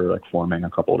use for like forming a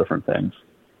couple of different things.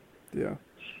 Yeah.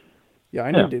 Yeah,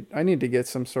 I need to get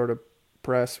some sort of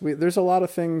press. There's a lot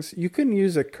of things. You can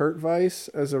use a Kurt vise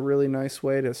as a really nice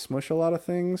way to smush a lot of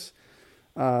things,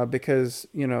 because,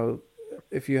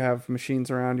 if you have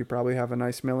machines around, you probably have a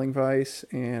nice milling vise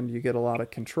and you get a lot of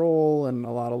control and a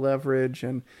lot of leverage.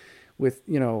 And with,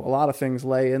 a lot of things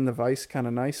lay in the vise kind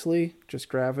of nicely, just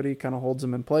gravity kind of holds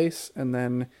them in place. And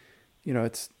then,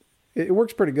 it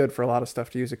works pretty good for a lot of stuff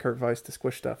to use a Kurt vise to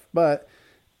squish stuff, but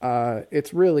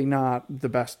it's really not the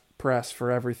best press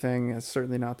for everything. It's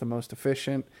certainly not the most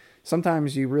efficient.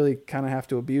 Sometimes you really kind of have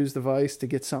to abuse the vise to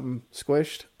get something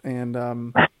squished.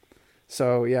 And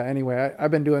so, yeah, anyway,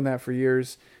 I've been doing that for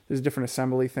years. There's different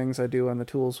assembly things I do on the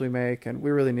tools we make, and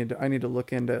I need to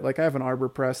look into, like, I have an arbor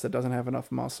press that doesn't have enough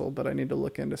muscle, but I need to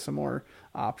look into some more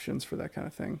options for that kind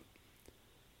of thing.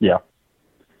 Yeah.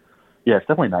 Yeah, it's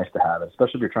definitely nice to have it,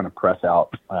 especially if you're trying to press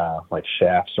out like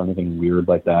shafts or anything weird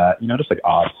like that, just like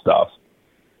odd stuff.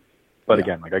 But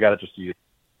again, like I got to just use it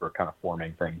for kind of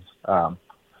forming things. But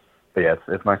yeah,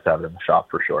 it's nice to have it in the shop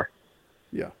for sure.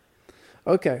 Yeah.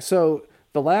 Okay, so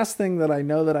the last thing that I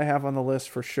know that I have on the list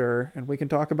for sure, and we can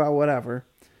talk about whatever,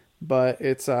 but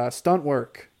it's stunt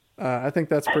work. I think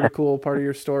that's pretty cool part of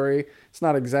your story. It's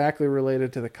not exactly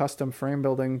related to the custom frame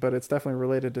building, but it's definitely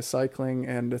related to cycling,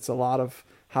 and it's a lot of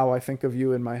how I think of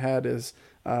you in my head is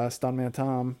Stuntman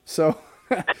Tom. So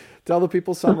tell the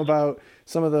people some about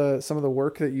some of the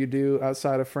work that you do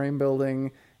outside of frame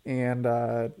building, and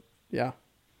yeah.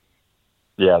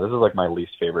 Yeah, this is like my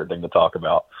least favorite thing to talk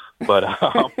about, but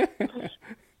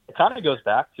it kind of goes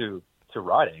back to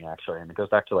riding actually, and it goes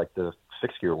back to like the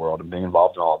fixed gear world and being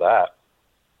involved in all that.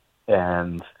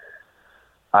 And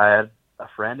I had a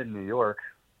friend in New York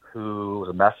who was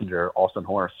a messenger, Austin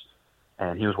Horst,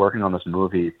 and he was working on this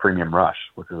movie, Premium Rush,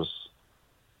 which was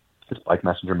this bike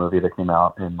messenger movie that came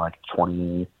out in like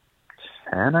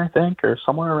 2010, I think, or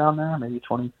somewhere around there, maybe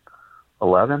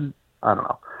 2011. I don't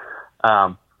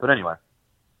know. But anyway,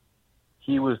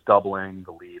 he was doubling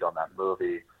the lead on that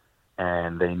movie,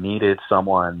 and they needed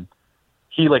someone.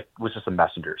 He was just a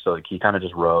messenger, so he kind of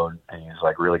just rode, and he was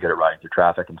like really good at riding through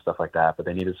traffic and stuff like that. But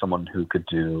they needed someone who could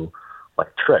do like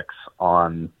tricks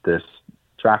on this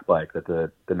track bike that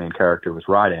the main character was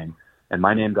riding. And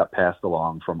my name got passed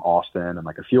along from Austin and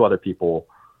like a few other people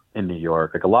in New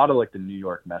York. Like a lot of like the New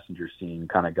York messenger scene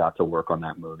kind of got to work on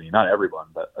that movie. Not everyone,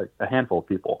 but a handful of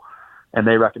people. And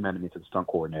they recommended me to the stunt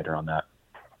coordinator on that.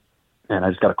 And I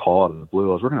just got a call out of the blue.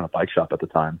 I was working on a bike shop at the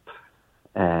time,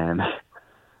 and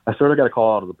I sort of got a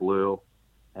call out of the blue,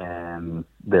 and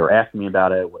they were asking me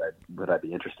about it. Would I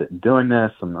be interested in doing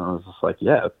this? And I was just like,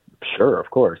 yeah, sure, of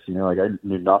course. Like I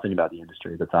knew nothing about the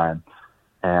industry at the time.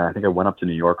 And I think I went up to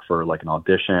New York for like an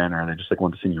audition, or they just like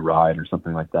wanted to see me ride or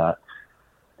something like that.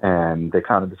 And they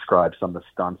kind of described some of the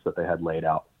stunts that they had laid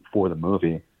out for the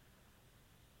movie.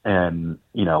 And,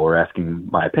 we're asking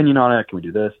my opinion on it. Can we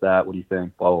do this, that? What do you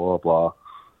think? Blah, blah, blah, blah.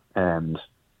 And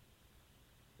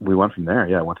we went from there.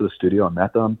 Yeah, I went to the studio and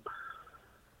met them.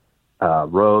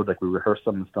 Rode, like we rehearsed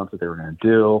some of the stunts that they were going to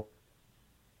do.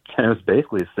 And it was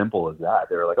basically as simple as that.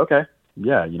 They were like, okay,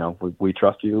 yeah, we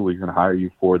trust you. We're going to hire you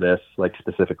for this, like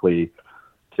specifically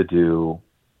to do,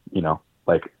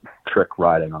 like trick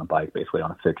riding on a bike, basically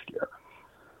on a fixed gear.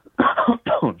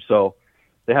 So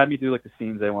they had me do like the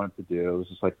scenes they wanted to do. It was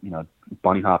just like,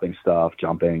 bunny hopping stuff,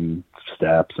 jumping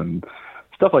steps and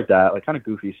stuff like that, like kind of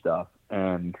goofy stuff.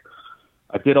 And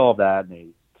I did all of that, and they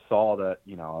saw that,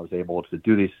 I was able to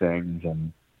do these things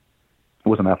and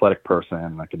was an athletic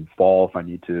person. I can fall if I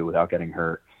need to without getting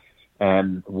hurt.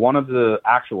 And one of the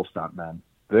actual stuntmen,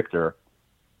 Victor,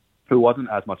 who wasn't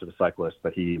as much of a cyclist,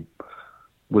 but he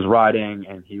was riding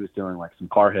and he was doing like some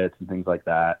car hits and things like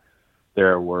that.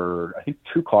 There were, I think,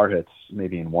 2 car hits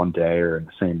maybe in one day or in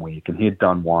the same week, and he had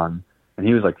done one, and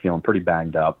he was like feeling pretty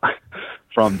banged up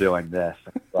from doing this.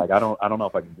 Like, I don't know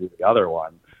if I can do the other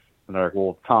one. And they're like,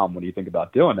 well, Tom, what do you think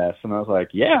about doing this? And I was like,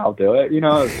 yeah, I'll do it. You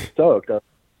know, I was stoked.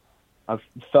 I've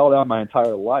fell down my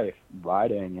entire life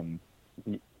riding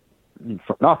and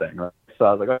for nothing. Right? So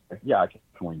I was like, okay, yeah, I can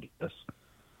definitely do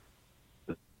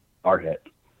this car hit.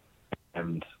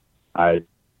 And I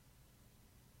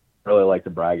really like to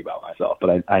brag about myself,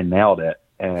 but I nailed it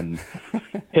and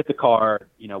hit the car,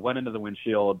 you know, went into the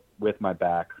windshield with my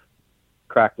back,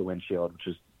 cracked the windshield, which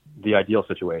is the ideal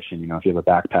situation. You know, if you have a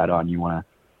back pad on, you want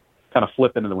to kind of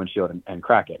flip into the windshield and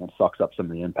crack it, and it sucks up some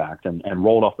of the impact, and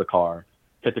rolled off the car,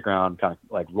 hit the ground, kind of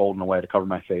like rolled in a way to cover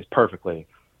my face perfectly.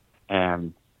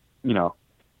 And, you know,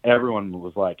 everyone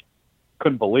was like,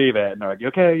 couldn't believe it. And they're like, you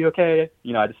okay? You okay?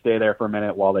 You know, I just stay there for a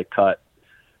minute while they cut.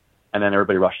 And then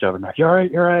everybody rushed over and like, you're all right,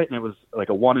 you're all right. And it was like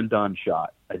a one and done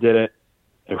shot. I did it.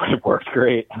 It worked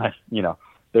great. And you know,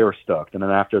 they were stoked. And then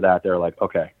after that, they were like,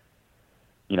 okay,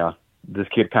 you know, this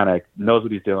kid kind of knows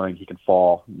what he's doing. He can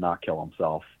fall, not kill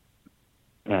himself.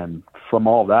 And from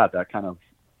all that kind of,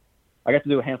 I got to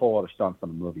do a handful of other stunts in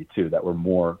the movie too that were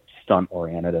more stunt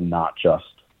oriented and not just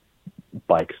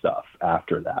bike stuff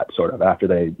after that, sort of after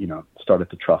they, you know, started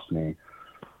to trust me.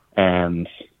 And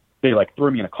they like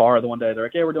threw me in a car the one day. They're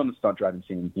like, yeah, we're doing the stunt driving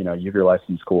scene. You know, you have your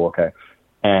license, cool, okay.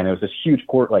 And it was this huge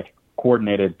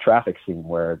coordinated traffic scene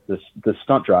where this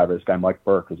stunt driver, this guy Mike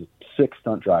Burke, who's a sick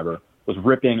stunt driver, was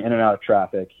ripping in and out of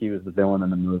traffic. He was the villain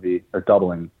in the movie, or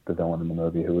doubling the villain in the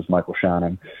movie, who was Michael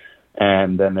Shannon.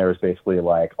 And then there was basically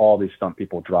like all these stunt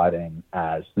people driving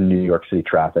as New York City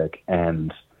traffic,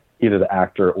 and either the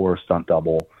actor or stunt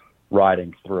double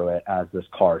riding through it as this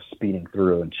car is speeding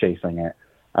through and chasing it.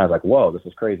 I was like, whoa, this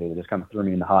is crazy. They just kind of threw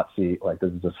me in the hot seat. Like,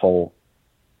 this is this whole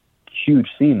huge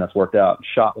scene that's worked out,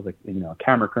 shot with a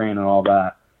camera crane and all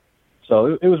that.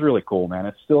 So it was really cool, man.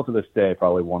 It's still to this day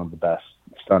probably one of the best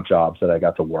stunt jobs that I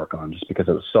got to work on, just because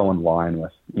it was so in line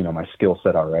with, you know, my skill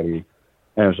set already.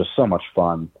 And it was just so much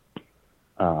fun.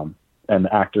 And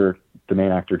the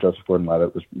main actor, Joseph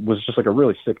Gordon-Levitt, was just like a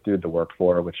really sick dude to work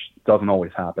for, which doesn't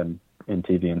always happen in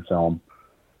TV and film.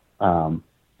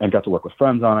 And got to work with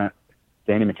friends on it.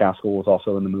 Danny McCaskill was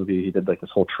also in the movie. He did like this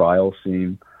whole trial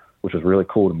scene, which was really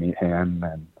cool to meet him.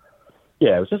 And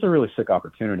yeah, it was just a really sick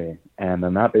opportunity. And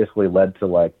then that basically led to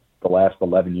like the last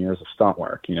 11 years of stunt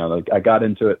work. You know, like I got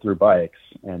into it through bikes,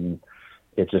 and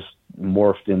it just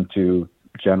morphed into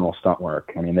general stunt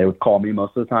work. I mean, they would call me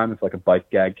most of the time if like a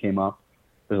bike gag came up.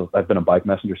 I've been a bike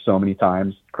messenger so many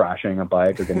times, crashing a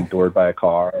bike or getting doored by a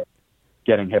car,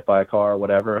 getting hit by a car or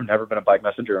whatever. I've never been a bike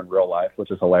messenger in real life, which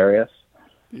is hilarious.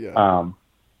 Yeah.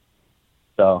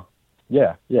 So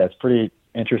yeah, it's pretty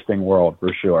interesting world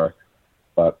for sure.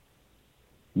 But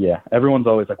yeah, everyone's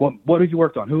always like, what have you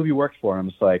worked on? Who have you worked for? And I'm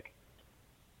just like,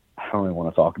 I don't really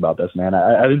want to talk about this, man.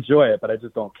 I enjoy it, but I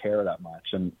just don't care that much.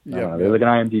 And there's like an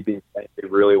IMDb that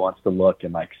really wants to look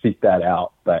and like seek that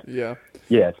out. But yeah,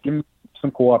 it's given me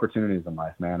some cool opportunities in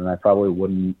life, man. And I probably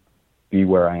wouldn't be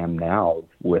where I am now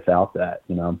without that.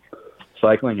 You know,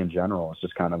 cycling in general is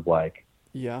just kind of like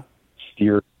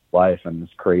steered life in this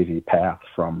crazy path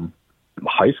from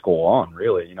high school on,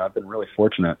 really. You know, I've been really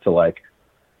fortunate to like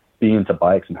be into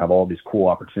bikes and have all these cool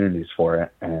opportunities for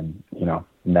it. And, you know,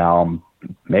 now I'm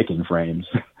making frames.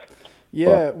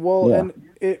 And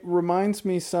it reminds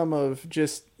me some of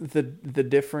just the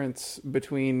difference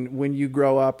between when you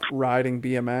grow up riding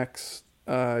BMX,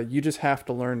 you just have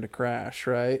to learn to crash,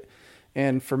 right?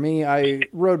 And for me, I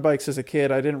rode bikes as a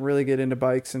kid. I didn't really get into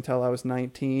bikes until I was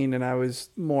 19, and I was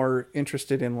more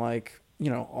interested in like, you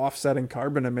know, offsetting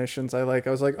carbon emissions. I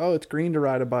was like, oh, it's green to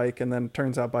ride a bike. And then it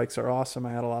turns out bikes are awesome.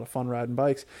 I had a lot of fun riding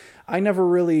bikes. I never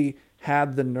really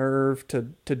had the nerve to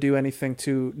do anything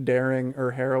too daring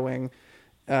or harrowing,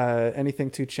 anything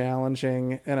too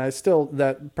challenging. And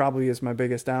that probably is my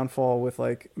biggest downfall with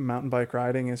like mountain bike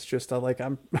riding, is just I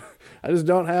just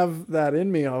don't have that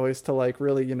in me always to like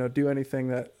really, you know, do anything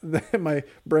that my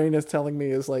brain is telling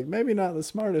me is like maybe not the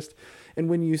smartest. And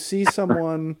when you see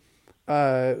someone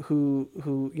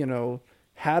who you know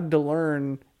had to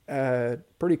learn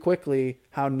pretty quickly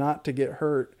how not to get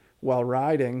hurt while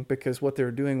riding because what they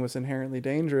were doing was inherently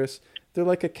dangerous, they're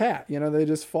like a cat, you know, they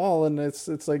just fall and it's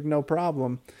like no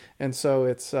problem. And so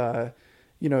it's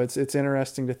you know, it's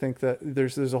interesting to think that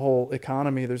there's a whole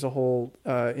economy, there's a whole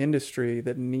industry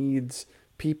that needs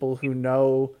people who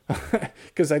know,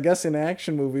 because I guess in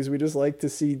action movies we just like to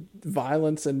see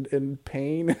violence and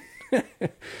pain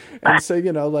And so,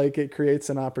 like it creates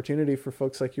an opportunity for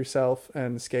folks like yourself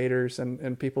and skaters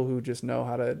and people who just know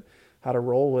how to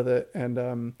roll with it.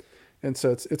 And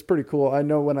so it's pretty cool. I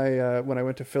know when I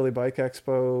went to Philly Bike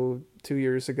Expo 2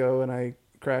 years ago and I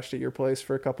crashed at your place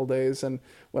for a couple days, and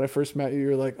when I first met you,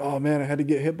 you're like, oh man, I had to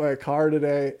get hit by a car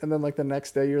today, and then like the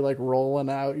next day you're like rolling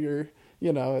out your,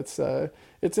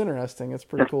 it's interesting. It's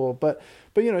pretty cool. But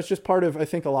it's just part of, I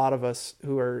think, a lot of us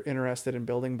who are interested in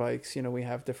building bikes, we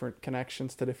have different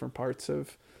connections to different parts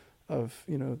of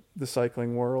the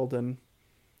cycling world. And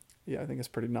yeah, I think it's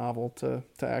pretty novel to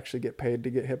actually get paid to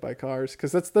get hit by cars,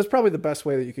 because that's probably the best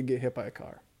way that you could get hit by a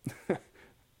car.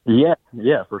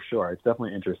 Yeah, for sure. It's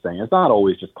definitely interesting. It's not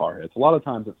always just car hits. A lot of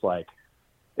times it's like,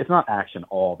 it's not action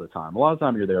all the time. A lot of the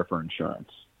time you're there for insurance,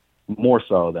 more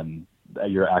so than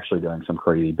you're actually doing some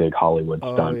crazy big Hollywood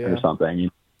stunt or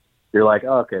something. You're like,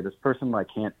 oh, okay, this person like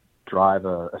can't drive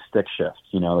a stick shift,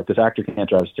 like this actor can't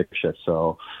drive a stick shift,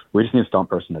 so we just need a stunt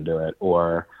person to do it.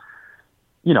 Or,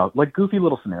 like goofy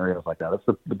little scenarios like that.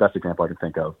 That's the best example I can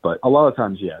think of. But a lot of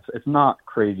times, yes, it's not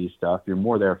crazy stuff. You're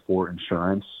more there for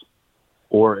insurance,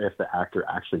 or if the actor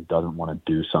actually doesn't want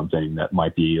to do something that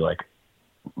might be like,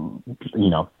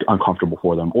 uncomfortable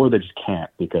for them, or they just can't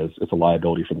because it's a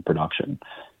liability for the production.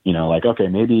 Like, okay,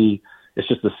 maybe it's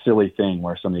just a silly thing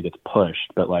where somebody gets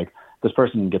pushed, but like this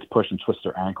person gets pushed and twists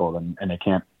their ankle and they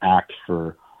can't act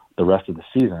for the rest of the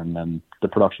season, then the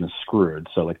production is screwed.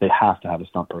 So like they have to have a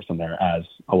stunt person there as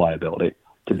a liability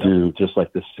to do just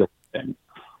like this silly thing.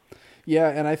 Yeah,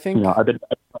 and I think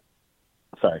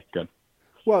sorry, good.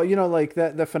 Well, like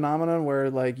the phenomenon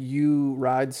where like you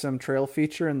ride some trail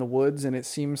feature in the woods and it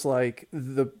seems like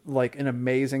an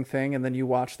amazing thing, and then you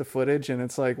watch the footage and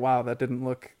it's like, wow, that didn't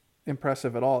look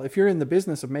impressive at all. If you're in the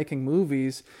business of making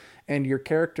movies and your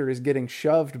character is getting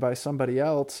shoved by somebody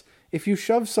else, if you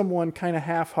shove someone kind of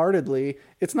half-heartedly,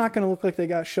 it's not going to look like they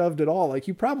got shoved at all. Like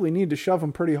you probably need to shove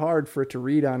them pretty hard for it to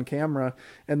read on camera.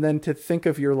 And then to think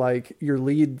of your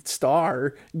lead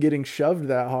star getting shoved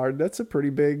that hard, that's a pretty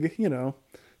big,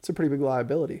 it's a pretty big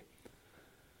liability.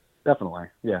 Definitely.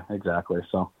 Yeah, exactly.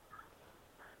 So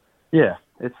yeah,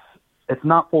 it's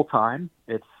not full time.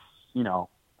 It's,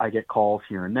 I get calls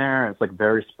here and there. It's like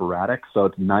very sporadic. So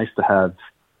it's nice to have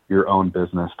your own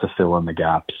business to fill in the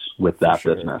gaps with that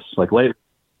business. Like lately,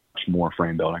 much more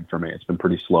frame building for me. It's been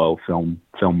pretty slow film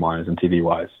wise and TV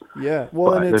wise. Yeah.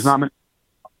 Well, and there's not many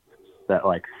that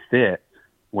like fit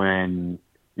when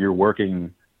you're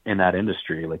working in that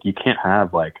industry. Like you can't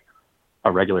have like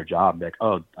a regular job. Like,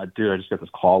 oh, dude, I just got this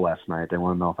call last night. They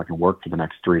want to know if I can work for the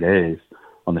next 3 days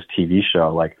on this TV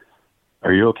show. Like,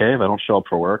 are you okay if I don't show up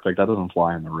for work? Like that doesn't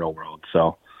fly in the real world.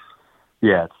 So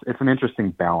yeah, it's an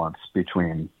interesting balance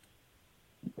between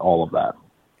all of that.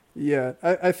 Yeah.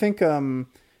 I think,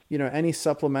 any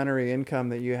supplementary income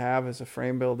that you have as a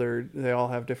frame builder, they all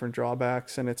have different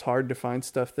drawbacks, and it's hard to find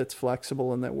stuff that's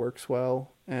flexible and that works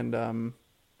well. And,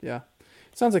 it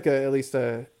sounds like it's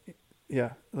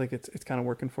kind of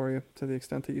working for you to the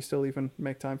extent that you still even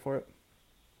make time for it.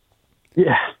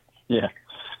 Yeah.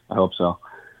 I hope so.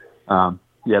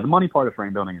 The money part of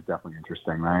frame building is definitely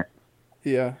interesting, right?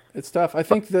 Yeah, it's tough. I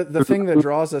think that the thing that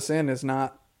draws us in is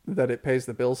not that it pays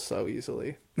the bills so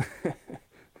easily.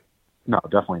 No,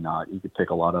 definitely not. You could pick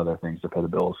a lot of other things to pay the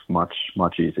bills much,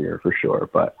 much easier for sure.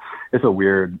 But it's a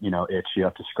weird, itch you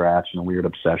have to scratch, and a weird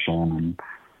obsession,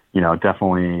 and,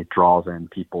 definitely draws in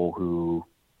people who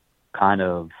kind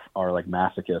of are like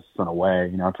masochists in a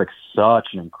way. It's like such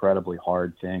an incredibly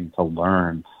hard thing to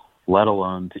learn, let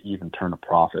alone to even turn a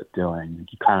profit doing.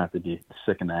 You kind of have to be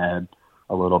sick in the head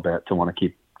a little bit to want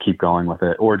to keep going with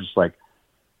it, or just like,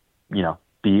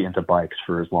 be into bikes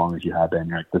for as long as you have been.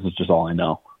 You're like, this is just all I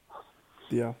know.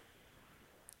 Yeah.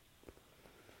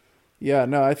 Yeah,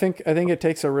 no, I think it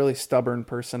takes a really stubborn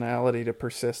personality to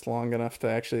persist long enough to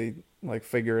actually like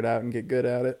figure it out and get good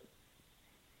at it.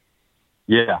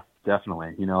 Yeah, definitely.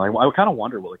 I kind of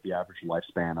wonder what like the average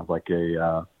lifespan of like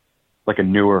a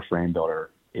newer frame builder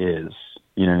is.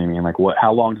 You know what I mean? Like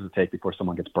how long does it take before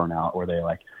someone gets burnt out, or they're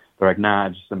like, nah,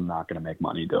 I'm not going to make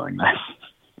money doing this.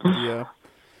 Yeah.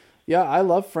 Yeah, I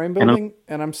love frame building,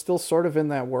 and I'm still sort of in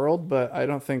that world, but I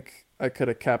don't think I could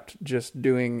have kept just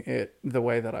doing it the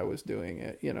way that I was doing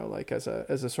it, like as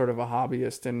a sort of a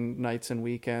hobbyist in nights and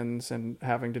weekends, and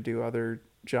having to do other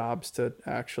jobs to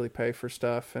actually pay for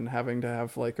stuff, and having to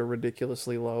have like a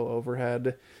ridiculously low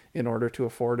overhead in order to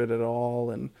afford it at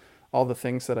all. And all the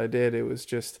things that I did, it was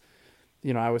just,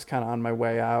 I was kind of on my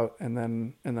way out, and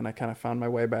then I kind of found my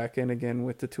way back in again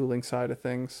with the tooling side of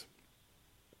things.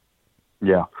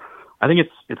 Yeah. I think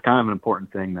it's kind of an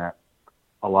important thing that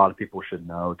a lot of people should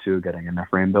know too, getting into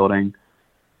frame building,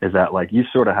 is that like you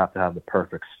sort of have to have the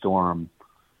perfect storm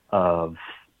of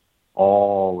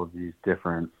all of these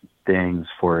different things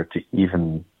for it to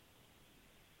even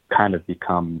kind of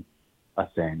become a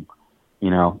thing, you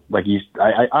know, like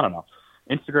I don't know,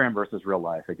 Instagram versus real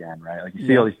life again, right? Like you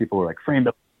see all these people who are like framed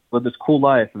up, live this cool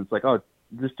life, and it's like, oh,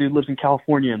 this dude lives in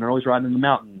California and they're always riding in the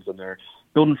mountains and they're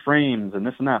building frames and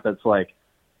this and that. That's like,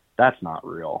 that's not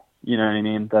real. You know what I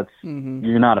mean? That's,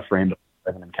 you're not a framed up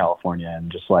living in California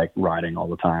and just like riding all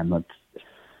the time.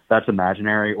 That's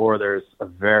imaginary, or there's a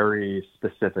very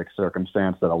specific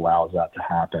circumstance that allows that to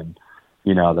happen,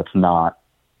 you know, that's not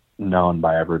known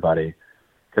by everybody.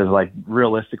 Because like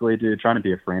realistically, dude, trying to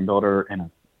be a frame builder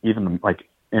even like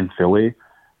in Philly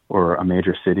or a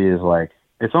major city is like,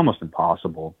 it's almost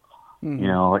impossible. You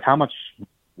know, like how much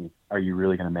are you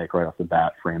really going to make right off the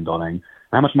bat frame building?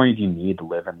 How much money do you need to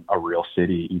live in a real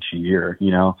city each year? You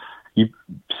know,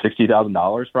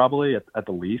 $60,000 probably at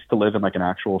the least to live in like an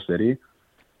actual city.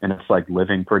 And it's like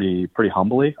living pretty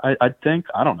humbly, I think.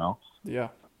 I don't know. Yeah.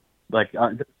 Like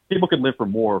people could live for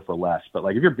more or for less, but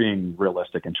like if you're being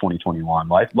realistic in 2021,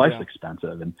 life's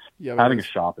expensive, and having a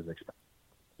shop is expensive,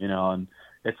 you know, and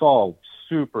it's all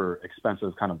super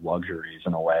expensive kind of luxuries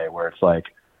in a way where it's like,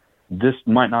 this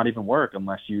might not even work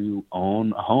unless you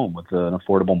own a home with an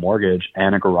affordable mortgage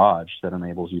and a garage that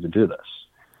enables you to do this.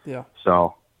 Yeah.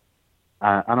 So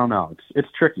I don't know. It's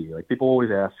tricky. Like people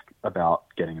always ask about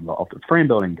getting involved in frame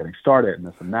building, getting started and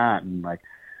this and that. And like,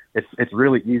 it's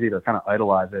really easy to kind of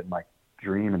idolize it and like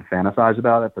dream and fantasize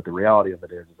about it. But the reality of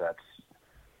it is that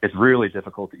it's really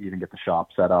difficult to even get the shop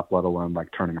set up, let alone like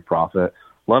turning a profit,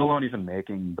 let alone even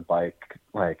making the bike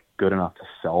like good enough to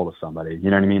sell to somebody. You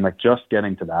know what I mean? Like just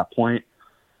getting to that point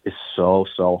is so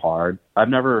hard.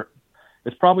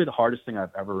 It's probably the hardest thing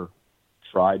I've ever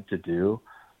tried to do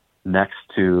next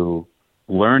to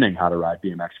learning how to ride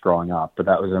BMX growing up. But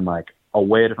that was in like a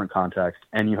way different context,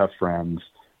 and you have friends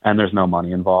and there's no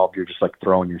money involved. You're just like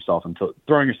throwing yourself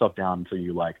down until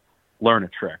you like learn a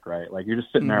trick, right? Like you're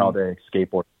just sitting there all day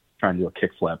skateboard trying to do a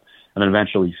kickflip, and then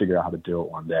eventually you figure out how to do it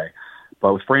one day.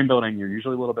 But with frame building, you're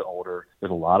usually a little bit older.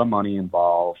 There's a lot of money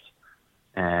involved,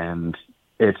 and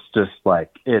it's just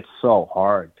like, it's so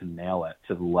hard to nail it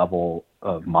to the level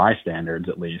of my standards,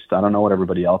 at least. I don't know what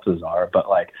everybody else's are, but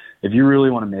like, if you really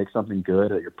want to make something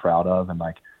good that you're proud of, and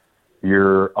like,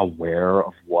 you're aware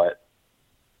of what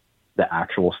the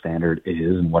actual standard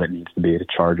is and what it needs to be to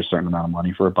charge a certain amount of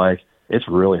money for a bike, it's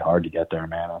really hard to get there,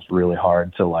 man. It's really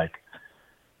hard to like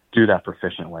do that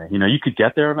proficiently. You know, you could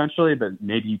get there eventually, but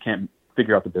maybe you can't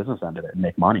figure out the business end of it and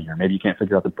make money, or maybe you can't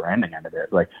figure out the branding end of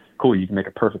it. Like, cool, you can make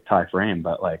a perfect tie frame,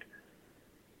 but like,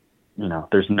 you know,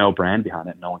 there's no brand behind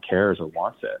it. No one cares or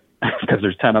wants it because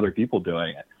there's 10 other people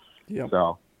doing it. Yep.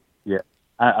 So yeah,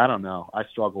 I don't know. I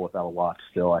struggle with that a lot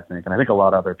still, I think. And I think a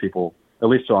lot of other people, at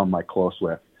least who I'm like close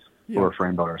with, who are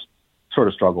frame builders, sort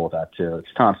of struggle with that too. It's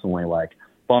constantly like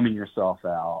bumming yourself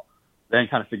out, then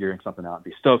kind of figuring something out and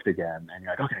be stoked again. And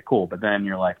you're like, okay, cool. But then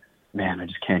you're like, man, I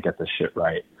just can't get this shit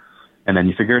right. And then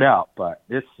you figure it out. But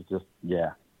it's just,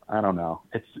 yeah, I don't know.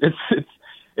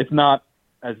 It's not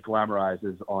as glamorized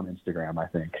as on Instagram, I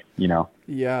think, you know?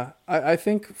 Yeah. I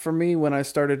think for me, when I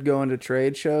started going to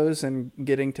trade shows and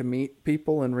getting to meet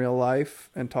people in real life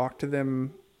and talk to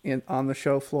them on the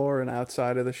show floor and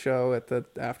outside of the show at the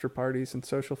after parties and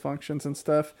social functions and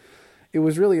stuff, it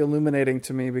was really illuminating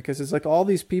to me, because it's like all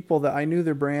these people that I knew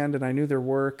their brand and I knew their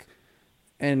work.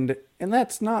 And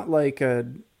that's not like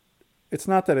it's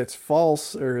not that it's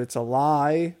false or it's a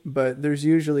lie, but there's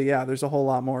usually, there's a whole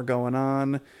lot more going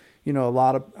on. You know,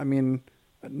 I'm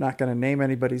not going to name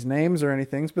anybody's names or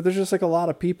anything, but there's just like a lot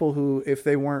of people who, if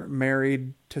they weren't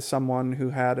married to someone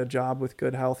who had a job with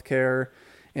good health care,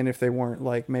 and if they weren't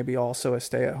like maybe also a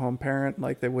stay-at-home parent,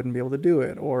 like they wouldn't be able to do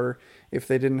it. Or if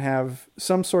they didn't have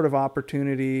some sort of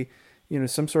opportunity, you know,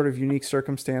 some sort of unique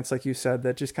circumstance, like you said,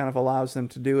 that just kind of allows them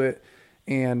to do it.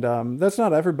 And that's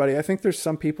not everybody. I think there's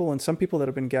some people that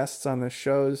have been guests on this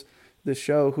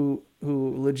show who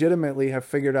legitimately have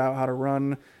figured out how to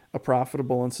run a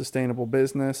profitable and sustainable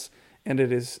business, and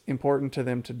it is important to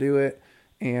them to do it,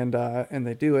 and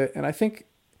they do it. And I think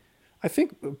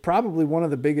probably one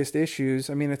of the biggest issues,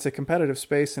 I mean, it's a competitive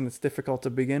space and it's difficult to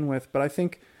begin with, but I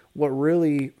think what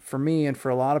really, for me and for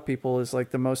a lot of people, is like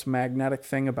the most magnetic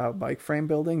thing about bike frame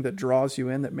building that draws you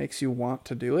in, that makes you want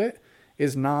to do it,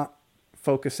 is not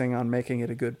focusing on making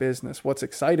it a good business. What's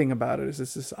exciting about it is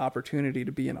it's this opportunity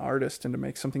to be an artist and to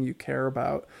make something you care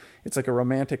about. It's like a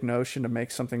romantic notion to make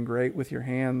something great with your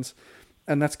hands.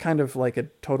 And that's kind of like a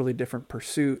totally different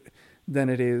pursuit than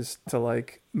it is to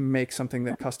like make something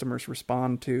that customers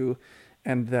respond to.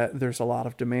 and that there's a lot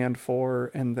of demand for,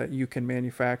 and that you can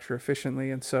manufacture efficiently.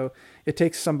 And so it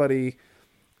takes somebody,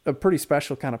 a pretty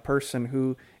special kind of person,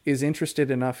 who is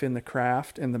interested enough in the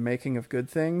craft and the making of good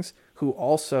things, who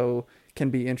also can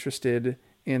be interested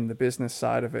in the business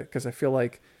side of it. Because I feel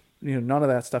like, none of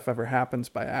that stuff ever happens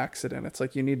by accident. It's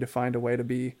like you need to find a way to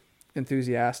be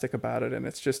enthusiastic about it. And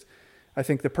it's just, I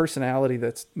think the personality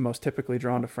that's most typically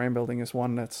drawn to frame building is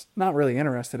one that's not really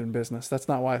interested in business. That's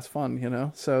not why it's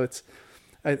fun, So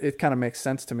it kind of makes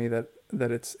sense to me that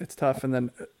it's tough. And then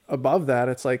above that,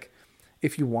 it's like,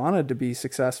 if you wanted to be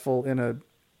successful in a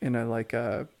like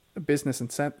a business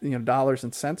and cent, dollars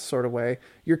and cents sort of way,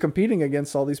 you're competing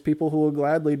against all these people who will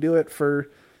gladly do it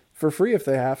for free if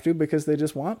they have to, because they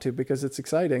just want to, because it's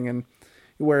exciting. And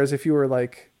whereas if you were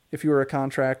a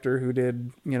contractor who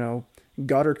did,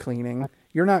 gutter cleaning,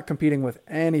 you're not competing with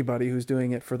anybody who's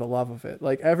doing it for the love of it.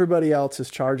 Like, everybody else is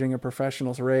charging a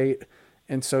professional's rate,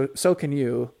 and so can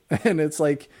you. And it's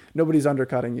like nobody's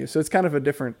undercutting you. So it's kind of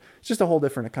it's just a whole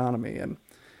different economy. And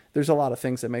there's a lot of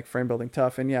things that make frame building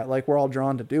tough. And yeah, like, we're all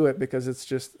drawn to do it because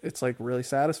it's like really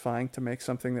satisfying to make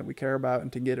something that we care about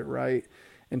and to get it right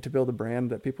and to build a brand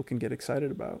that people can get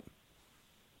excited about.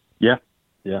 Yeah,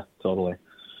 totally.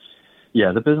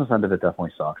 Yeah, the business end of it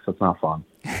definitely sucks. It's not fun.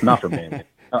 Not for me.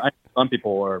 Some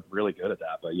people are really good at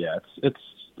that, but yeah, it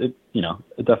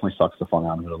definitely sucks the fun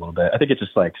out of it a little bit. I think it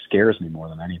just like scares me more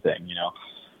than anything,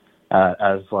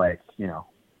 as like,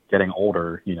 getting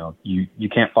older, you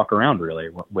can't fuck around really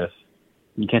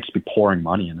you can't just be pouring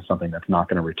money into something that's not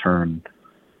going to return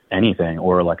anything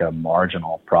or like a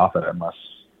marginal profit unless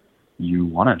you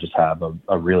want to just have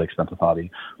a really expensive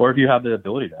hobby, or if you have the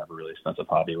ability to have a really expensive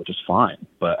hobby, which is fine.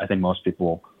 But I think most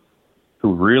people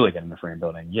who really get into frame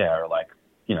building, are like,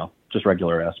 just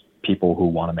regular ass people who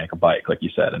want to make a bike, like you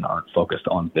said, and aren't focused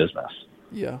on business.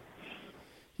 Yeah.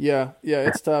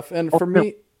 It's tough. And for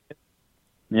me,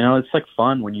 it's like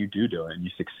fun when you do it and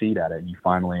you succeed at it and you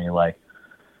finally like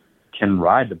can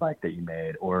ride the bike that you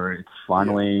made, or it's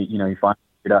finally, you finally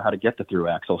figured out how to get the through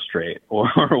axle straight or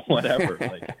whatever.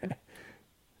 Like,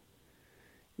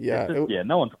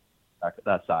 no one talks about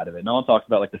that side of it. No one talks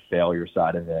about like the failure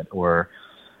side of it, or,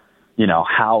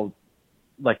 how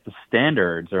like the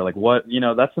standards are like what,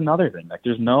 that's another thing. Like,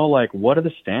 there's no, like, what are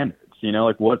the standards?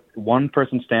 Like what one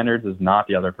person's standards is not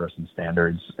the other person's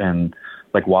standards. And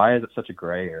like, why is it such a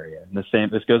gray area? And this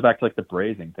goes back to like the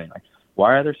brazing thing. Like,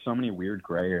 why are there so many weird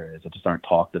gray areas that just aren't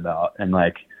talked about and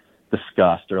like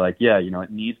discussed, or like,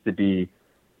 it needs to be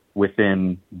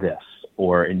within this,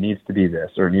 or it needs to be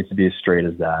this, or it needs to be as straight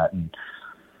as that. And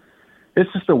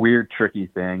it's just a weird, tricky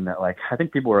thing that like, I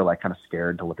think people are like kind of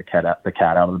scared to let the cat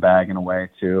out of the bag in a way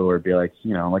too, or be like,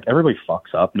 like everybody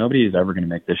fucks up. Nobody's ever going to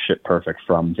make this shit perfect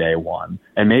from day one.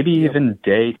 And maybe even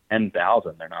day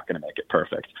 10,000, they're not going to make it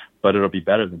perfect, but it'll be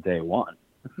better than day one.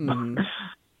 Mm-hmm.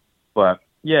 But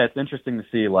yeah, it's interesting to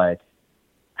see like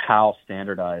how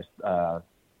standardized,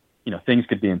 things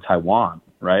could be in Taiwan,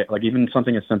 right? Like even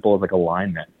something as simple as like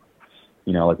alignment,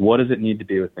 like what does it need to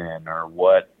be within, or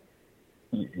what,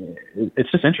 it's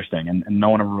just interesting, and no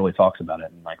one ever really talks about it.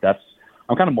 And like,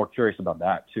 I'm kind of more curious about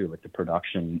that too, like the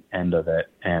production end of it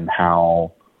and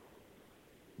how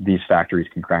these factories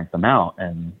can crank them out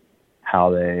and how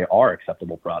they are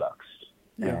acceptable products.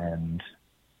 Yeah. And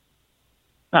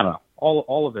I don't know,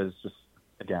 all of it is just,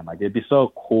 again, like it'd be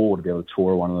so cool to be able to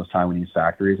tour one of those Taiwanese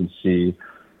factories and see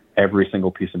every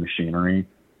single piece of machinery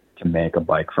to make a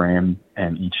bike frame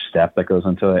and each step that goes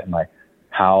into it, and like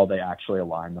how they actually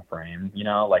align the frame.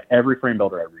 Like every frame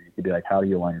builder ever, you could be like, how do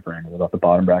you align your frame? Is it off the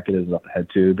bottom bracket? Is it off the head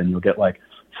tube? And you'll get like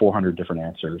 400 different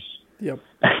answers. Yep.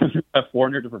 You have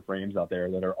 400 different frames out there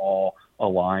that are all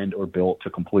aligned or built to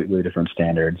completely different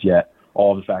standards, yet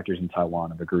all the factories in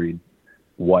Taiwan have agreed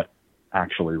what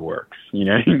actually works. You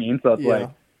know what I mean? So it's like,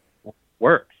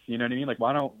 works. You know what I mean? Like,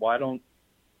 why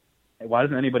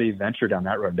doesn't anybody venture down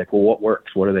that road? Like, well, what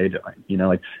works? What are they doing?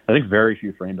 Like, I think very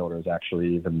few frame builders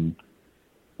actually even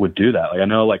would do that. Like, I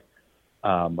know like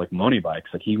Moni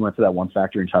Bikes, like he went to that one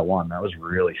factory in Taiwan. That was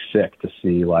really sick to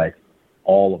see like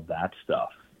all of that stuff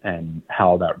and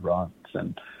how that runs.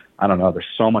 And I don't know, there's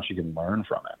so much you can learn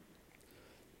from it.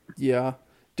 Yeah.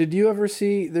 Did you ever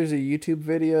see, there's a YouTube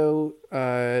video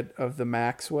of the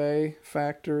Maxway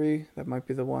factory? That might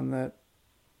be the one that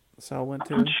Sal went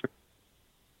to. I'm not sure.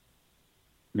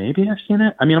 Maybe I've seen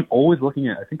it. I mean, I'm always looking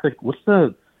at, I think like, what's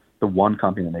the one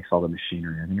company that makes all the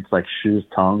machinery? I think it's like Shoes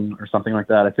Tongue or something like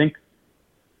that. I think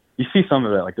you see some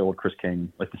of it, like the old Chris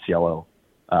King, like the Cielo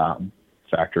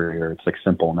factory, or it's like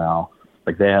Simple now.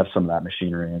 Like they have some of that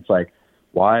machinery. And it's like,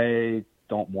 why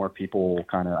don't more people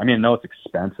kind of, I mean, I know it's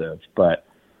expensive, but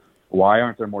why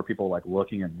aren't there more people like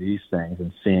looking at these things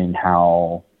and seeing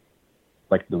how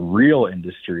like the real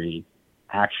industry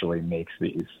actually makes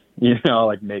these,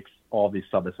 like makes all these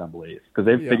sub-assemblies, because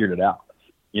they've figured it out,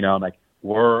 like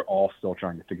we're all still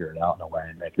trying to figure it out in a way.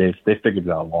 And like they figured it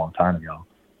out a long time ago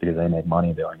because they make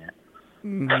money doing it.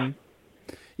 Mm-hmm.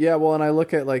 Yeah, well, and I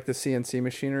look at like the CNC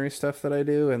machinery stuff that I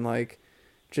do, and like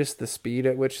just the speed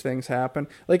at which things happen.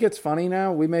 Like, it's funny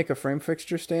now, we make a frame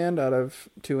fixture stand out of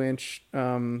 2-inch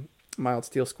mild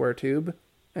steel square tube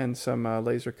and some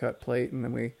laser cut plate, and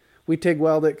then we TIG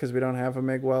weld it because we don't have a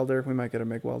MIG welder. We might get a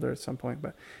MIG welder at some point,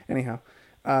 but anyhow,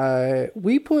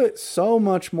 we put so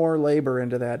much more labor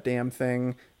into that damn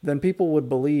thing than people would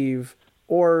believe,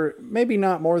 or maybe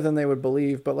not more than they would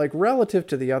believe, but like relative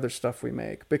to the other stuff we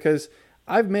make, because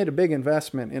I've made a big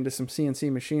investment into some CNC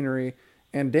machinery,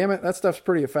 and damn it, that stuff's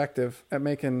pretty effective at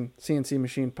making CNC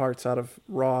machine parts out of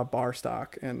raw bar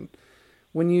stock. And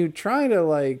when you try to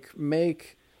like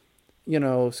make,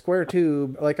 square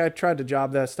tube, like I tried to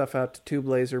job that stuff out to tube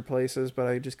laser places, but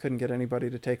I just couldn't get anybody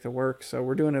to take the work. So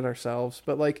we're doing it ourselves.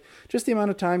 But like just the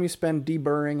amount of time you spend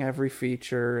deburring every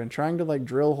feature and trying to like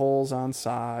drill holes on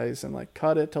size and like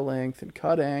cut it to length and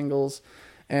cut angles.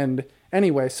 And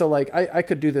anyway, so like I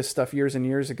could do this stuff years and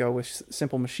years ago with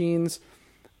simple machines.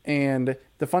 And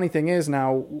the funny thing is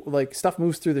now, like, stuff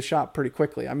moves through the shop pretty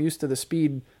quickly. I'm used to the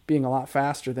speed being a lot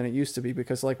faster than it used to be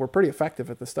because, like, we're pretty effective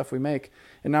at the stuff we make.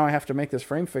 And now I have to make this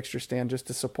frame fixture stand just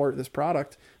to support this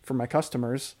product for my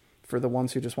customers, for the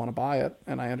ones who just want to buy it.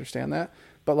 And I understand that.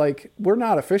 But, like, we're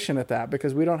not efficient at that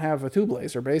because we don't have a tube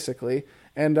laser, basically.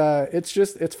 And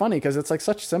it's funny because it's, like,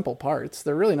 such simple parts.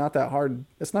 They're really not that hard.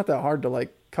 It's not that hard to,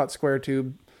 like, cut square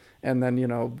tube and then,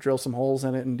 drill some holes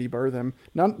in it and deburr them.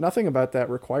 Nothing about that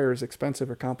requires expensive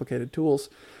or complicated tools.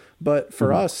 But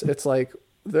for us, it's like,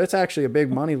 that's actually a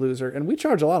big money loser. And we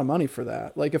charge a lot of money for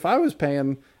that. Like if I was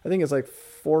paying, I think it's like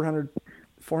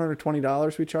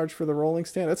 $420 we charge for the rolling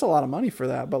stand. It's a lot of money for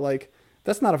that. But like,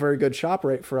 that's not a very good shop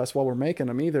rate for us while we're making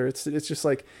them either. It's just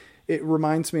like, it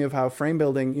reminds me of how frame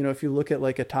building, if you look at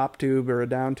like a top tube or a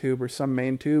down tube or some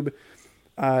main tube,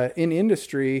 in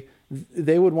industry,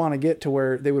 they would want to get to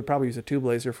where they would probably use a tube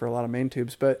laser for a lot of main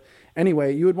tubes. But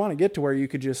anyway, you would want to get to where you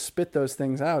could just spit those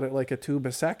things out at like a tube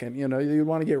a second. You'd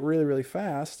want to get really, really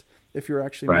fast if you're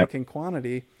actually making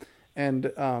quantity.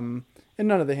 And none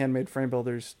of the handmade frame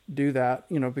builders do that,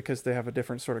 because they have a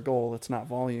different sort of goal. It's not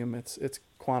volume, it's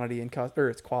quantity and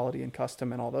it's quality and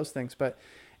custom and all those things. But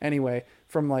anyway,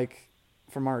 from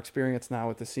our experience now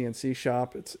with the CNC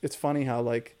shop, it's funny how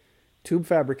like tube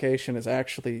fabrication is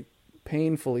actually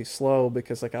painfully slow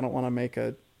because like I don't want to make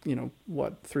a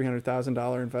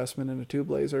 $300,000 investment in a tube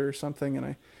laser or something, and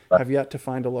I have yet to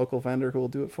find a local vendor who will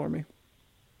do it for me.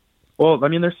 Well, I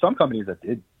mean, there's some companies that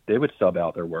they would sub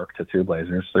out their work to tube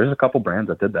lasers. There's a couple brands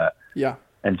that did that. Yeah.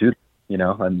 And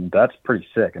and that's pretty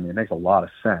sick. I mean, it makes a lot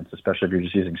of sense, especially if you're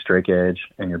just using straight gauge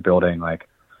and you're building like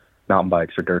mountain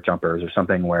bikes or dirt jumpers or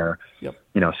something where,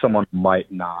 someone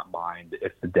might not mind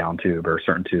if the down tube or a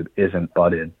certain tube isn't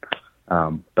butted.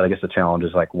 But I guess the challenge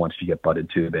is like once you get butted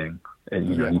tubing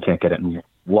and you can't get it in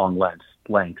long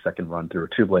lengths that can run through a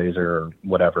tube laser or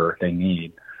whatever they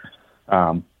need.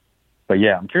 But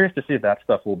yeah, I'm curious to see if that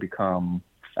stuff will become,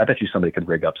 I bet you somebody could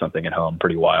rig up something at home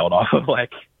pretty wild off of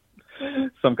like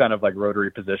some kind of like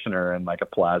rotary positioner and like a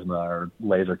plasma or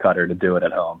laser cutter to do it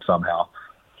at home somehow.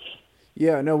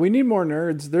 Yeah, no, we need more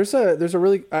nerds. There's a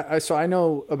really, so I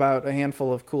know about a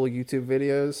handful of cool YouTube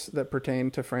videos that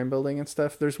pertain to frame building and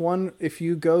stuff. There's one, if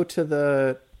you go to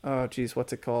the,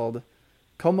 what's it called?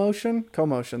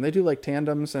 CoMotion. They do like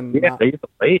tandems and. Yeah, they use the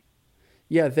plate.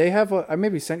 Yeah, they have I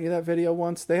maybe sent you that video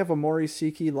once. They have a Mori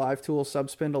Seiki live tool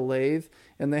subspindle lathe,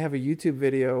 and they have a YouTube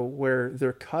video where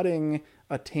they're cutting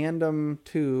a tandem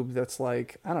tube that's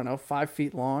like, I don't know, 5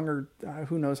 feet long, or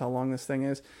who knows how long this thing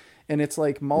is. And it's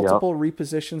like multiple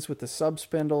repositions with the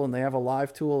subspindle, and they have a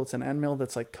live tool. It's an end mill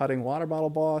that's like cutting water bottle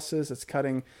bosses. It's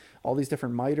cutting all these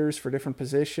different miters for different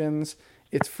positions.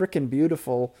 It's freaking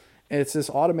beautiful. And it's this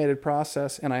automated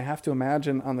process, and I have to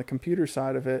imagine on the computer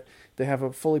side of it, they have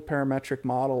a fully parametric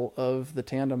model of the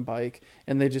tandem bike,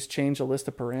 and they just change a list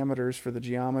of parameters for the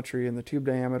geometry and the tube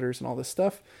diameters and all this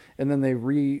stuff, and then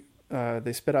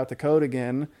they spit out the code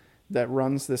again that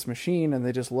runs this machine, and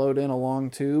they just load in a long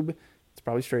tube. It's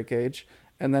probably straight gauge,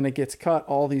 and then it gets cut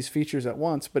all these features at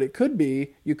once. But it could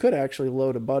be, you could actually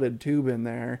load a butted tube in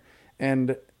there,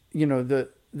 and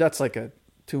that's like a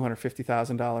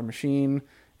 $250,000 machine,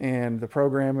 and the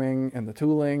programming and the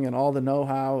tooling and all the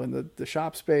know-how and the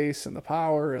shop space and the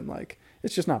power, and like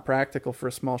it's just not practical for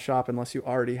a small shop unless you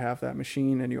already have that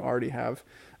machine and you already have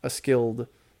a skilled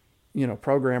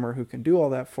programmer who can do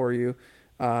all that for you.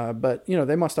 But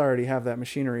they must already have that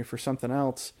machinery for something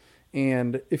else.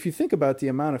 And if you think about the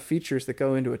amount of features that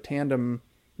go into a tandem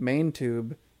main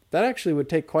tube, that actually would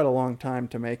take quite a long time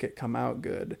to make it come out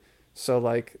good. So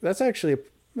like that's actually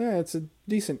it's a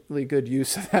decently good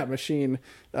use of that machine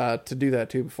to do that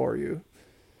tube for you.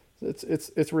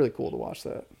 It's really cool to watch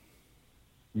that.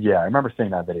 Yeah, I remember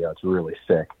seeing that video. It's really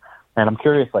sick. And I'm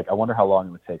curious, like, I wonder how long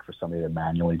it would take for somebody to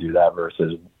manually do that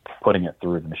versus putting it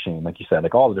through the machine. Like you said,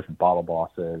 like all the different bottle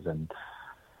bosses and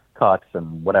cuts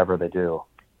and whatever they do.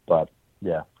 But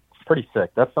yeah, it's pretty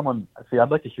sick. That's someone, see,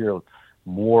 I'd like to hear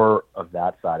more of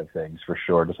that side of things for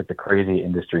sure. Just like the crazy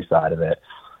industry side of it,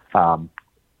 from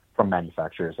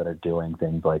manufacturers that are doing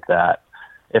things like that,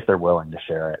 if they're willing to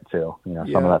share it too.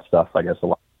 Some of that stuff, I guess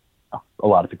a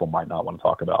lot of people might not want to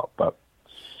talk about, but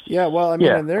yeah, well, I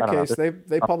mean, in their case,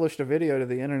 they published a video to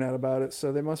the internet about it,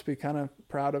 so they must be kind of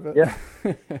proud of it. Yeah.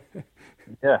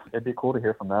 Yeah, it'd be cool to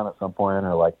hear from them at some point,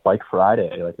 or like Bike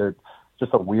Friday. Like they're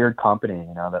just a weird company,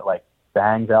 that like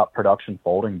bangs out production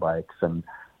folding bikes and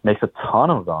makes a ton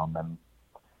of them. And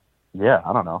yeah,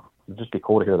 I don't know. It'd just be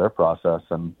cool to hear their process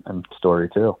and story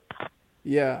too.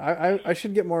 Yeah, I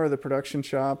should get more of the production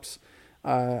shops.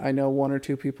 I know one or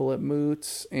two people at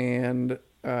Moots and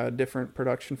different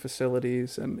production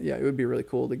facilities, and yeah, it would be really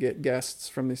cool to get guests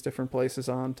from these different places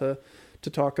on to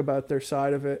talk about their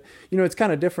side of it. It's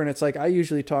kind of different. It's like I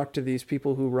usually talk to these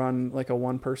people who run like a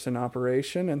one-person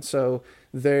operation, and so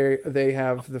they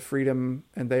have the freedom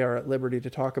and they are at liberty to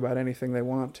talk about anything they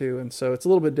want to, and so it's a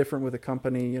little bit different with a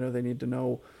company. They need to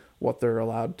know what they're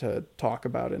allowed to talk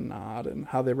about and not, and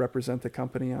how they represent the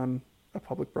company on a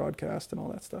public broadcast and all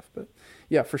that stuff. But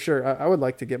yeah, for sure, I would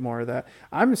like to get more of that.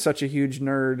 I'm such a huge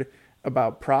nerd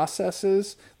about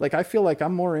processes. Like I feel like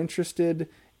I'm more interested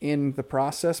in the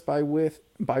process by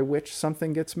which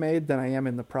something gets made than I am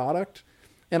in the product.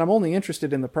 And I'm only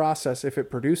interested in the process if it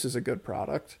produces a good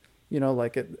product.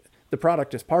 The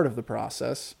product is part of the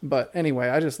process. But anyway,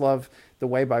 I just love the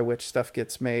way by which stuff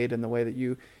gets made and the way that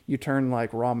you turn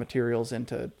like raw materials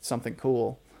into something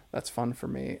cool. That's fun for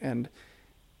me. And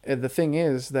the thing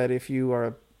is that if you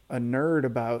are a nerd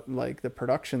about like the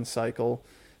production cycle,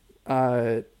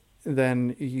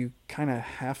 then you kind of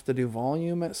have to do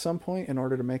volume at some point in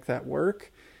order to make that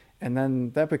work. And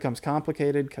then that becomes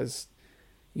complicated because,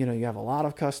 you have a lot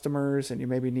of customers and you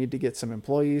maybe need to get some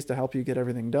employees to help you get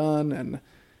everything done. And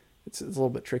it's a little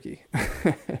bit tricky.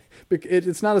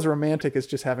 It's not as romantic as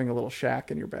just having a little shack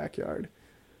in your backyard.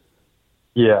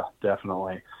 Yeah,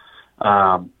 definitely.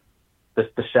 The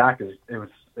shack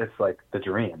it's like the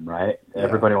dream, right? Yeah.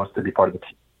 Everybody wants to be part of the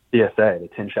TSA, the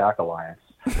Tin Shack Alliance.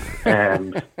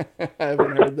 And I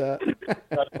haven't heard that.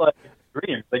 That's like a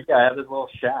dream. Like, yeah, I have this little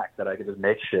shack that I could just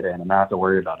make shit in and not have to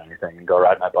worry about anything and go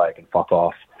ride my bike and fuck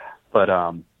off. But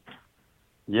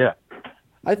yeah.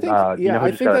 I think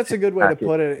I think that's a good way to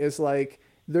put it, is like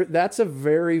that's a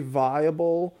very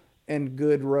viable and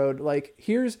good road. Like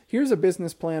here's a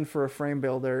business plan for a frame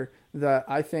builder that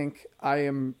I think I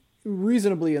am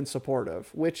reasonably in support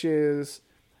of, which is,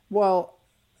 well,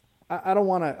 I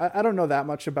don't know that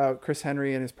much about Chris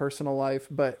Henry and his personal life,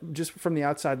 but just from the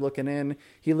outside looking in,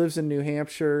 he lives in New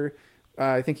Hampshire.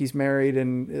 I think he's married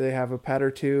and they have a pet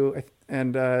or two.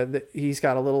 And he's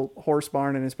got a little horse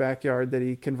barn in his backyard that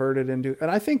he converted into. And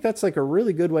I think that's like a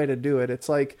really good way to do it. It's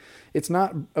like, it's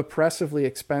not oppressively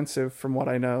expensive from what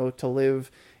I know to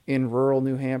live in rural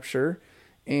New Hampshire.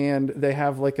 And they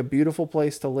have like a beautiful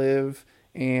place to live.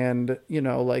 And,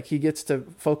 like he gets to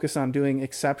focus on doing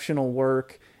exceptional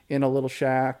work in a little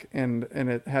shack, and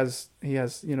it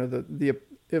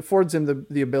affords him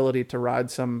the ability to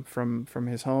ride some from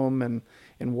his home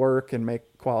and work and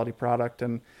make quality product.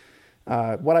 And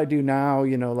what I do now,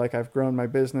 like I've grown my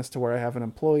business to where I have an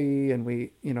employee,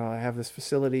 and I have this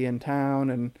facility in town,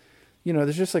 and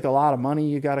there's just like a lot of money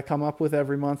you got to come up with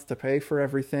every month to pay for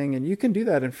everything. And you can do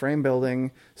that in frame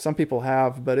building. Some people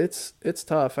have, but it's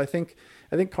tough. I think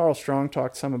Carl Strong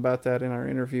talked some about that in our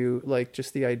interview, like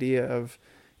just the idea of,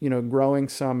 growing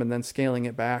some and then scaling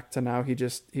it back to now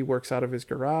he works out of his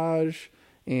garage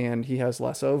and he has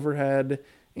less overhead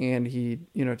and he,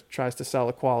 tries to sell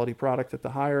a quality product at the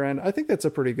higher end. I think that's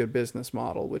a pretty good business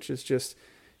model, which is just,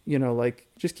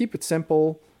 just keep it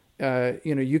simple.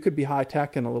 You could be high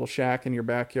tech in a little shack in your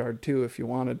backyard too, if you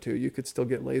wanted to. You could still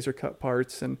get laser cut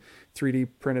parts and 3D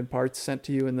printed parts sent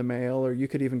to you in the mail, or you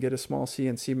could even get a small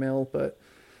CNC mill.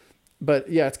 But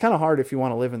yeah, it's kind of hard if you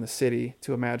want to live in the city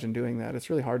to imagine doing that. It's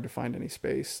really hard to find any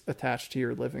space attached to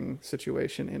your living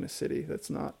situation in a city that's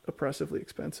not oppressively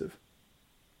expensive.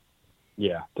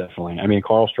 Yeah, definitely. I mean,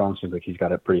 Carl Strong seems like he's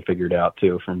got it pretty figured out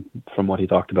too, from what he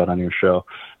talked about on your show.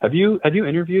 Have you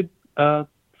interviewed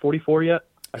 44 yet?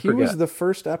 He was the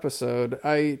first episode.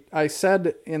 I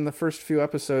said in the first few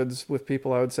episodes with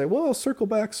people, I would say, well, I'll circle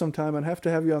back sometime and have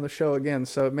to have you on the show again.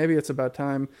 So maybe it's about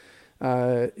time.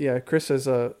 Yeah, Chris has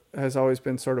always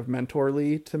been sort of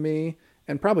mentorly to me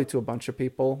and probably to a bunch of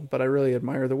people, but I really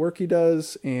admire the work he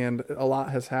does, and a lot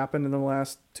has happened in the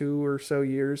last 2 or so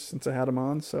years since I had him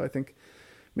on. So I think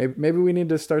maybe we need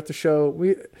to start the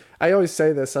show. I always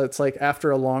say this, it's like after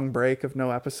a long break of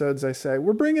no episodes, I say,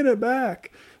 we're bringing it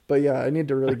back. But yeah, I need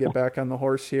to really get back on the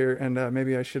horse here, and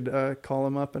maybe I should call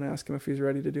him up and ask him if he's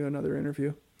ready to do another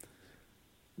interview.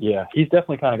 Yeah, he's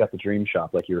definitely kind of got the dream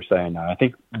shop, like you were saying. I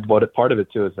think part of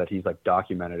it too is that he's like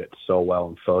documented it so well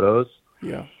in photos.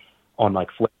 Yeah. On like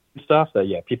flip and stuff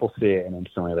that people see it and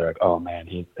instantly they're like, oh man,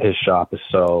 his shop is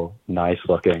so nice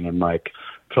looking and like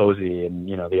cozy and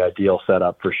the ideal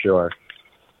setup for sure.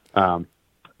 But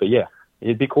yeah,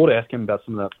 it'd be cool to ask him about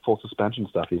some of the full suspension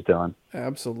stuff he's doing.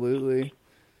 Absolutely.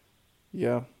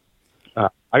 Yeah.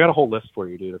 I got a whole list for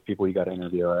you, dude, of people you got to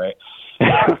interview, all right?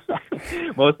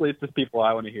 Mostly it's just people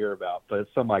I want to hear about, but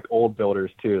it's some like old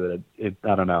builders too that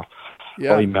I don't know.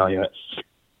 Yeah. I'll email you it.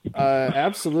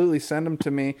 Absolutely, send them to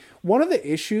me. One of the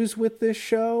issues with this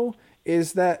show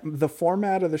is that the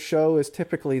format of the show is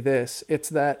typically this. It's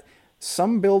that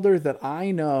some builder that I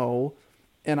know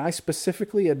and I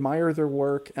specifically admire their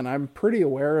work and I'm pretty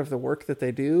aware of the work that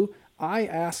they do, I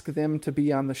ask them to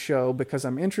be on the show because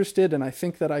I'm interested and I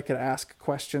think that I could ask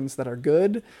questions that are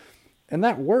good. And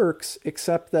that works,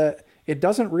 except that it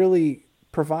doesn't really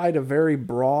provide a very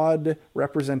broad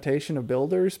representation of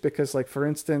builders because, like, for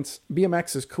instance,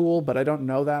 BMX is cool, but I don't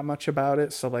know that much about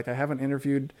it. So like I haven't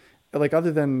interviewed, like,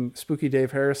 other than Spooky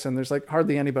Dave Harrison, there's like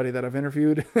hardly anybody that I've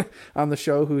interviewed on the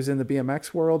show who's in the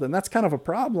BMX world. And that's kind of a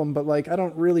problem, but like, I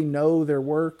don't really know their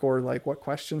work or like what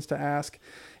questions to ask.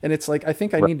 And it's like, I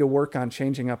think I need to work on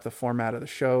changing up the format of the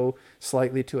show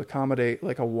slightly to accommodate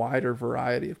like a wider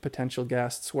variety of potential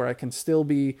guests where I can still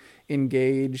be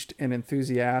engaged and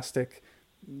enthusiastic.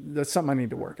 That's something I need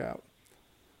to work out.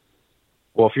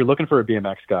 Well, if you're looking for a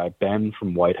BMX guy, Ben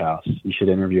from White House, you should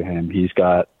interview him. He's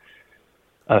got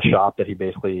a shop that he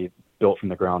basically built from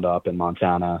the ground up in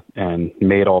Montana and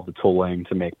made all the tooling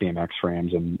to make BMX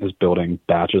frames and is building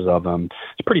batches of them.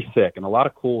 It's pretty sick and a lot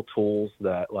of cool tools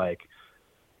that like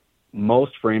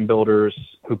most frame builders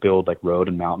who build like road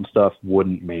and mountain stuff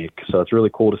wouldn't make. So it's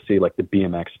really cool to see like the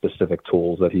BMX specific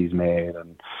tools that he's made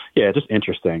and yeah, just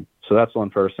interesting. So that's one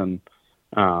person.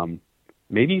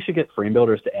 Maybe you should get frame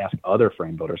builders to ask other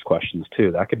frame builders questions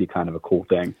too. That could be kind of a cool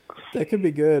thing. That could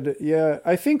be good. Yeah.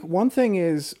 I think one thing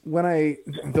is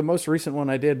the most recent one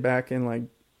I did back in like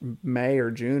May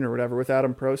or June or whatever with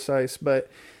Adam Procyse, but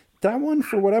that one,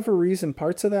 for whatever reason,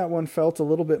 parts of that one felt a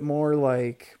little bit more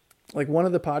like one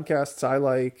of the podcasts I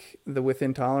like, the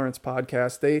Within Tolerance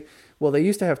podcast, they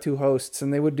used to have two hosts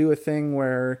and they would do a thing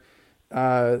where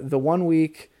the one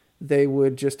week they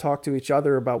would just talk to each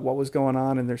other about what was going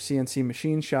on in their CNC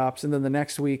machine shops. And then the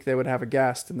next week they would have a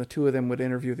guest and the two of them would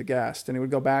interview the guest and it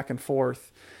would go back and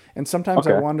forth. And sometimes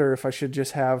I wonder if I should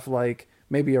just have like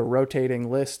maybe a rotating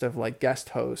list of like guest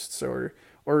hosts or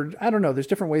I don't know, there's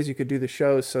different ways you could do the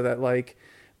shows so that like,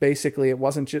 basically it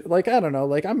wasn't just like, I don't know,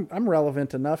 like I'm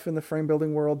relevant enough in the frame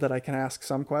building world that I can ask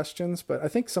some questions, but I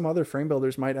think some other frame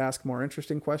builders might ask more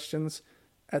interesting questions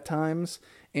at times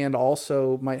and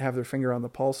also might have their finger on the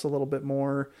pulse a little bit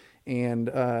more. And,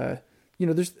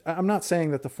 I'm not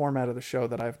saying that the format of the show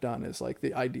that I've done is like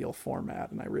the ideal format.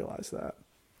 And I realize that.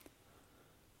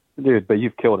 Dude, but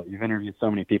you've killed it. You've interviewed so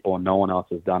many people and no one else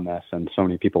has done this. And so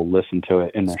many people listen to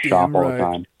it in their shop all the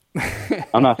time.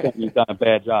 I'm not saying you've done a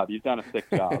bad job. You've done a sick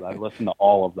job. I've listened to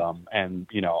all of them and,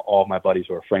 all of my buddies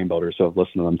who are frame builders who have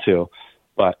listened to them too.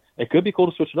 But it could be cool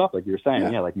to switch it up, like you were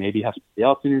saying. Yeah, like maybe have somebody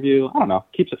else interview. I don't know.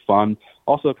 Keeps it fun.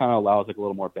 Also kind of allows like a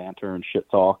little more banter and shit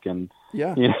talk. And, you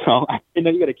got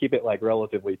to keep it like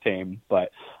relatively tame.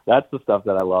 But that's the stuff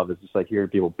that I love is just like hearing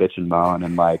people bitch and moan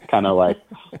and like kind of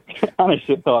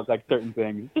shit talk like certain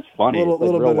things. It's just funny. A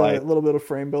little bit of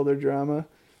frame builder drama.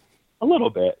 A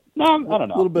little bit. No, I don't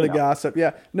know. A little bit of gossip.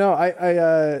 Yeah. No,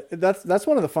 I that's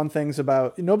one of the fun things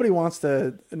about nobody wants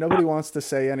to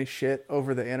say any shit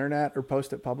over the internet or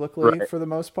post it publicly for the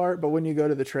most part. But when you go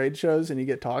to the trade shows and you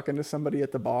get talking to somebody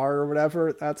at the bar or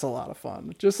whatever, that's a lot of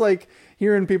fun. Just like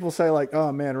hearing people say like,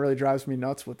 oh man, it really drives me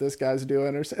nuts what this guy's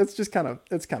doing. Or it's kind of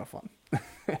fun.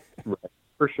 Right.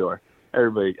 For sure.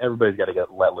 Everybody's got to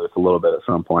get let loose a little bit at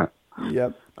some point.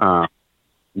 Yep.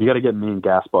 You got to get me and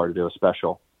Gaspar to do a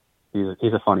special.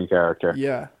 He's a funny character.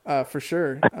 Yeah, for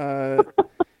sure.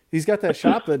 He's got that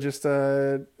shop that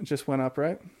just went up,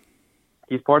 right?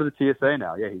 He's part of the TSA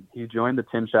now. Yeah, he joined the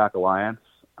Tin Shack Alliance.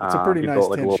 It's a pretty nice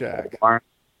tin shack.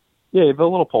 Yeah, he has a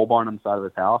little pole barn on the side of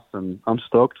his house, and I'm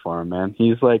stoked for him, man.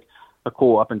 He's like a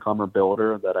cool up-and-comer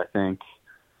builder that I think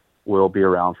will be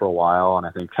around for a while, and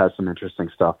I think has some interesting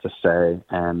stuff to say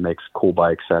and makes cool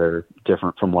bikes that are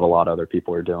different from what a lot of other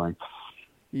people are doing.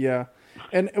 Yeah.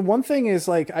 And one thing is,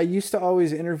 like, I used to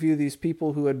always interview these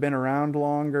people who had been around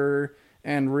longer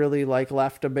and really like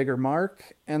left a bigger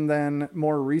mark. And then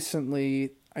more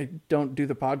recently, I don't do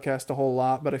the podcast a whole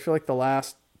lot, but I feel like the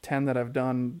last 10 that I've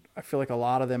done, I feel like a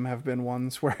lot of them have been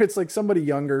ones where it's like somebody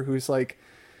younger who's like,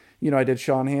 you know, I did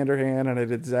Sean Handerhan and I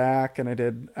did Zach and I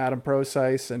did Adam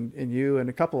Procyse and you and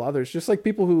a couple others, just like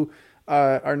people who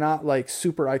are not like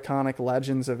super iconic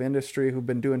legends of industry who've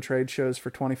been doing trade shows for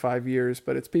 25 years,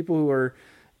 but it's people who are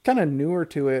kind of newer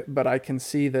to it, but I can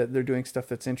see that they're doing stuff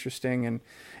that's interesting.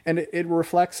 And it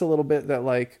reflects a little bit that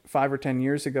like 5 or 10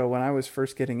 years ago when I was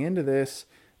first getting into this,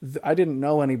 I didn't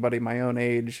know anybody my own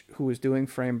age who was doing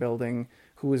frame building,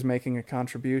 who was making a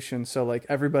contribution. So like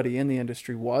everybody in the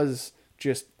industry was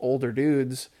just older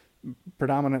dudes,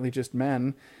 predominantly just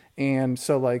men. And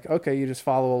so like, okay, you just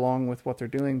follow along with what they're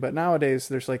doing. But nowadays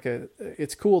there's like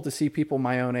it's cool to see people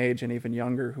my own age and even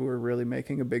younger who are really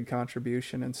making a big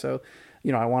contribution. And so,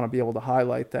 you know, I want to be able to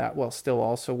highlight that while still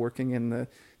also working in the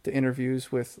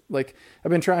interviews with, like, I've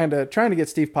been trying to get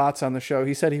Steve Potts on the show.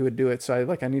 He said he would do it.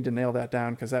 So I need to nail that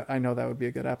down because I know that would be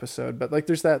a good episode. But like,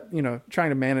 there's that, you know, trying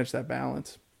to manage that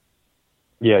balance.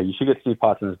 Yeah, you should get Steve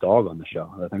Potts and his dog on the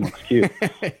show. That thing looks cute.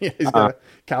 Yeah, he's got a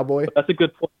cowboy. That's a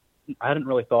good point. I hadn't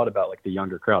really thought about like the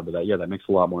younger crowd, but that makes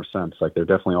a lot more sense. Like there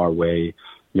definitely are way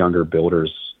younger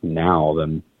builders now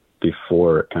than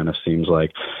before, it kind of seems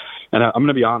like. And I'm going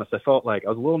to be honest, I felt like I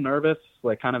was a little nervous,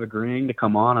 like kind of agreeing to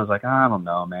come on. I was like, I don't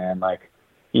know, man. Like,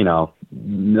 you know,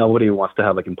 nobody wants to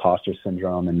have like imposter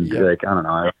syndrome and be like, I don't know.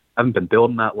 I haven't been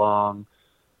building that long.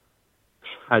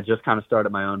 I just kind of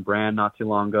started my own brand not too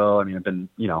long ago. I mean, I've been,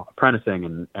 you know,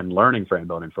 apprenticing and learning frame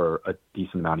building for a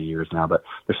decent amount of years now, but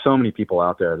there's so many people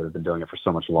out there that have been doing it for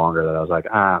so much longer that I was like,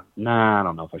 nah, I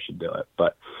don't know if I should do it.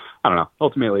 But I don't know.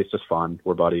 Ultimately, it's just fun.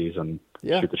 We're buddies and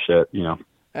shoot the shit, you know.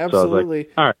 Absolutely. So I was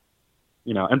like, all right.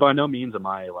 You know, and by no means am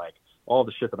I like, all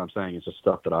the shit that I'm saying is just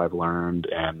stuff that I've learned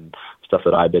and stuff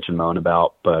that I bitch and moan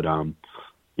about. But,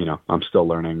 you know, I'm still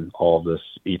learning all of this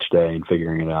each day and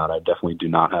figuring it out. I definitely do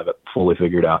not have it fully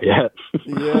figured out yet.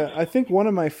 Yeah, I think one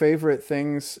of my favorite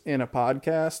things in a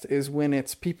podcast is when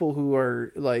it's people who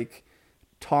are like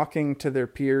talking to their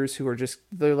peers who are just,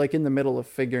 they're like in the middle of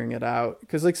figuring it out.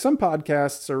 Because like some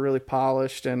podcasts are really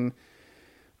polished and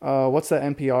what's that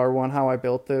NPR one, How I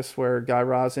Built This, where Guy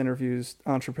Raz interviews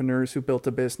entrepreneurs who built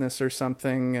a business or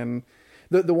something. And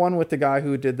the one with the guy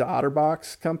who did the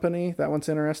OtterBox company, that one's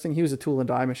interesting. He was a tool and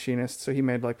die machinist, so he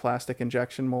made like plastic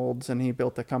injection molds and he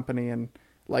built a company. And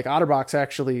like OtterBox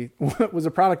actually was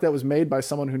a product that was made by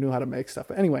someone who knew how to make stuff.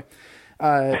 But anyway,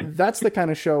 that's the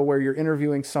kind of show where you're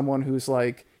interviewing someone who's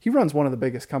like, he runs one of the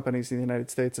biggest companies in the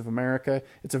United States of America.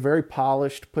 It's a very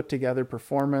polished, put together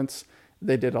performance.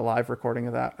 They did a live recording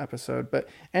of that episode. But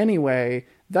anyway,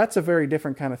 that's a very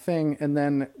different kind of thing. And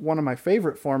then one of my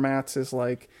favorite formats is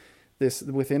like this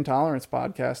Within Tolerance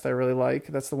podcast I really like.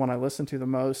 That's the one I listen to the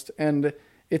most. And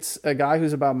it's a guy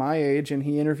who's about my age and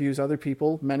he interviews other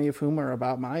people, many of whom are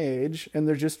about my age, and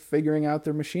they're just figuring out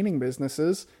their machining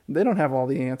businesses. They don't have all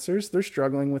the answers. They're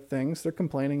struggling with things. They're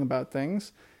complaining about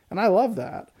things. And I love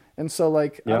that. And so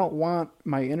like, I don't want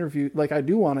my interview, like I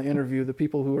do want to interview the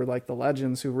people who are like the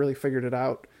legends who really figured it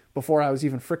out before I was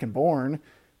even freaking born.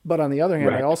 But on the other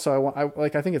hand,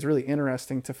 I think it's really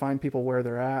interesting to find people where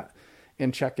they're at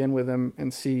and check in with them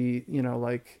and see, you know,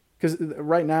 like, cause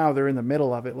right now they're in the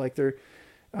middle of it. Like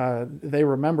they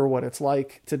remember what it's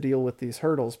like to deal with these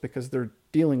hurdles because they're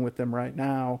dealing with them right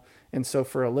now. And so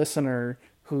for a listener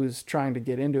who's trying to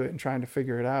get into it and trying to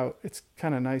figure it out, it's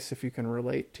kind of nice if you can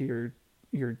relate to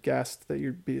your guest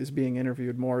that is being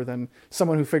interviewed more than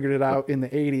someone who figured it out in the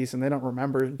 80s and they don't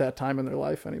remember that time in their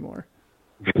life anymore.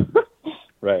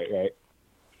 Right.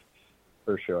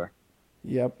 For sure.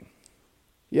 Yep.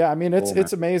 Yeah, I mean,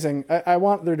 it's amazing. I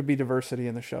want there to be diversity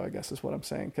in the show, I guess is what I'm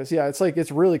saying. Because, yeah,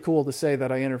 it's really cool to say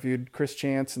that I interviewed Chris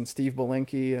Chance and Steve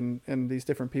Belinkie and these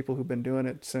different people who've been doing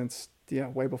it since,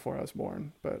 way before I was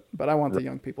born. But I want the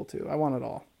young people, too. I want it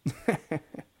all.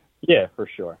 Yeah, for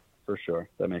sure.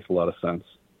 That makes a lot of sense.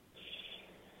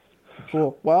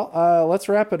 Cool. Well, let's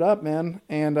wrap it up, man.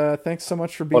 And thanks so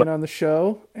much for being on the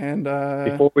show. And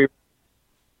I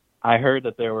heard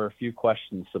that there were a few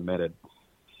questions submitted.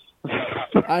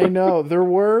 I know there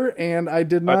were, and I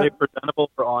did not. Are they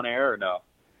presentable for on air or no?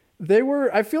 They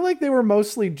were. I feel like they were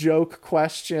mostly joke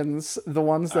questions. The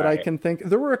ones that I can think.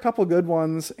 There were a couple good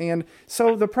ones, and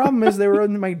so the problem is they were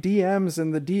in my DMs,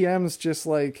 and the DMs just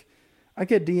like I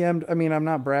get DM'd. I mean, I'm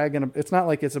not bragging. It's not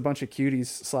like it's a bunch of cuties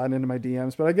sliding into my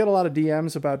DMs, but I get a lot of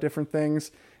DMs about different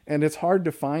things, and it's hard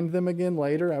to find them again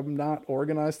later. I'm not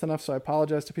organized enough, so I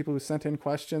apologize to people who sent in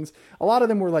questions. A lot of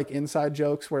them were like inside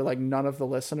jokes where like none of the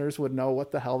listeners would know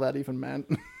what the hell that even meant.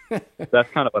 That's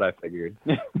kind of what I figured.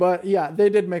 But yeah, they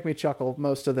did make me chuckle,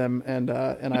 most of them, and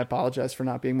I apologize for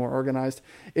not being more organized.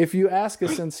 If you ask a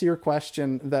sincere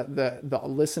question that the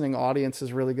listening audience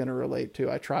is really going to relate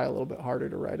to, I try a little bit harder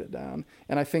to write it down,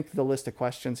 and I think the list of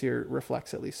questions here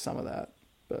reflects at least some of that.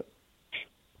 But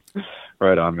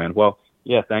Right on, man. Well,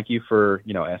 yeah, thank you for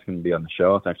asking to be on the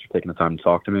show. Thanks for taking the time to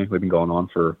talk to me. We've been going on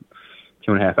for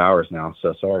 2.5 hours now,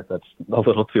 so sorry if that's a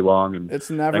little too long. And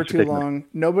it's never too long.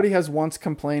 Nobody has once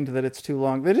complained that it's too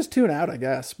long. They just tune out, I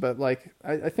guess. But like,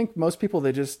 I think most people,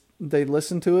 they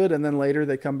listen to it and then later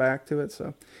they come back to it.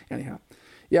 So anyhow,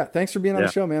 yeah, thanks for being on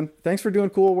the show, man. Thanks for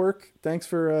doing cool work. Thanks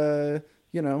for,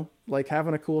 like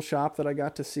having a cool shop that I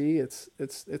got to see.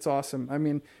 It's awesome. I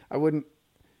mean, I wouldn't,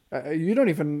 you don't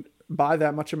even buy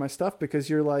that much of my stuff because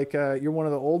you're like you're one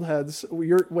of the old heads.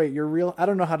 You're real. I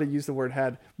don't know how to use the word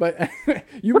head, but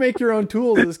you make your own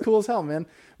tools. It's cool as hell, man.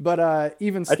 But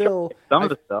even still, some of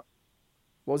the stuff.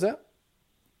 What was that?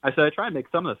 I said I try and make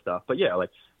some of the stuff, but yeah, like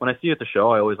when I see you at the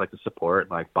show, I always like to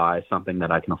support, like buy something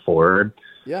that I can afford.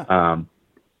 Yeah.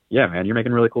 Yeah, man, you're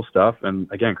making really cool stuff, and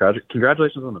again,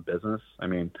 congratulations on the business. I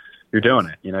mean, you're doing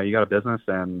it. You got a business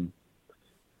and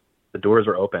the doors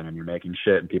are open and you're making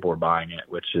shit and people are buying it,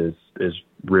 which is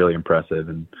really impressive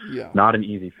and not an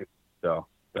easy feat. So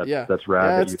that's rad.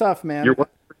 Yeah, it's tough, man. You're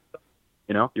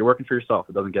working for yourself.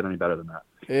 It doesn't get any better than that.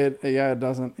 It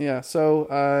doesn't. Yeah.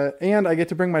 So, and I get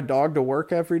to bring my dog to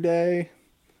work every day.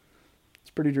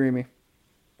 It's pretty dreamy.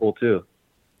 Cool too.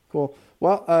 Cool.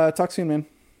 Well, talk soon, man.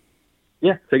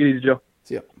 Yeah. Take it easy, Joe.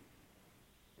 See ya. See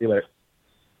you later.